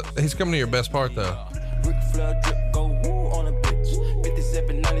 But he's coming to your best part, though.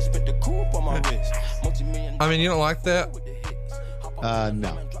 I mean, you don't like that?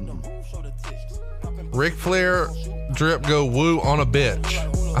 No. Ric Flair drip go woo on a bitch.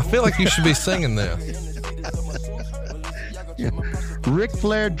 I feel like you should be singing this. Ric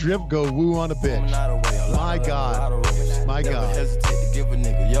Flair drip go woo on a bitch. My God. My God.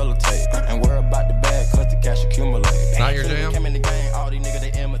 Not your jam?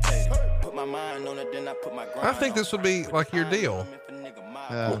 I think this would be like your deal.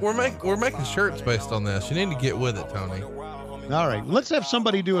 We're making shirts based on this. You need to get with it, Tony. All right, let's have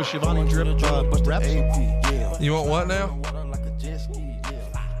somebody do a Schiavone drip rap song. You want what now?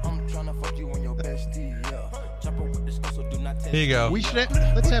 Here you go.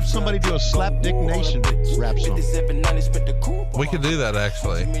 Let's have somebody do a Slapdick Nation rap song. We could do that,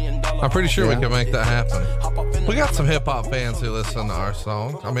 actually. I'm pretty sure we can make that happen. We got some hip hop fans who listen to our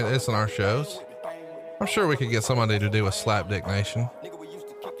songs. I mean, listen to our shows. I'm sure we could get somebody to do a Slapdick Nation.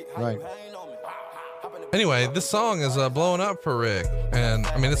 Right. Anyway, this song is blowing up for Rick, and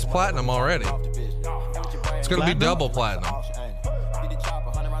I mean, it's platinum already. It's going to be double platinum.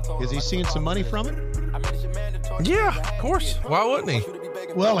 Is he seeing some money from it? Yeah, of course. Why wouldn't he?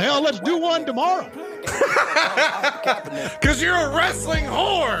 Well, hell, let's do one tomorrow. Because you're a wrestling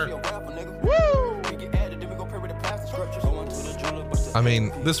whore. Woo! I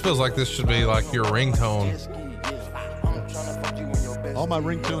mean, this feels like this should be like your ringtone. All my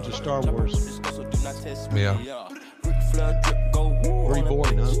ringtones are Star Wars. Yeah. Pretty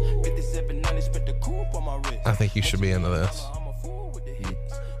boring, huh? I think you should be into this.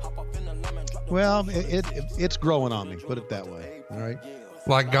 Well, it's growing on me. Put it that way. All right.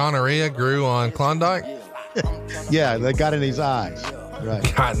 Like gonorrhea grew on Klondike? Yeah, they got in his eyes.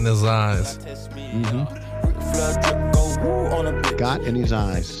 Right. Got in his eyes. Mm-hmm. Got in his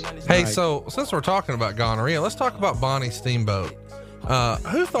eyes. Hey, right. So since we're talking about gonorrhea, let's talk about Bonnie Steamboat.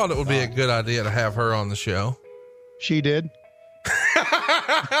 Who thought it would be a good idea to have her on the show? She did.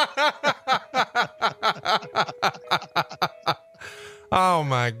 Oh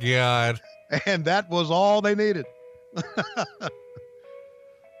my God. And that was all they needed.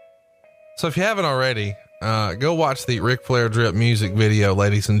 So if you haven't already, go watch the Ric Flair drip music video,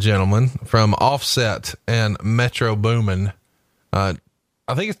 ladies and gentlemen, from Offset and Metro Boomin. I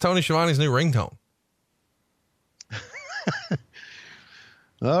think it's Tony Schiavone's new ringtone.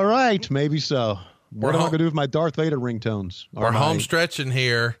 All right, maybe so. What am I going to do with my Darth Vader ringtones? We're home stretching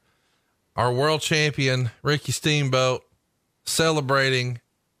here. Our world champion, Ricky Steamboat, celebrating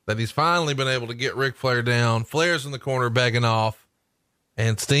that he's finally been able to get Ric Flair down. Flair's in the corner begging off,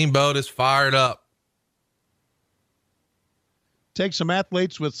 and Steamboat is fired up. Take some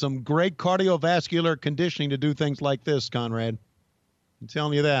athletes with some great cardiovascular conditioning to do things like this, Conrad. I'm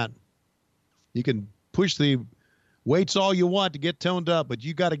telling you that. You can push the weights all you want to get toned up, but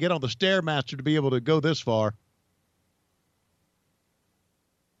you got to get on the Stairmaster to be able to go this far.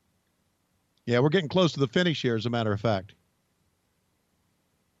 Yeah, we're getting close to the finish here, as a matter of fact.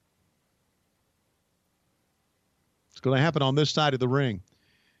 It's going to happen on this side of the ring.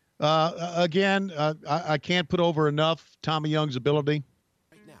 Again, I can't put over enough Tommy Young's ability.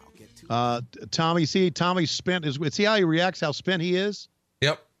 Tommy spent see how he reacts, how spent he is?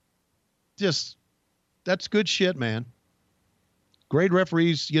 Yep. Just, that's good shit, man. Great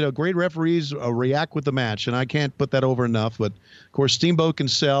referees react with the match, and I can't put that over enough. But of course, Steamboat can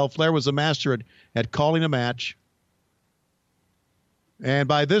sell. Flair was a master at calling a match. And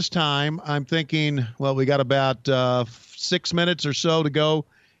by this time, I'm thinking, well, we got about 6 minutes or so to go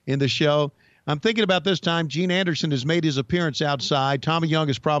in the show. I'm thinking about this time, Gene Anderson has made his appearance outside. Tommy Young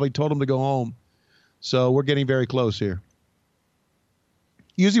has probably told him to go home. So we're getting very close here.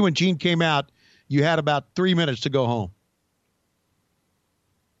 Usually when Gene came out, you had about 3 minutes to go home.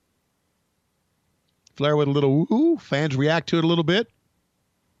 Flair with a little woo. Fans react to it a little bit.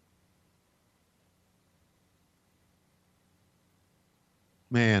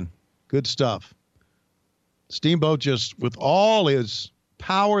 Man, good stuff. Steamboat just, with all his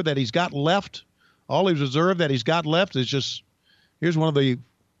power that he's got left, all his reserve that he's got left, is just, here's one of the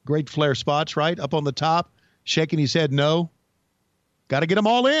great Flair spots, right? Up on the top, shaking his head no. Got to get them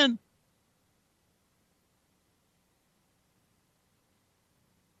all in.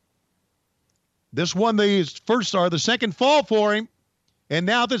 This won the second fall for him. And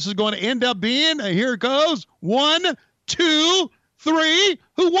now this is going to end up being, here it goes, 1, 2, 3.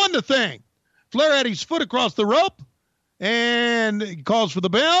 Who won the thing? Flair had his foot across the rope, and he calls for the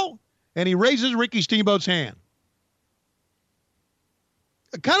bell, and he raises Ricky Steamboat's hand.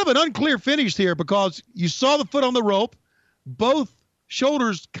 Kind of an unclear finish here because you saw the foot on the rope. Both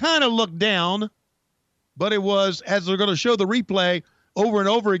shoulders kind of looked down, but it was, as they're going to show the replay over and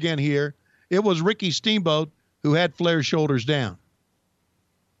over again here, it was Ricky Steamboat who had Flair's shoulders down.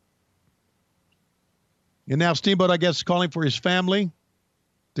 And now Steamboat, I guess, is calling for his family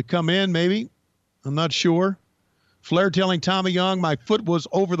to come in, maybe. I'm not sure. Flair telling Tommy Young, my foot was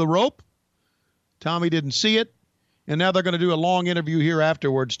over the rope. Tommy didn't see it. And now they're going to do a long interview here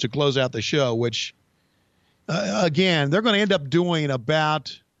afterwards to close out the show, which, again, they're going to end up doing about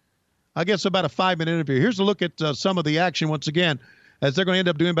a 5-minute interview. Here's a look at some of the action once again, as they're going to end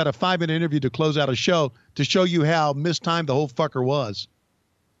up doing about a 5-minute interview to close out a show to show you how mistimed the whole fucker was.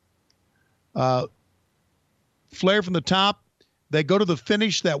 Flair from the top. They go to the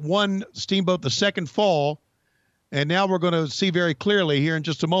finish that won Steamboat the second fall. And now we're going to see very clearly here in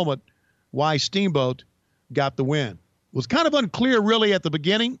just a moment why Steamboat got the win. It was kind of unclear really at the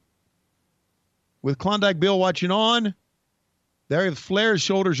beginning with Klondike Bill watching on. There, Flair's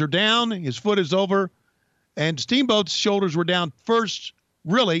shoulders are down. His foot is over. And Steamboat's shoulders were down first,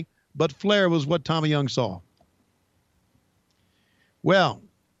 really, but Flair was what Tommy Young saw. Well,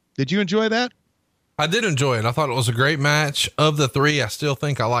 did you enjoy that? I did enjoy it. I thought it was a great match. Of the three, I still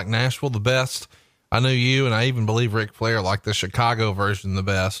think I like Nashville the best. I know you, and I even believe Ric Flair liked the Chicago version the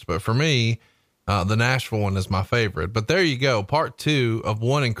best. But for me, the Nashville one is my favorite. But there you go, part 2 of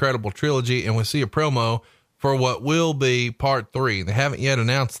one incredible trilogy. And we see a promo for what will be part 3. They haven't yet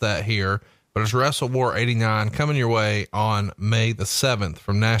announced that here, but it's Wrestle War 89 coming your way on May the 7th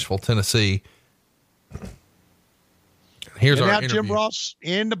from Nashville, Tennessee. Here's our interview. Jim Ross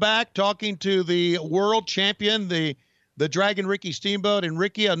in the back talking to the world champion, the Dragon Ricky Steamboat. And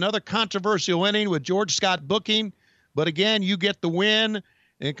Ricky, another controversial inning with George Scott booking. But again, you get the win,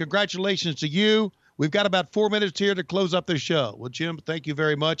 and congratulations to you. We've got about 4 minutes here to close up the show. Well, Jim, thank you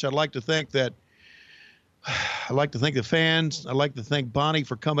very much. I'd like to thank the fans. I'd like to thank Bonnie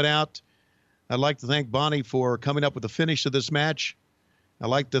for coming out. I'd like to thank Bonnie for coming up with the finish of this match. I'd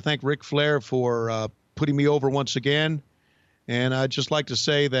like to thank Ric Flair for putting me over once again. And I'd just like to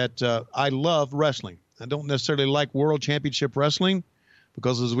say that I love wrestling. I don't necessarily like World Championship Wrestling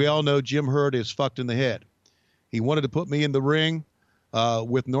because, as we all know, Jim Herd is fucked in the head. He wanted to put me in the ring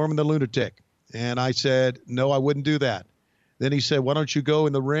with Norman the Lunatic. And I said, no, I wouldn't do that. Then he said, why don't you go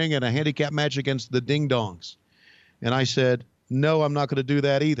in the ring in a handicap match against the Ding Dongs? And I said, no, I'm not going to do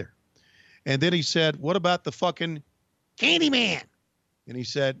that either. And then he said, what about the fucking Candyman? And he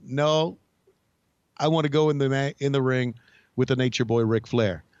said, no, I want to go in the ring with the Nature Boy Ric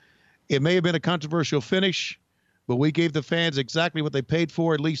Flair. It may have been a controversial finish, but we gave the fans exactly what they paid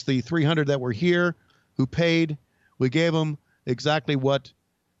for, at least the 300 that were here who paid. We gave them exactly what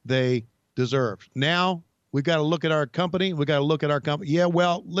they deserved. Now, we've got to look at our company. Yeah,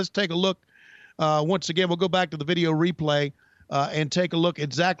 well, let's take a look. Once again, we'll go back to the video replay and take a look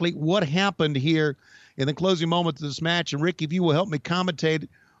exactly what happened here in the closing moments of this match. And, Rick, if you will help me commentate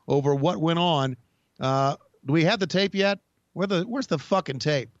over what went on. Do we have the tape yet? Where's the fucking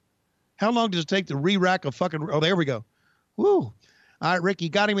tape? How long does it take to re-rack a fucking... Oh, there we go. Woo. All right, Rick, you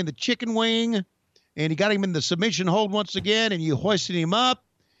got him in the chicken wing, and you got him in the submission hold once again, and you hoisted him up.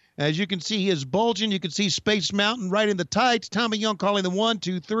 As you can see, he is bulging. You can see Space Mountain right in the tights. Tommy Young calling the 1,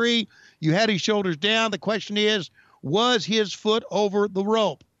 2, 3. You had his shoulders down. The question is, was his foot over the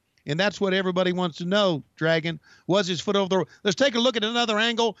rope? And that's what everybody wants to know, Dragon. Was his foot over the rope? Let's take a look at another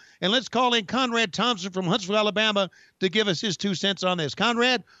angle, and let's call in Conrad Thompson from Huntsville, Alabama, to give us his 2 cents on this.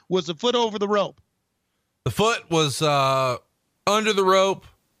 Conrad, was the foot over the rope? The foot was Under the rope.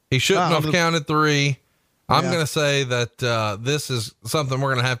 He shouldn't have counted 3. I'm going to say that this is something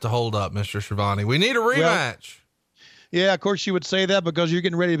we're going to have to hold up, Mr. Schiavone. We need a rematch. Yeah, of course you would say that because you're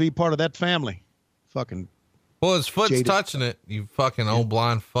getting ready to be part of that family. Fucking. Well, his foot's jaded. Touching it, you fucking old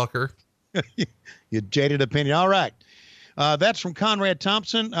blind fucker. You jaded opinion. All right. That's from Conrad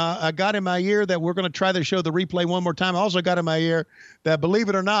Thompson. I got in my ear that we're going to try to show the replay one more time. I also got in my ear that, believe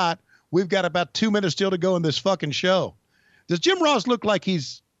it or not, we've got about 2 minutes still to go in this fucking show. Does Jim Ross look like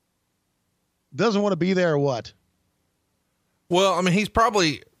he's doesn't want to be there or what? Well, I mean, he's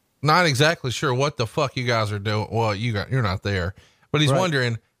probably not exactly sure what the fuck you guys are doing. Well, you're not there, but he's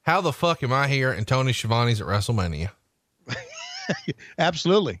wondering, how the fuck am I here and Tony Schiavone's at WrestleMania?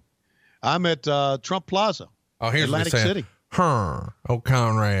 Absolutely. I'm at Trump Plaza. Oh, here's Atlantic City. Oh,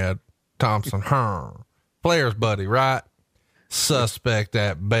 Conrad Thompson. Flair's buddy, right? Suspect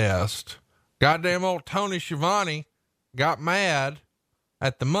at best. Goddamn old Tony Schiavone got mad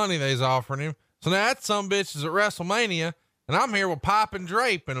at the money they's offering him. So now that sumbitch is at WrestleMania, and I'm here with Pipe and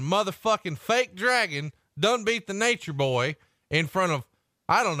Drape and a motherfucking fake dragon done beat the Nature Boy in front of,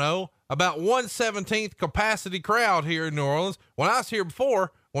 I don't know, about 1/17th capacity crowd here in New Orleans. When I was here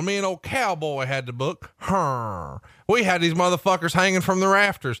before, when me and old Cowboy had to book, we had these motherfuckers hanging from the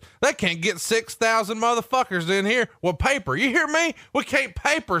rafters. They can't get 6,000 motherfuckers in here with paper. You hear me? We can't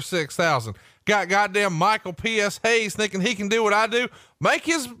paper 6,000. Got goddamn Michael P.S. Hayes thinking he can do what I do. Make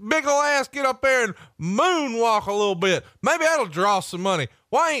his big ol' ass get up there and moonwalk a little bit. Maybe that'll draw some money.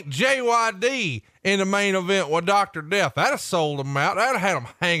 Why ain't JYD in the main event with Dr. Death? That'd have sold them out. That'd have had them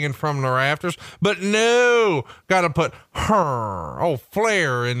hanging from the rafters. But no, got to put old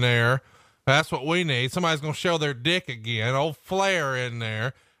Flair in there. That's what we need. Somebody's going to show their dick again. Old Flair in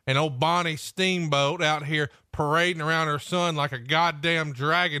there. And old Bonnie Steamboat out here parading around her son like a goddamn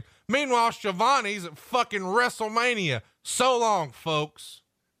dragon. Meanwhile, Schiavone's at fucking WrestleMania. So long, folks.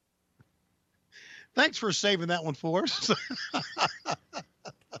 Thanks for saving that one for us.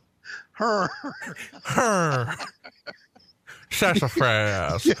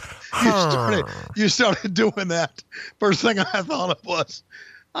 Sassafras. You started doing that. First thing I thought of was,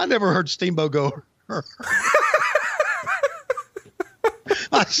 I never heard Steamboat go.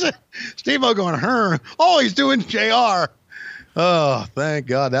 I said, Steamboat going, oh, he's doing JR. Oh, thank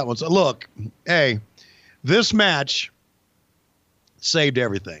God that one's. Look, hey, this match saved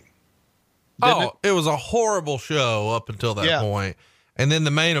everything. It was a horrible show up until that point. And then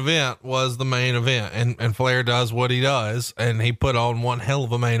the main event was the main event, and Flair does what he does, and he put on one hell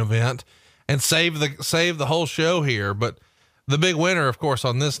of a main event and saved the whole show here. But the big winner, of course,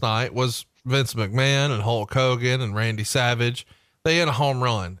 on this night was Vince McMahon and Hulk Hogan and Randy Savage. They hit a home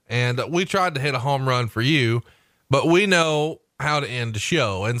run, and we tried to hit a home run for you, but we know how to end the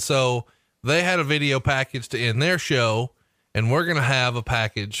show. And so they had a video package to end their show, and we're going to have a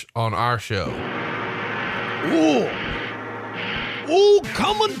package on our show. Ooh,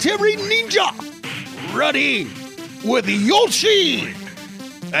 commentary ninja, ready with Yoshi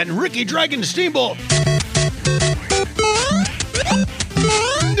and Ricky Dragon Steamboat.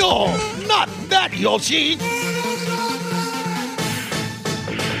 No, not that Yoshi.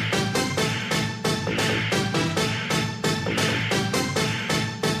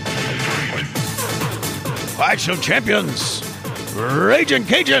 Clash of Champions, Ragin'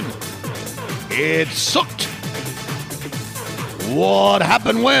 Cajun. It sucked. What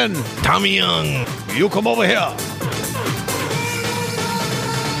happened when? Tommy Young. You come over here.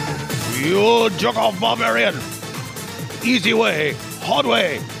 You jerk off barbarian. Easy way, hard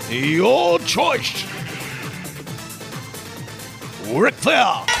way, your choice. Ric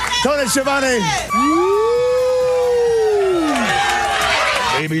Flair. Tony Schiavone.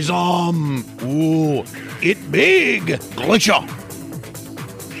 Baby's arm. Ooh, it big. Glacier.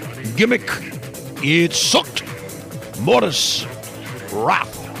 Gimmick. It sucked. Mortis.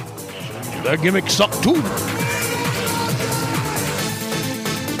 Wrath. Their gimmick sucked too.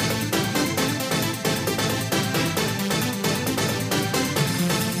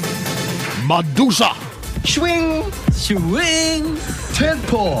 Medusa. Swing. Swing.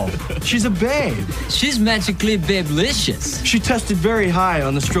 Tentpole. She's a babe. She's magically babelicious. She tested very high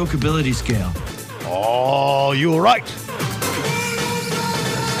on the strokeability scale. Oh, you're right.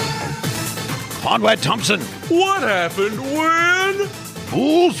 Conrad Thompson. What happened when?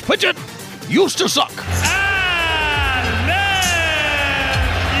 Bulls Pidgeot used to suck.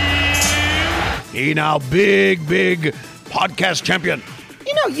 He now big podcast champion.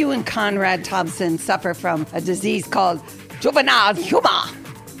 You know, you and Conrad Thompson suffer from a disease called juvenile humor.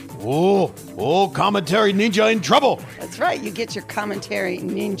 Oh, commentary ninja in trouble. That's right. You get your commentary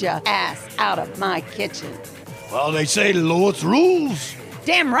ninja ass out of my kitchen. Well, they say Lois rules.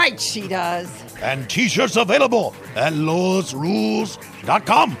 Damn right she does. And t-shirts available at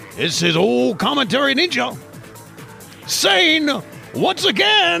loisrules.com. This is old commentary ninja saying once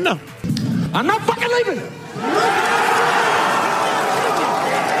again, I'm not fucking leaving.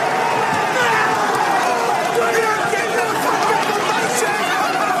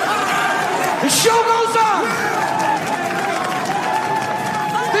 The show goes on.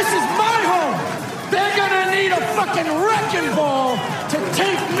 This is my home. They're gonna need a fucking wrecking ball to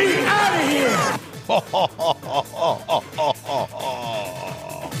take me out of here.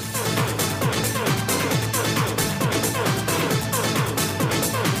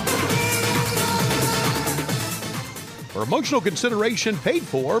 Promotional consideration paid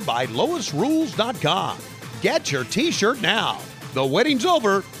for by loisrules.com. Get your t-shirt now. The wedding's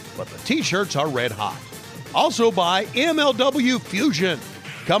over, but the t-shirts are red hot. Also by MLW Fusion,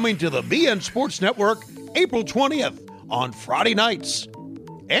 coming to the BN Sports Network April 20th on Friday nights.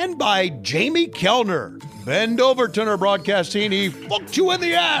 And by Jamie Kellner. Bend over, Turner Broadcasting. He fucked you in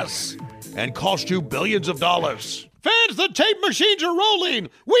the ass and cost you billions of dollars. Fans, the tape machines are rolling.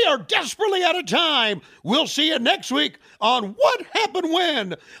 We are desperately out of time. We'll see you next week on What Happened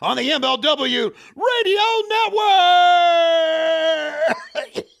When on the MLW Radio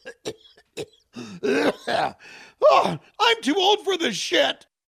Network. Oh, I'm too old for this shit.